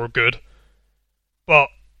Fallout 4 good. But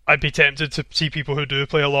I'd be tempted to see people who do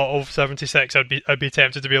play a lot of 76. I'd be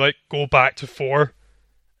tempted to be like, go back to 4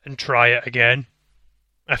 and try it again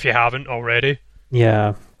if you haven't already.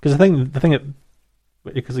 Yeah, because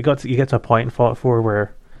because you get to a point in Fallout 4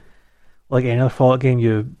 where, like any other Fallout game,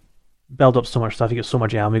 you build up so much stuff, you get so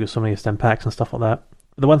much ammo, you get so many stim packs and stuff like that.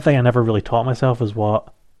 But the one thing I never really taught myself is because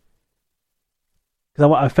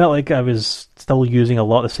I felt like I was still using a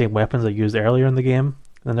lot of the same weapons I used earlier in the game,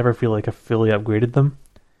 and I never feel like I fully upgraded them.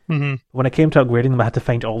 Mm-hmm. When I came to upgrading them, I had to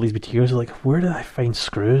find all these materials. Like, where do I find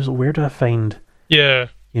screws? Where do I find, Yeah.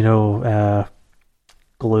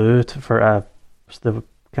 glue can't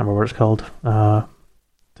remember what it's called,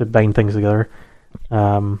 to bind things together.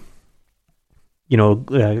 That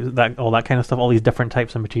all that kind of stuff, all these different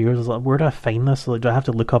types of materials. I was like, where do I find this? Like, do I have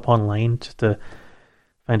to look up online just to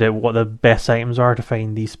find out what the best items are to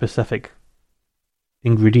find these specific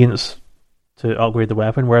ingredients to upgrade the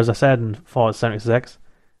weapon? Whereas I said in Fallout 76,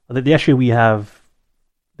 the issue we have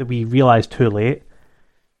that we realized too late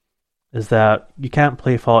is that you can't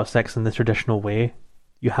play Fallout 6 in the traditional way.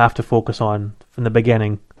 You have to focus on, from the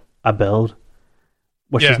beginning, a build,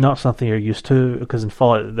 which is not something you're used to, because in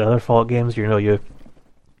the other Fallout games, you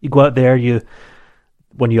go out there,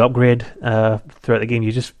 when you upgrade throughout the game,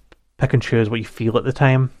 you just pick and choose what you feel at the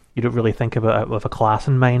time. You don't really think about it with a class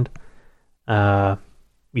in mind.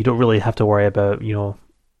 You don't really have to worry about, your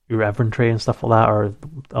inventory and stuff like that, or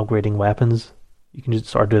upgrading weapons. You can just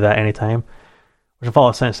sort of do that anytime. Which in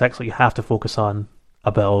Fallout 76, you have to focus on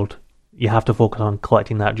a build. You have to focus on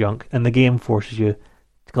collecting that junk, and the game forces you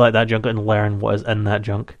to collect that junk and learn what is in that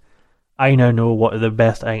junk. I now know what the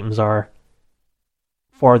best items are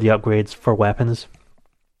for the upgrades for weapons,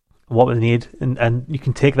 what we need, and you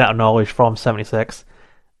can take that knowledge from 76,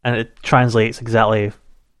 and it translates exactly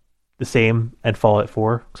the same in Fallout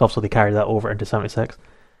 4, because obviously they carried that over into 76.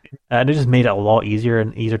 And it just made it a lot easier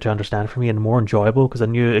and easier to understand for me and more enjoyable because I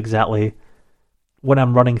knew exactly when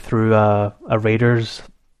I'm running through a Raiders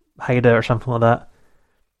hideout or something like that.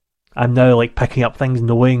 I'm now like picking up things,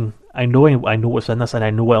 I know what's in this, and I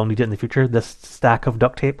know I'll need it in the future. This stack of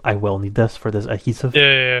duct tape, I will need this for this adhesive.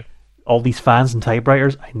 Yeah. All these fans and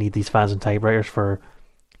typewriters, I need these fans and typewriters for,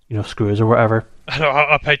 screws or whatever. I know,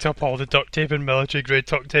 I picked up all the duct tape and military grade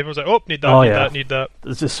duct tape. I was like, oh, need that, Oh, need yeah. that, need that.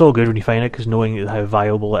 It's just so good when you find it because knowing how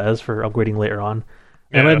valuable it is for upgrading later on.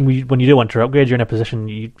 And Yeah. when you do want to upgrade, you're in a position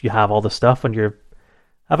you have all the stuff and you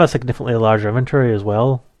have a significantly larger inventory as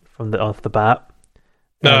well from off the bat.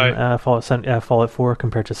 No. Fallout 4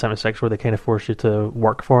 compared to 76 where they kind of force you to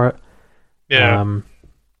work for it. Yeah.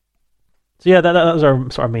 So yeah, that was our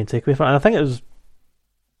sort of main takeaway from it. And I think it was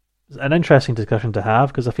an interesting discussion to have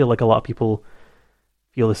because I feel like a lot of people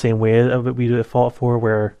feel the same way about we do at Fallout 4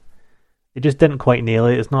 where it just didn't quite nail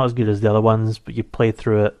it. It's not as good as the other ones, but you played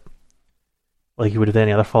through it like you would have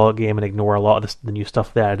any other Fallout game and ignore a lot of the new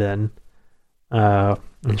stuff they added in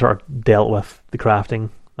and sort of dealt with the crafting.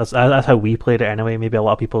 That's how we played it anyway. Maybe a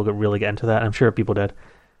lot of people really get into that, and I'm sure people did.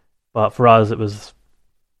 But for us,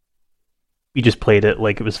 we just played it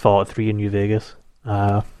like it was Fallout 3 in New Vegas.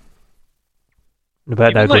 About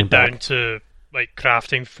Even now going like down back. to like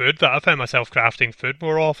crafting food, that I find myself crafting food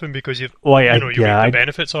more often because you You reap the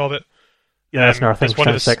benefits of it. that's another thing it's for one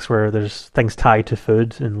of the 76 where there's things tied to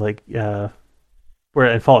food and like where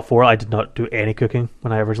in Fallout 4 I did not do any cooking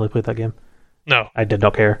when I originally played that game. No, I did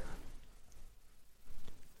not care.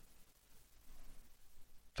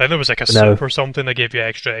 I think there was like a No. soup or something that gave you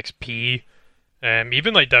extra XP.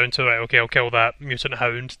 Even like down to like, okay, I'll kill that mutant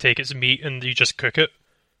hound, take its meat, and you just cook it.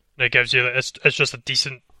 And it gives you it's just a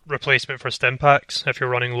decent replacement for stim packs if you're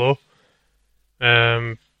running low.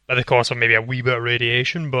 At the cost of maybe a wee bit of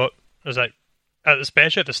radiation, but it's like,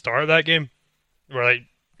 especially at the start of that game, where like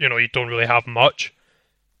you don't really have much.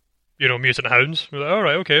 Mutant hounds. We're like, all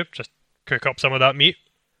right, okay, just cook up some of that meat.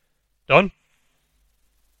 Done.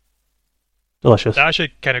 Delicious. That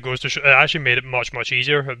actually kind of goes to it actually made it much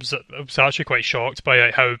easier. I was actually quite shocked by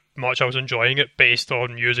like, how much I was enjoying it based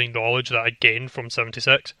on using knowledge that I gained from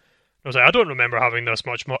 76. I was like, I don't remember having this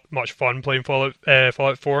much fun playing Fallout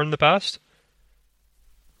 4 in the past.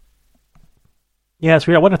 Yeah, it's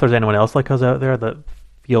weird. I wonder if there's anyone else like us out there that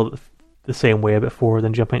feel the same way about 4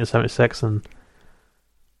 than jumping into 76 and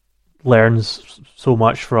learns so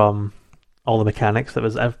much from all the mechanics that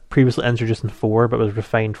was previously introduced in 4 but was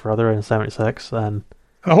refined further in 76 and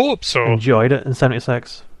I hope so. enjoyed it in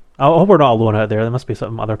 76. I hope we're not alone out there. There must be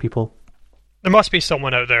some other people. There must be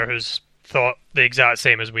someone out there who's thought the exact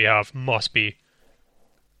same as we have. Must be.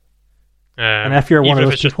 And if you're one even of if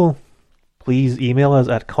those it's just- people, please email us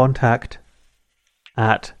at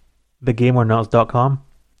contact@thegamernauts.com.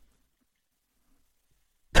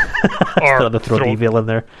 or Got to throw throw, email in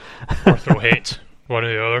there. or throw hate, one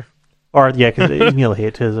or the other. Or, yeah, because email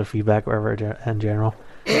hate to us or feedback, whatever, in general.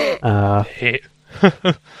 Hate. I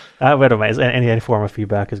don't mind. Any form of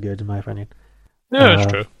feedback is good, in my opinion. Yeah,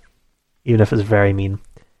 that's true. Even if it's very mean.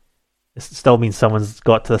 It still means someone's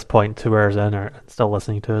got to this point 2 hours in or still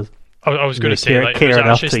listening to us. I was going to say, like, care who's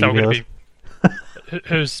enough actually to still going email to be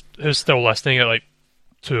who's still listening at like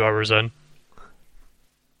 2 hours in?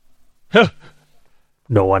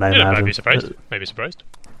 No one, I Yeah, imagine. I'd be surprised. Maybe surprised.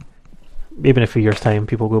 Maybe in a few years' time,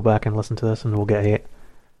 people go back and listen to this and we'll get hate.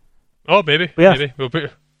 Oh, maybe. Yeah. Maybe. We'll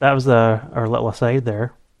put, That was our little aside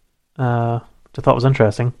there, which I thought was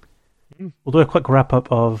interesting. We'll do a quick wrap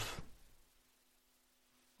up of,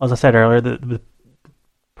 as I said earlier, the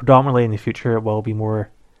predominantly in the future it will be more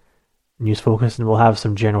news focused, and we'll have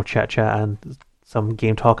some general chat and some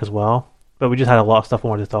game talk as well. But we just had a lot of stuff we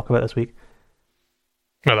wanted to talk about this week.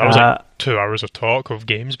 well, that was like 2 hours of talk of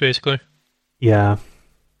games, basically. Yeah,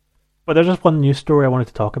 but there's just one news story I wanted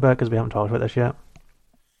to talk about because we haven't talked about this yet.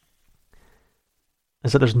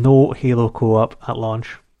 Is that there's no Halo co-op at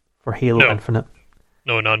launch for Halo No. Infinite.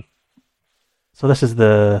 No, none. So this is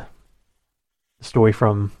the story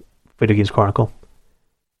from Video Games Chronicle.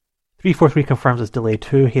 343 confirms its delay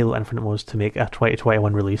 2 Halo Infinite modes to make a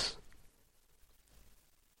 2021 release.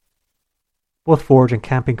 Both Forge and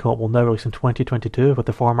Camping Co-op will now release in 2022, with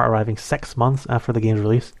the former arriving 6 months after the game's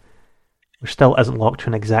release, which still isn't locked to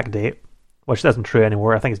an exact date, which isn't true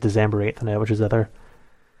anymore. I think it's December 8th now, which is a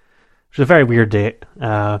very weird date.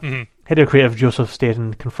 Head of Creative Joseph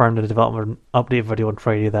Staten confirmed in a development update video on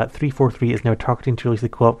Friday that 343 is now targeting to release the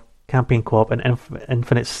co-op, Campaign Co-op in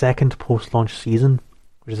Infinite's second post-launch season,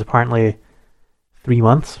 which is apparently 3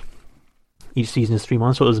 months. Each season is 3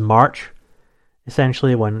 months, so it was March,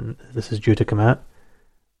 essentially, when this is due to come out.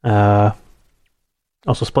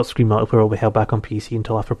 Also, split screen multiplayer will be held back on PC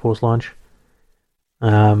until after post launch.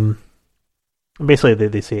 Basically,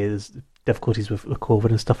 they say there's difficulties with COVID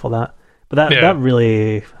and stuff like that. But that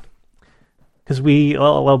really, because a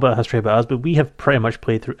little bit of history about us, but we have pretty much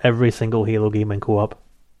played through every single Halo game in co-op.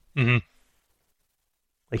 Mm-hmm.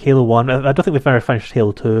 Like Halo 1, I don't think we've ever finished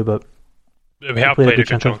Halo 2, but we have played a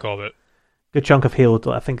good chunk of it. Good chunk of Halo,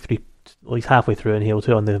 I think at least halfway through in Halo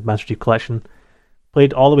 2 on the Master Chief Collection.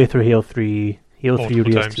 Played all the way through Halo 3, Halo 3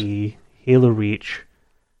 Multiple ODST, Halo Reach,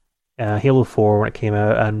 Halo 4 when it came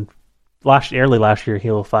out, and early last year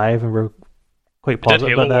Halo 5, and we're quite positive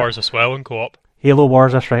Halo about that. Wars as well in co-op. Halo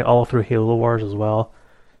Wars, that's right, all through Halo Wars as well.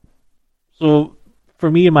 So, for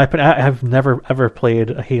me, in my opinion, I have never ever played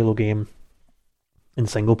a Halo game in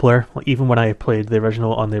single player. Like, even when I played the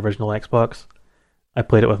original on the original Xbox, I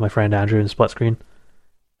played it with my friend Andrew in split screen.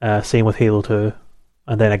 Same with Halo 2,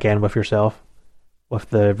 and then again with yourself, with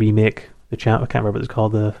the remake, I can't remember what it's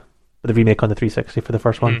called, the remake on the 360 for the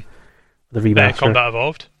first one. The remaster. Combat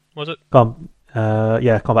Evolved, was it?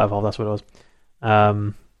 Yeah, Combat Evolved, that's what it was.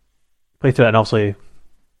 Played through it, and obviously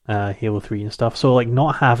Halo 3 and stuff. So, like,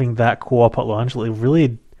 not having that co-op at launch, like,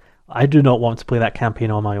 really, I do not want to play that campaign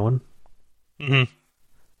on my own. Mm-hmm.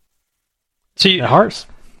 See, It hurts.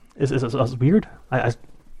 It's weird. I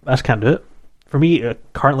just can't do it. For me,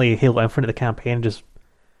 currently, Halo Infinite, the campaign, just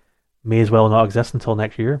may as well not exist until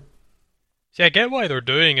next year. I get why they're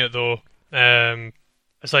doing it, though.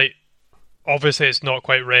 It's like, obviously it's not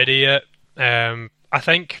quite ready yet. I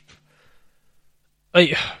think,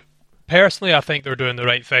 like, personally, I think they're doing the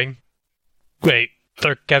right thing. Wait,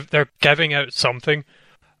 they're giving out something.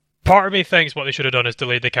 Part of me thinks what they should have done is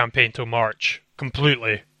delayed the campaign till March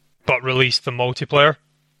completely, but released the multiplayer.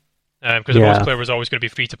 Because the multiplayer was always going to be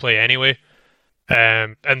free to play anyway.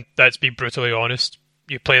 And let's be brutally honest,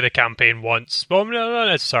 you play the campaign once. Well, not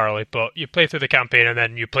necessarily, but you play through the campaign and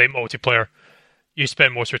then you play multiplayer. You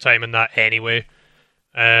spend most of your time in that anyway.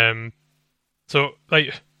 So,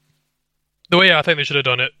 like, the way I think they should have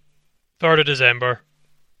done it, 3rd of December,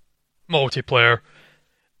 multiplayer,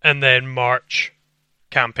 and then March,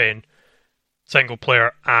 campaign, single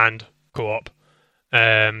player and co-op.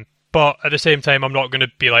 But at the same time, I'm not going to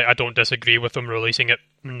be like, I don't disagree with them releasing it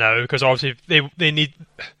now, because obviously they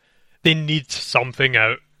need something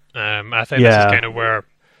out. I think this is kind of where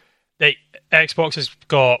Xbox has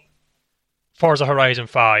got Forza Horizon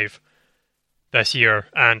 5 this year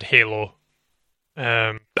and Halo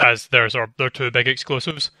as their two big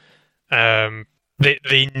exclusives.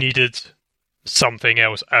 They needed something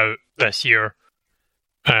else out this year.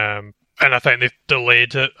 And I think they've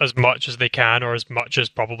delayed it as much as they can, or as much as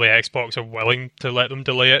probably Xbox are willing to let them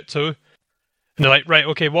delay it to. And they're like, right,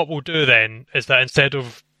 okay, what we'll do then is that instead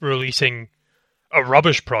of releasing a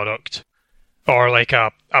rubbish product, or like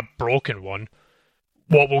a broken one,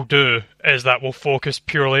 what we'll do is that we'll focus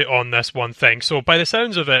purely on this one thing. So by the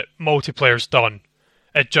sounds of it, multiplayer's done.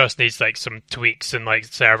 It just needs like some tweaks and like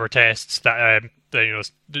server tests that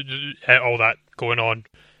all that going on.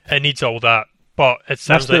 It needs all that. But it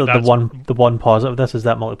sounds that's like the one positive of this is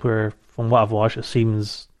that multiplayer, from what I've watched, it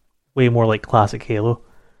seems way more like classic Halo.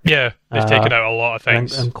 Yeah, they've taken out a lot of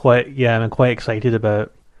things. I'm quite excited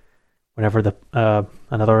about whenever the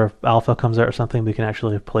another alpha comes out or something, we can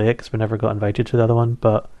actually play it, because we never got invited to the other one.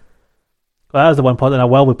 But that is the one positive. And I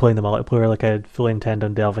will be playing the multiplayer. Like, I fully intend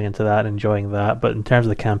on delving into that and enjoying that. But in terms of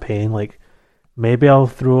the campaign, like, maybe I'll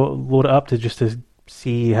load it up to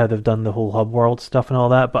see how they've done the whole hub world stuff and all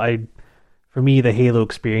that. But for me, the Halo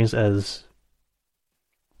experience as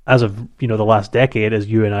of the last decade is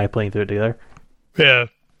you and I playing through it together. Yeah,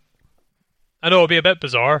 I know it'll be a bit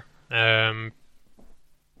bizarre. It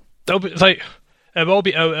will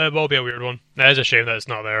be a weird one. It is a shame that it's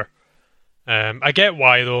not there. I get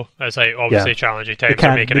why though. It's like obviously challenging times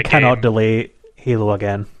for making a game. They cannot delay Halo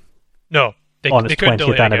again. No, on its couldn't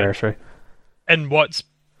 20th anniversary. And what's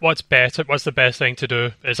better? What's the best thing to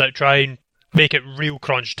do? Is like try and make it real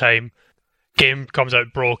crunch time. Game comes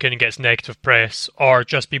out broken and gets negative press, or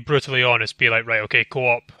just be brutally honest, be like, right, okay,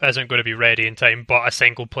 co-op isn't going to be ready in time, but a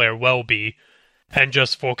single player will be, and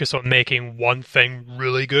just focus on making one thing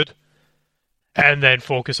really good, and then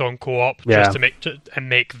focus on co-op just to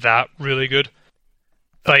make that really good.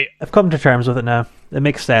 Like, I've come to terms with it now. It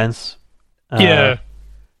makes sense. Yeah.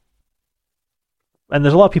 And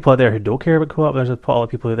there's a lot of people out there who don't care about co-op. There's a lot of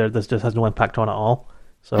people out there that just has no impact on it at all.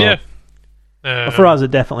 So yeah. But for us,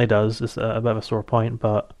 it definitely does. It's a bit of a sore point,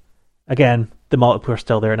 but again, the multiplayer's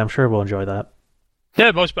still there, and I'm sure we'll enjoy that.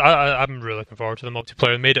 Yeah, I'm really looking forward to the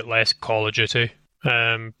multiplayer. It made it less Call of Duty,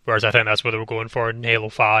 whereas I think that's what they were going for in Halo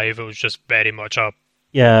 5. It was just very much the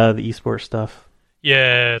esports stuff.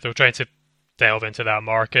 Yeah, they were trying to delve into that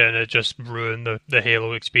market, and it just ruined the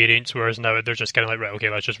Halo experience. Whereas now they're just kind of like, right, okay,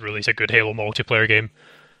 let's just release a good Halo multiplayer game,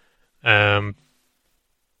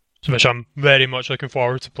 which I'm very much looking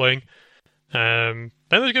forward to playing. Then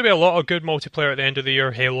there's going to be a lot of good multiplayer at the end of the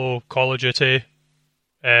year. Halo, Call of Duty,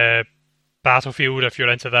 Battlefield, if you're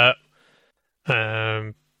into that.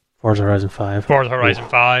 Forza Horizon 5. Forza Horizon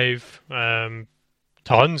 5.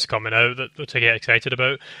 Tons coming out to get excited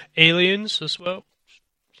about. Aliens as well.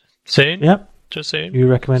 Saying? Yep. Just saying. New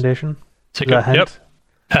recommendation? Take Is that a hint? Yep.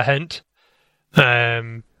 A hint.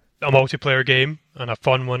 A multiplayer game, and a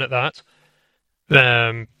fun one at that.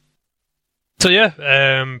 So yeah,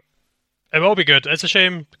 it will be good. It's a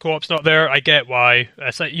shame co-op's not there. I get why.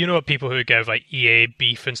 It's like, you know, people who give like EA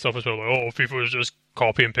beef and stuff as well. Like, oh, people just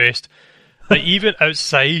copy and paste. Like, even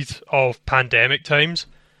outside of pandemic times,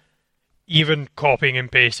 even copying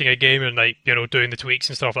and pasting a game and, like, you know, doing the tweaks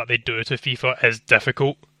and stuff that they do to FIFA is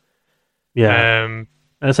difficult. Yeah. And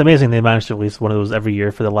it's amazing they managed to release one of those every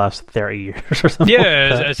year for the last 30 years or something.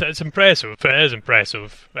 Yeah, like it's impressive. It is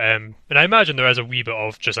impressive. And I imagine there is a wee bit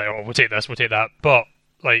of just like, oh, we'll take this, we'll take that. But,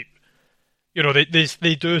 like, you know, they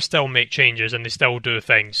do still make changes and they still do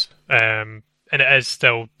things. And it is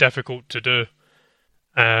still difficult to do.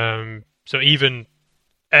 So even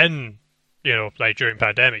in, you know, like during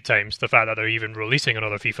pandemic times, the fact that they're even releasing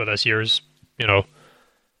another FIFA this year is, you know,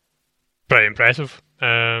 pretty impressive.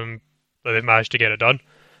 That they've managed to get it done.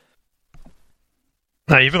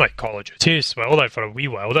 Now, even like Call of Duty as well, like for a wee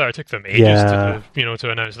while there, it took them ages to, you know,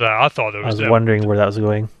 to announce that. I thought there was. I was wondering where that was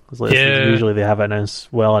going. Usually they have it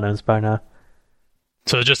announced by now.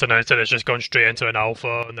 So they just announced it. It's just gone straight into an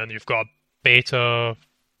alpha, and then you've got a beta.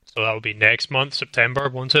 So that will be next month, September,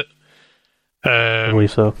 won't it? I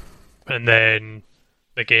believe so. And then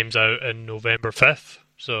the game's out in November 5th.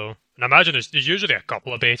 So, and I imagine there's usually a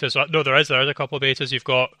couple of betas. No, there is a couple of betas. You've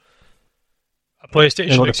got a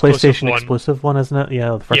PlayStation exclusive one, isn't it?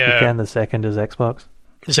 Yeah, the first weekend. The second is Xbox.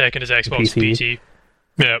 The second is Xbox PC.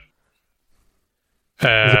 Yeah.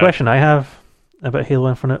 There's a question I have about Halo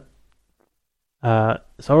Infinite.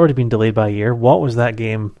 It's already been delayed by a year. What was that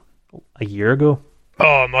game a year ago?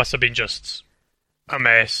 Oh, it must have been just a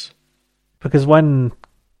mess. Because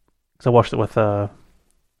I watched it with a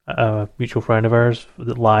mutual friend of ours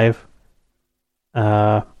live, and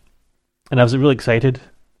I was really excited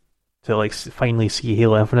to like finally see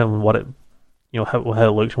Halo Infinite and what it, you know, how it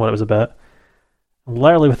looked and what it was about. And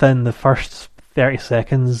literally within the first 30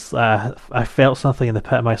 seconds, I felt something in the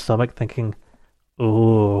pit of my stomach, thinking,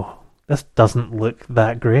 "Oh, this doesn't look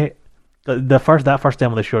that great." That first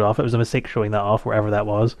demo they showed off, it was a mistake showing that off wherever that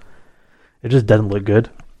was. It just didn't look good.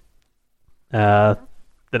 Then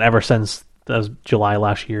ever since that was July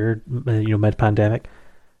last year, you know, mid-pandemic,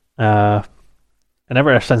 and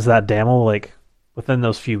ever since that demo, like within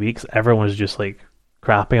those few weeks, everyone was just like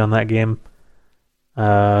crappy on that game.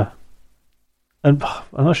 And I'm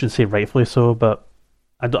not sure to say rightfully so, but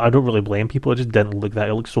I don't really blame people. It just didn't look that.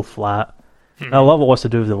 It looked so flat. Now, a lot of it was to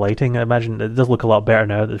do with the lighting. I imagine it does look a lot better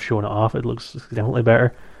now that they're showing it off. It looks definitely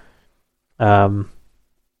better. But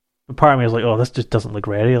part of me is like, oh, this just doesn't look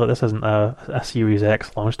ready. Like, this isn't a Series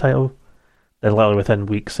X launch title. Then literally within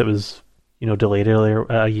weeks, it was, you know, delayed earlier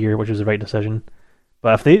a year, which was the right decision.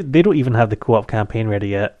 But if they don't even have the co-op campaign ready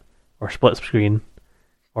yet, or split screen,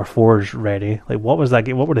 or Forge ready, like what was that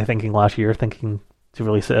game? What were they thinking last year? Thinking to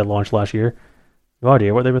release it at launch last year? No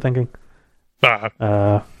idea what they were thinking.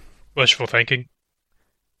 Wishful thinking.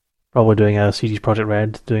 Probably doing a CG Project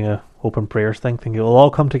Red, doing a hope and prayers thing, thinking it'll all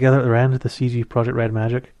come together at the end of the CG Project Red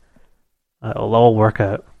magic. It'll all work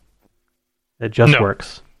out. It just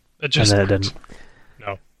works. It just and then works. It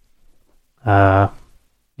didn't. No.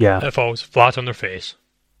 Yeah. It falls flat on their face.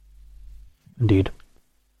 Indeed.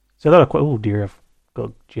 So that oh dear, I've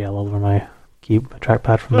got gel all over my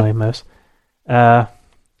trackpad from my mouse. Another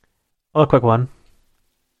quick one.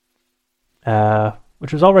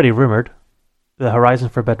 Which was already rumoured. The Horizon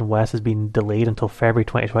Forbidden West has been delayed until February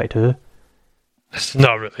 2022. It's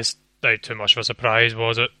not really too much of a surprise,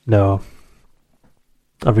 was it? No.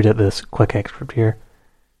 I'll read out this quick excerpt here.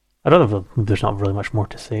 I don't know if there's not really much more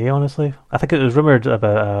to say, honestly. I think it was rumoured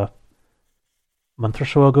about a month or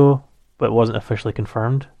so ago, but it wasn't officially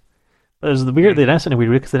confirmed. But it was they announced it in a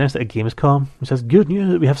weird way because they announced it at Gamescom. It says, good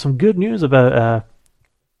news, we have some good news about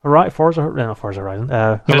Horizon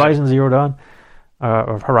Zero Dawn,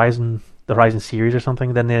 or Horizon, the Horizon series or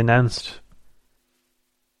something. Then they announced,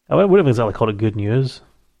 I wouldn't exactly call it good news.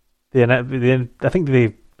 I think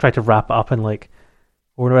they tried to wrap it up in like,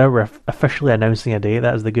 we're officially announcing a date.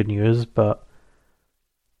 That is the good news, but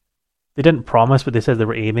they didn't promise, but they said they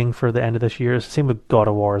were aiming for the end of this year. It's the same with God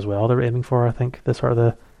of War as well. They were aiming for, I think, the sort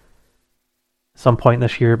of some point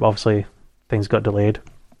this year, but obviously things got delayed.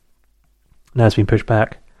 Now it's been pushed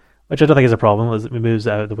back, which I don't think is a problem, as it moves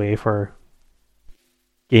out of the way for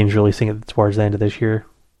games releasing it towards the end of this year.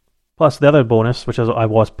 Plus, the other bonus, which I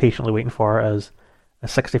was patiently waiting for, is a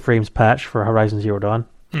 60 frames patch for Horizon Zero Dawn.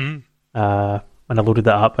 Mm. And I loaded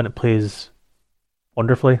that up, and it plays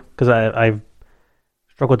wonderfully, because I've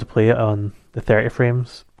struggled to play it on the 30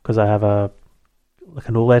 frames, because I have an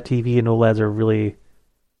OLED TV, and OLEDs are really,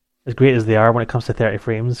 as great as they are when it comes to 30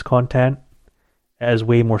 frames content, it is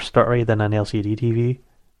way more stuttery than an LCD TV,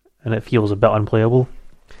 and it feels a bit unplayable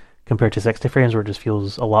compared to 60 frames, where it just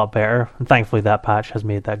feels a lot better. And thankfully that patch has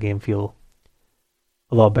made that game feel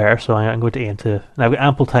a lot better, so I'm going to aim to, and I've got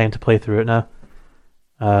ample time to play through it now.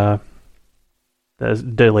 That is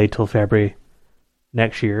delayed till February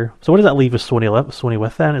next year. So what does that leave with Sony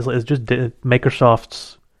with then? It's just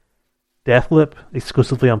Microsoft's Deathloop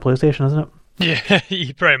exclusively on PlayStation, isn't it?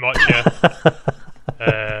 Yeah, pretty much, yeah.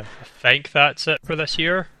 I think that's it for this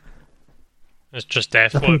year. It's just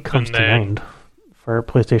Nothing Deathloop, comes and to then mind for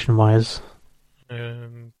PlayStation wise.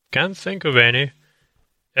 can't think of any.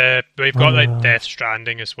 We've got like Death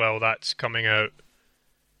Stranding as well. That's coming out.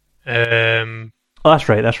 Oh, that's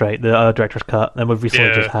right. The director's cut. And we've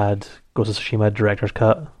recently just had Ghost of Tsushima director's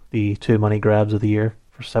cut, the 2 money grabs of the year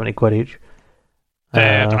for £70 each.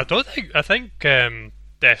 I think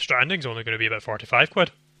Death Stranding's only going to be about £45.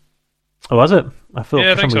 Oh, was it? I feel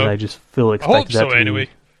Yeah, I for some think reason so. I just feel I expected hope so that to anyway,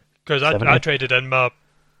 be because 70. I traded in my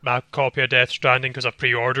copy of Death Stranding because I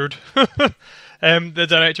pre-ordered the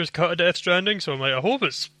director's cut of Death Stranding. So I'm like, I hope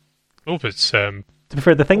it's. To be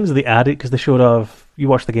fair, the things they added, because they showed off. You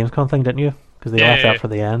watched the Gamescom thing, didn't you? Because they left that for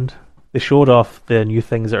the end. They showed off the new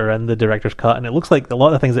things that are in the director's cut, and it looks like a lot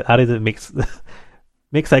of the things that added that makes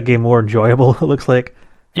that game more enjoyable. It looks like.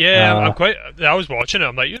 Yeah, I was watching it.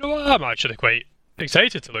 I'm like, you know what? I'm actually quite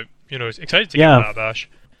excited to excited to give that a bash.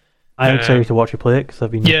 I'm excited to watch you play it because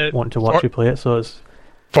I've been wanting to watch you play it. So it's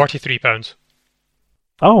 £43.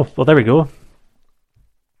 Oh, well, there we go.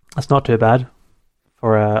 That's not too bad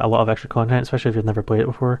for a lot of extra content, especially if you've never played it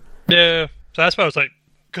before. Yeah, so that's why I was like,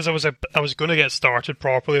 because I was going to get started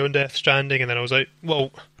properly on Death Stranding, and then I was like,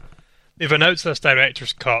 well, they've announced this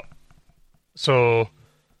director's cut, so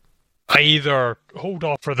I either hold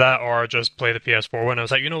off for that or just play the PS4 one. I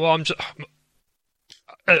was like, you know what,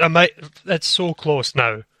 I might. It's so close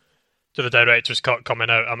now to the director's cut coming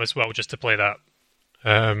out. I might as well just to play that.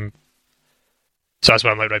 So that's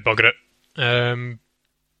why I'm like, right, bugger it.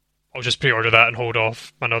 I'll just pre-order that and hold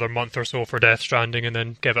off another month or so for Death Stranding, and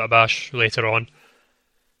then give it a bash later on.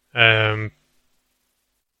 But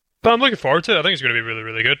I'm looking forward to it. I think it's going to be really,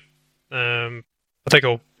 really good. I'm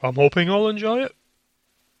hoping I'll enjoy it.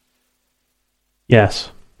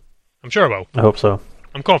 Yes, I'm sure I will. I hope so.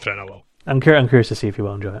 I'm confident I will. I'm curious to see if you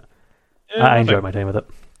will enjoy it. Yeah, I enjoyed my time with it.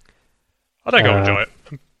 I think I'll enjoy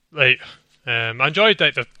it. I enjoyed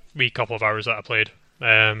the wee couple of hours that I played.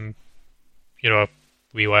 A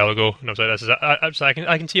wee while ago, and I was like,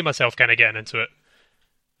 I can see myself kind of getting into it,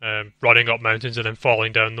 running up mountains and then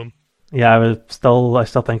falling down them. Yeah, I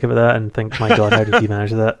still think about that and think, my God, how did you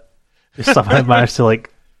manage that? Just somehow managed to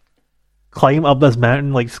climb up this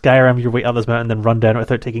mountain, Skyrim your way up this mountain, then run down it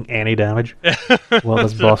without taking any damage. Well,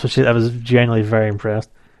 this boss, I was genuinely very impressed.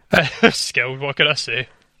 Skilled, what can I say?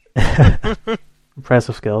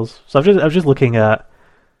 Impressive skills. So I was just looking at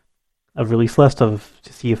a release list to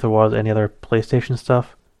see if there was any other PlayStation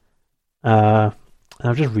stuff. And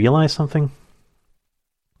I've just realised something.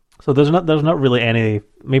 So there's not really any.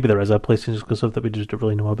 Maybe there is a PlayStation exclusive that we just don't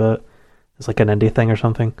really know about. It's like an indie thing or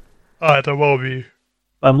something. There will be.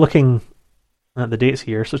 I'm looking at the dates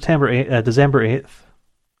here. December 8th,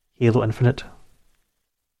 Halo Infinite.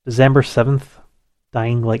 December 7th,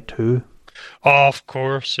 Dying Light 2. Oh, of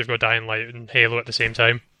course, you've got Dying Light and Halo at the same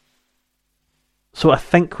time. So I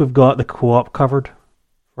think we've got the co-op covered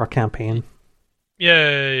for our campaign.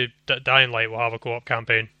 Yeah, Dying Light will have a co-op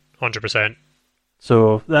campaign, 100%.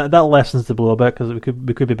 So that lessens the blow a bit, because we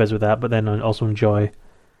could be busy with that, but then also enjoy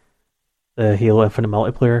the Halo Infinite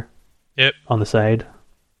multiplayer. Yep. On the side.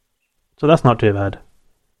 So that's not too bad.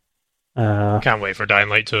 Can't wait for Dying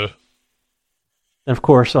Light 2. And of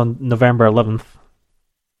course, on November 11th,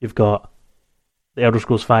 you've got the Elder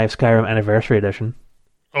Scrolls V Skyrim Anniversary Edition.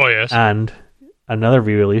 Oh, yes. And another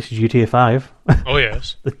re-release, GTA 5. Oh,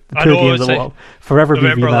 yes. the two games that will forever be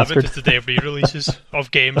November 11th remastered. is the day of re-releases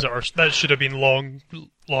of games that should have been long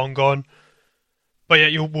gone. But yeah,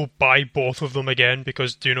 you will buy both of them again,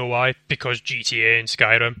 because do you know why? Because GTA and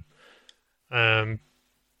Skyrim.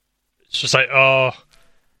 It's just like,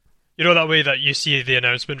 You know that way that you see the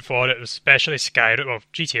announcement for it, especially Skyrim, well,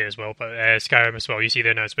 GTA as well, but Skyrim as well. You see the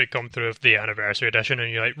announcement come through of the anniversary edition,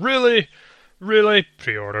 and you're like, really, really,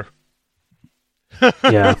 pre-order.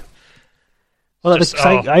 Yeah. Well, Just,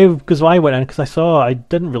 because I went in because I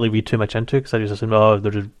didn't really read too much into it because I just assumed, oh,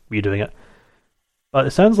 they're just redoing it. But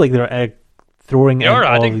it sounds like they're throwing They in are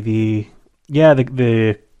all adding. of the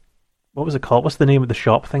what was it called? What's the name of the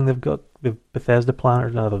shop thing they've got? The Bethesda plan, or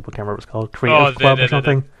no, I can't remember what it's called. Creators Club or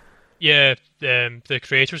something. Yeah, the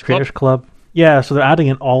Creators Club. Creators Club. Yeah, so they're adding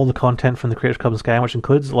in all the content from the Creators Club in Skyrim, which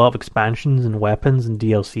includes a lot of expansions and weapons and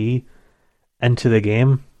DLC into the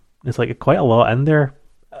game. It's like quite a lot in there,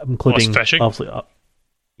 including Plus fishing. obviously,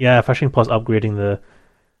 fishing plus upgrading the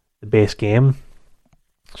base game.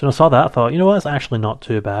 So when I saw that, I thought, you know what, it's actually not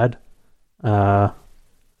too bad. I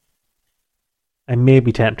may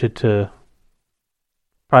be tempted to,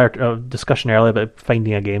 prior to discussion earlier about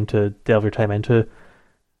finding a game to delve your time into.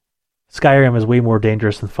 Skyrim is way more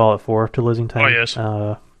dangerous than Fallout 4 to losing time. Oh, yes.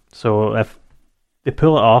 So if they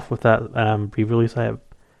pull it off with that re-release, I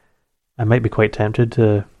might be quite tempted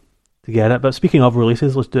to get it. But speaking of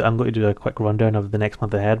releases, I'm going to do a quick rundown of the next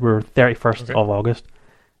month ahead. We're 31st of August.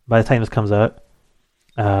 By the time this comes out,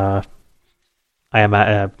 I am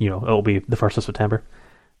at it'll be the 1st of September.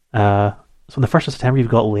 So on the 1st of September, you've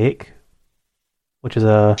got Lake, which is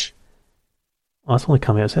it's only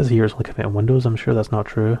coming out. It says here it's only coming out on Windows. I'm sure that's not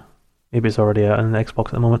true. Maybe it's already out on the Xbox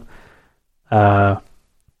at the moment.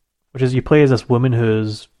 Which is you play as this woman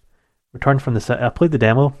who's returned from I played the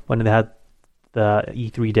demo when they had the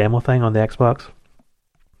E3 demo thing on the Xbox.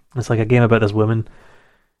 It's like a game about this woman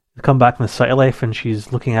who come back from the city life and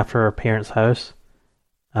she's looking after her parents' house.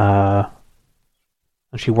 And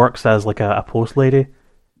she works as like a post lady.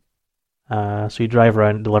 So you drive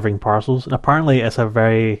around delivering parcels. And apparently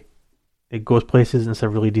it goes places and it's a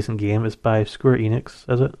really decent game. It's by Square Enix,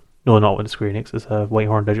 is it? No, not with Square Enix. It's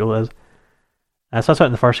Whitehorn Digital is. So that's out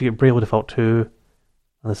in the first. You get Bravely Default 2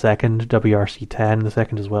 on the second, WRC 10 on the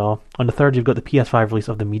second as well. On the third, you've got the PS5 release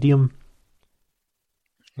of The Medium.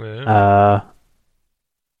 Yeah.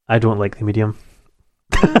 I don't like The Medium.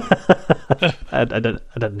 I didn't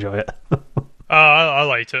enjoy it. I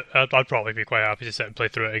liked it. I'd probably be quite happy to sit and play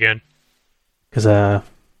through it again. Because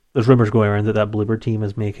there's rumors going around that Bloober team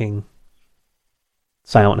is making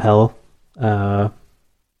Silent Hill.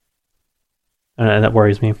 And that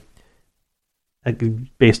worries me.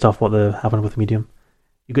 Based off what happened with Medium.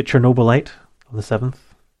 You get Chernobylite on the 7th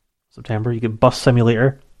September. You get Bus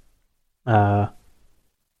Simulator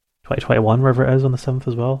 2021, wherever it is, on the 7th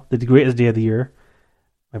as well. The greatest day of the year,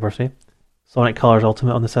 my birthday. Sonic Colors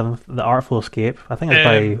Ultimate on the 7th. The Artful Escape. I think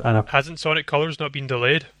it's by... Hasn't Sonic Colors not been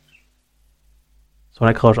delayed?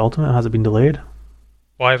 Sonic Colors Ultimate, has it been delayed?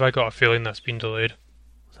 Why have I got a feeling that's been delayed?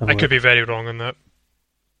 I could be very wrong on that.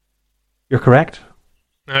 You're correct.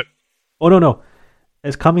 Oh, no.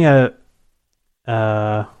 It's coming out...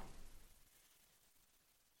 No,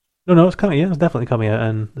 it's coming. Yeah, it's definitely coming out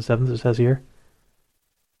on the 7th, it says here.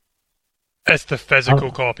 It's the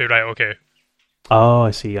physical copy, right, okay. Oh,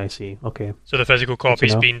 I see. Okay. So the physical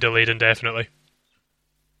copy's been delayed indefinitely.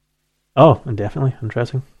 Oh, indefinitely.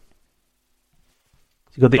 Interesting.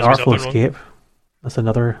 So you got The Artful Escape. That's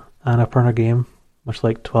another Annapurna game, much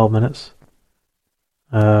like 12 Minutes.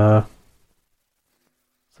 It's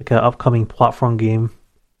like an upcoming platform game.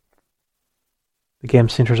 The game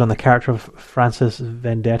centers on the character of Francis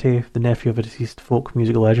Vendetti, the nephew of a deceased folk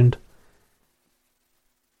music legend.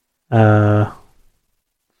 The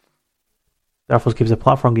Artful Escape is a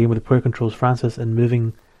platform game where the player controls Francis and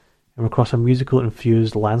moving him across a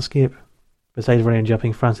musical-infused landscape. Besides running and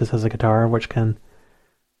jumping, Francis has a guitar which can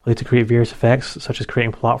play to create various effects, such as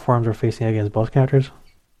creating platforms or facing against boss characters.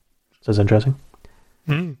 So it's interesting.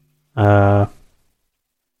 Toy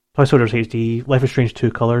Soldiers HD, Life is Strange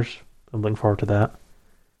 2 Colors. I'm looking forward to that.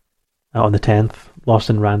 On the 10th, Lost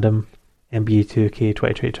in Random, NBA 2K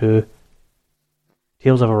 2022.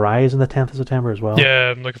 Tales of Arise on the 10th of September as well.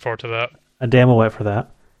 Yeah, I'm looking forward to that. A demo out for that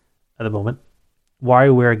at the moment.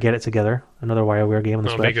 WarioWare Get It Together, another WarioWare game on the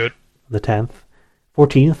Switch. That'll be good. On the 10th.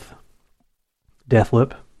 14th,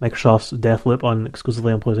 Deathloop. Microsoft's Deathloop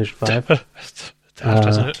exclusively on PlayStation 5. It's daft,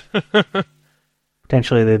 isn't it?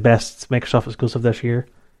 Potentially the best Microsoft exclusive this year.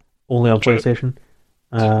 Only on PlayStation.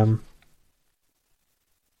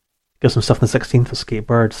 Got some stuff on the 16th with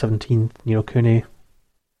Skatebird, 17th, Ni no Kuni.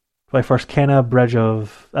 21st, Kenna Bridge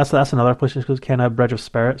of... That's another PlayStation exclusive, Kenna Bridge of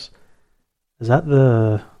Spirits. Is that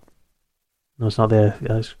the... No, it's not the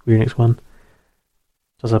Square Enix one.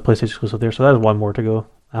 So it's a PlayStation exclusive there, so there's one more to go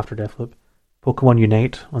after Deathloop. Pokemon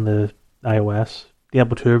Unite on the iOS.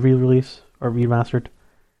 Diablo 2 re-release, or remastered.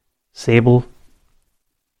 Sable.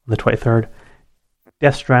 on the 23rd.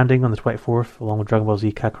 Death Stranding on the 24th, along with Dragon Ball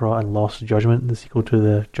Z Kakarot and Lost Judgment, the sequel to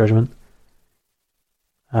the Judgment.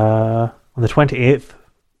 On the 28th,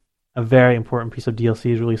 a very important piece of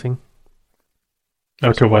DLC is releasing.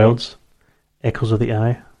 Outer Wilds, Echoes of the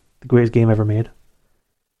Eye, the greatest game ever made.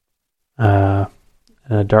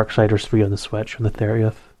 Darksiders 3 on the Switch on the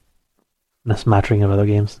 30th. And a smattering of other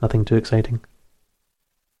games, nothing too exciting.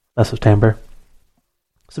 That's September.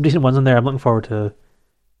 Some decent ones in there. I'm looking forward to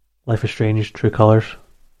Life is Strange, True Colors.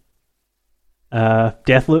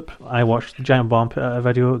 Deathloop. I watched the Giant Bomb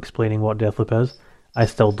video explaining what Deathloop is. I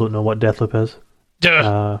still don't know what Deathloop is.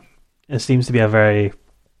 It seems to be a very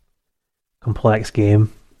complex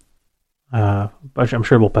game. But I'm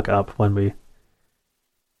sure we'll pick it up when we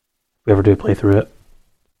ever do play through it.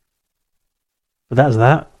 But that is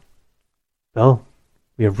that. Bill,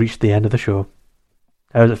 we have reached the end of the show.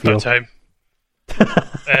 How does it feel? That time.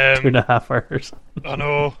 2.5 hours. I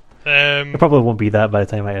know. It probably won't be that by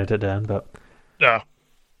the time I edit it down, but Yeah.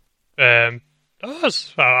 I've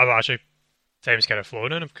actually, time's kind of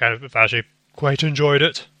flown in. I've actually quite enjoyed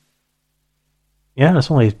it. yeah,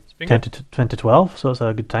 it's only been 10 to 12, so it's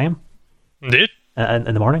a good time. Indeed. In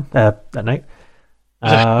the morning, at night.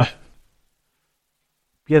 Yeah,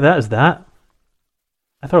 that is that.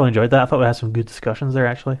 I thoroughly enjoyed that. I thought we had some good discussions there,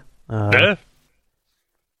 actually. Yeah.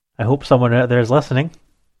 I hope someone out there is listening.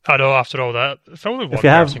 I know, after all that, if only one If you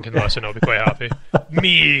have- person can listen, I'll be quite happy.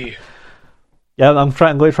 Me! Yeah, I'm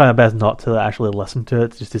going to try my best not to actually listen to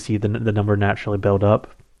it, just to see the number naturally build up.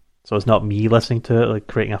 So it's not me listening to it, like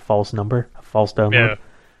creating a false number, a false download.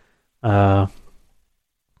 Yeah.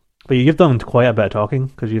 But you've done quite a bit of talking,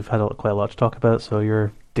 because you've had quite a lot to talk about, so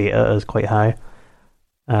your data is quite high.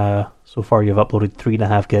 So far you've uploaded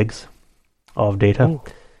 3.5 gigs of data. Ooh.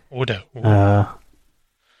 Oh, no.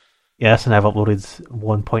 Yes, and I've uploaded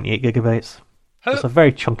 1.8 gigabytes. How- It's a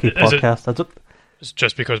very chunky Is it- podcast. It's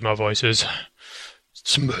just because my voice is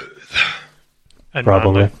smooth. And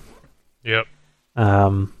Probably. manly.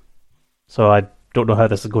 Yep. So I don't know how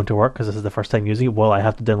this is going to work, because this is the first time using it. Well, I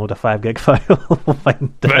have to download a 5 gig file. We'll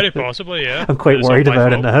find out. Very possibly, yeah. I'm quite It's worried not my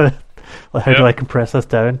about it fault. now. Like, how do Yeah. I compress this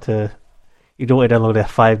down to... You don't want to download a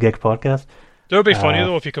 5 gig podcast? It would be funny Uh,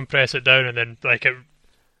 though if you compress it down and then like it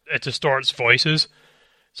distorts voices.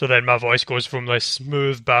 So then my voice goes from like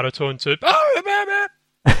smooth baritone to That'll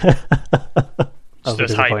it's be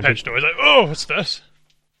this high disappointing. pitched noise. Like, oh, what's this?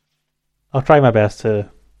 I'll try my best to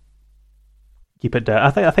keep it down.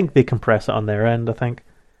 I think they compress it on their end. I think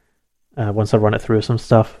once I run it through some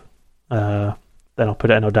stuff, then I'll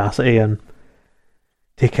put it in Audacity and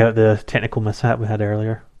take out the technical mishap we had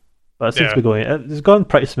earlier. But it seems to be going. It's gone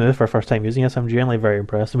pretty smooth for our first time using it. So I'm genuinely very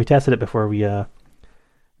impressed. And we tested it before we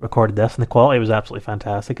recorded this, and the quality was absolutely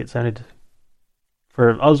fantastic. It sounded,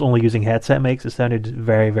 for us only using headset mics, it sounded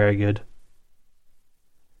very, very good.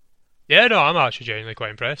 Yeah, no, I'm actually genuinely quite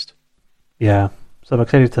impressed. Yeah, so I'm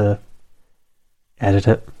excited to edit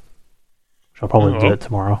it. Which I'll probably do Oh. it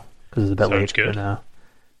tomorrow because it's a bit Sounds late. good. But,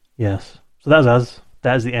 yes, so that is us.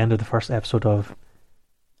 That is the end of the first episode of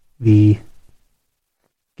the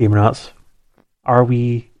Gamernauts. Are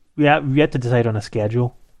we have yet to decide on a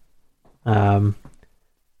schedule? But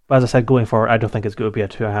as I said, going forward, I don't think it's going to be a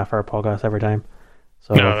 2.5 hour podcast every time.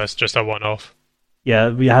 So No, that's just a one-off. yeah,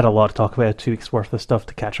 we had a lot to talk about, 2 weeks worth of stuff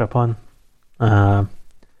to catch up on. But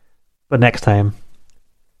next time,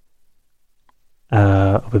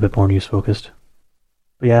 I'll be a bit more news focused.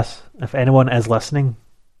 But yes, if anyone is listening,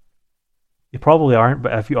 you probably aren't,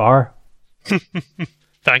 but if you are,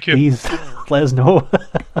 Thank you. please let us know.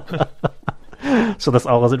 So this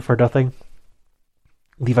all isn't for nothing.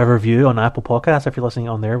 Leave a review on Apple Podcasts if you're listening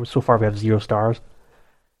on there. So far we have 0 stars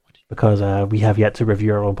because we have yet to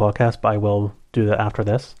review our own podcast, but I will do that after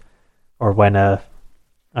this or when I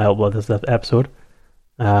upload this episode.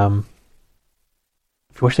 If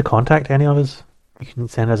you wish to contact any of us, you can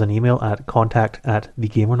send us an email at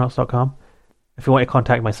contact@thegamernauts.com. If you want to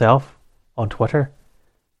contact myself on Twitter,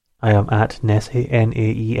 I am at Nessie,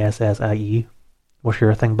 Naessie. What's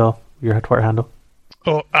your thing, Bill? Your Twitter handle?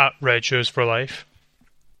 Oh, at Red Shoes for Life.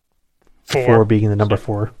 4 being the number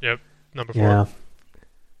 4. Yep, number 4. Yeah.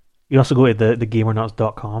 You also go to the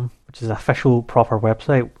Gamernauts.com, which is an official proper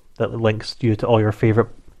website that links you to all your favourite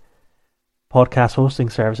podcast hosting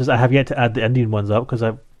services. I have yet to add the Indian ones up because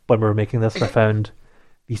when we were making this, I found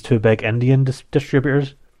these 2 big Indian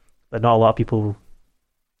distributors that not a lot of people,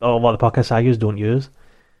 a lot of the podcasts I use don't use.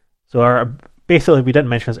 So basically, we didn't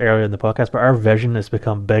mention this earlier in the podcast, but our vision is to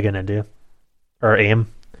become big in India. Our aim.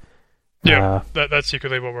 Yeah, that's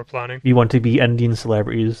secretly what we're planning. We want to be Indian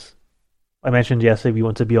celebrities. I mentioned yesterday we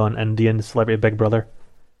want to be on Indian Celebrity Big Brother.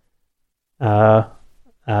 And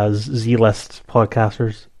as Z-list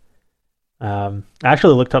podcasters. I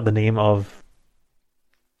actually looked up the name of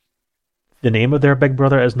their Big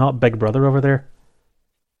Brother. It's not Big Brother over there.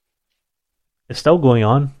 It's still going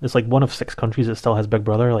on. It's like one of 6 countries that still has Big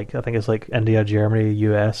Brother. Like I think it's like India, Germany,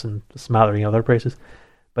 US, and a smattering of other places.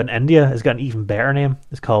 But in India, it's got an even better name.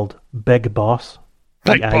 It's called Bigg Boss.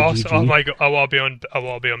 Big Boss. B-I-G-G. Oh my god! I want to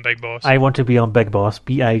be on Big Boss. I want to be on Bigg Boss.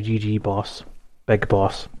 Bigg Boss. Bigg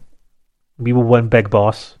Boss. We will win Bigg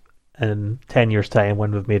Boss in 10 years' time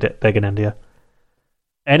when we've made it big in India.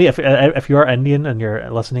 If you are Indian and you're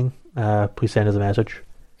listening, please send us a message.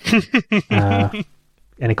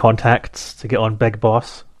 Any contacts to get on Bigg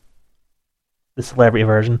Boss, the celebrity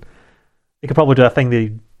version? They could probably do a thing.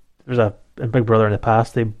 In Big Brother in the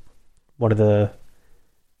past, one of the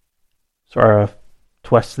sort of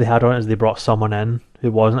twists they had on it is they brought someone in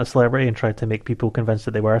who wasn't a celebrity and tried to make people convinced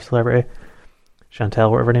that they were a celebrity. Chantel,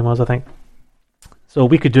 whatever her name was, I think. So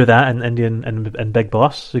we could do that in Indian and Bigg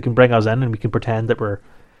Boss. So you can bring us in and we can pretend that we're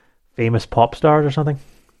famous pop stars or something.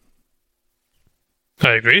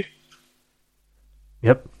 I agree.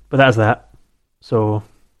 Yep, but that's that. So,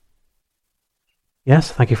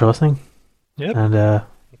 yes, thank you for listening. Yep. And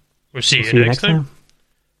We'll see you next time.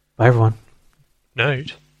 Bye, everyone.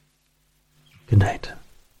 Night. Good night.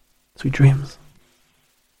 Sweet dreams.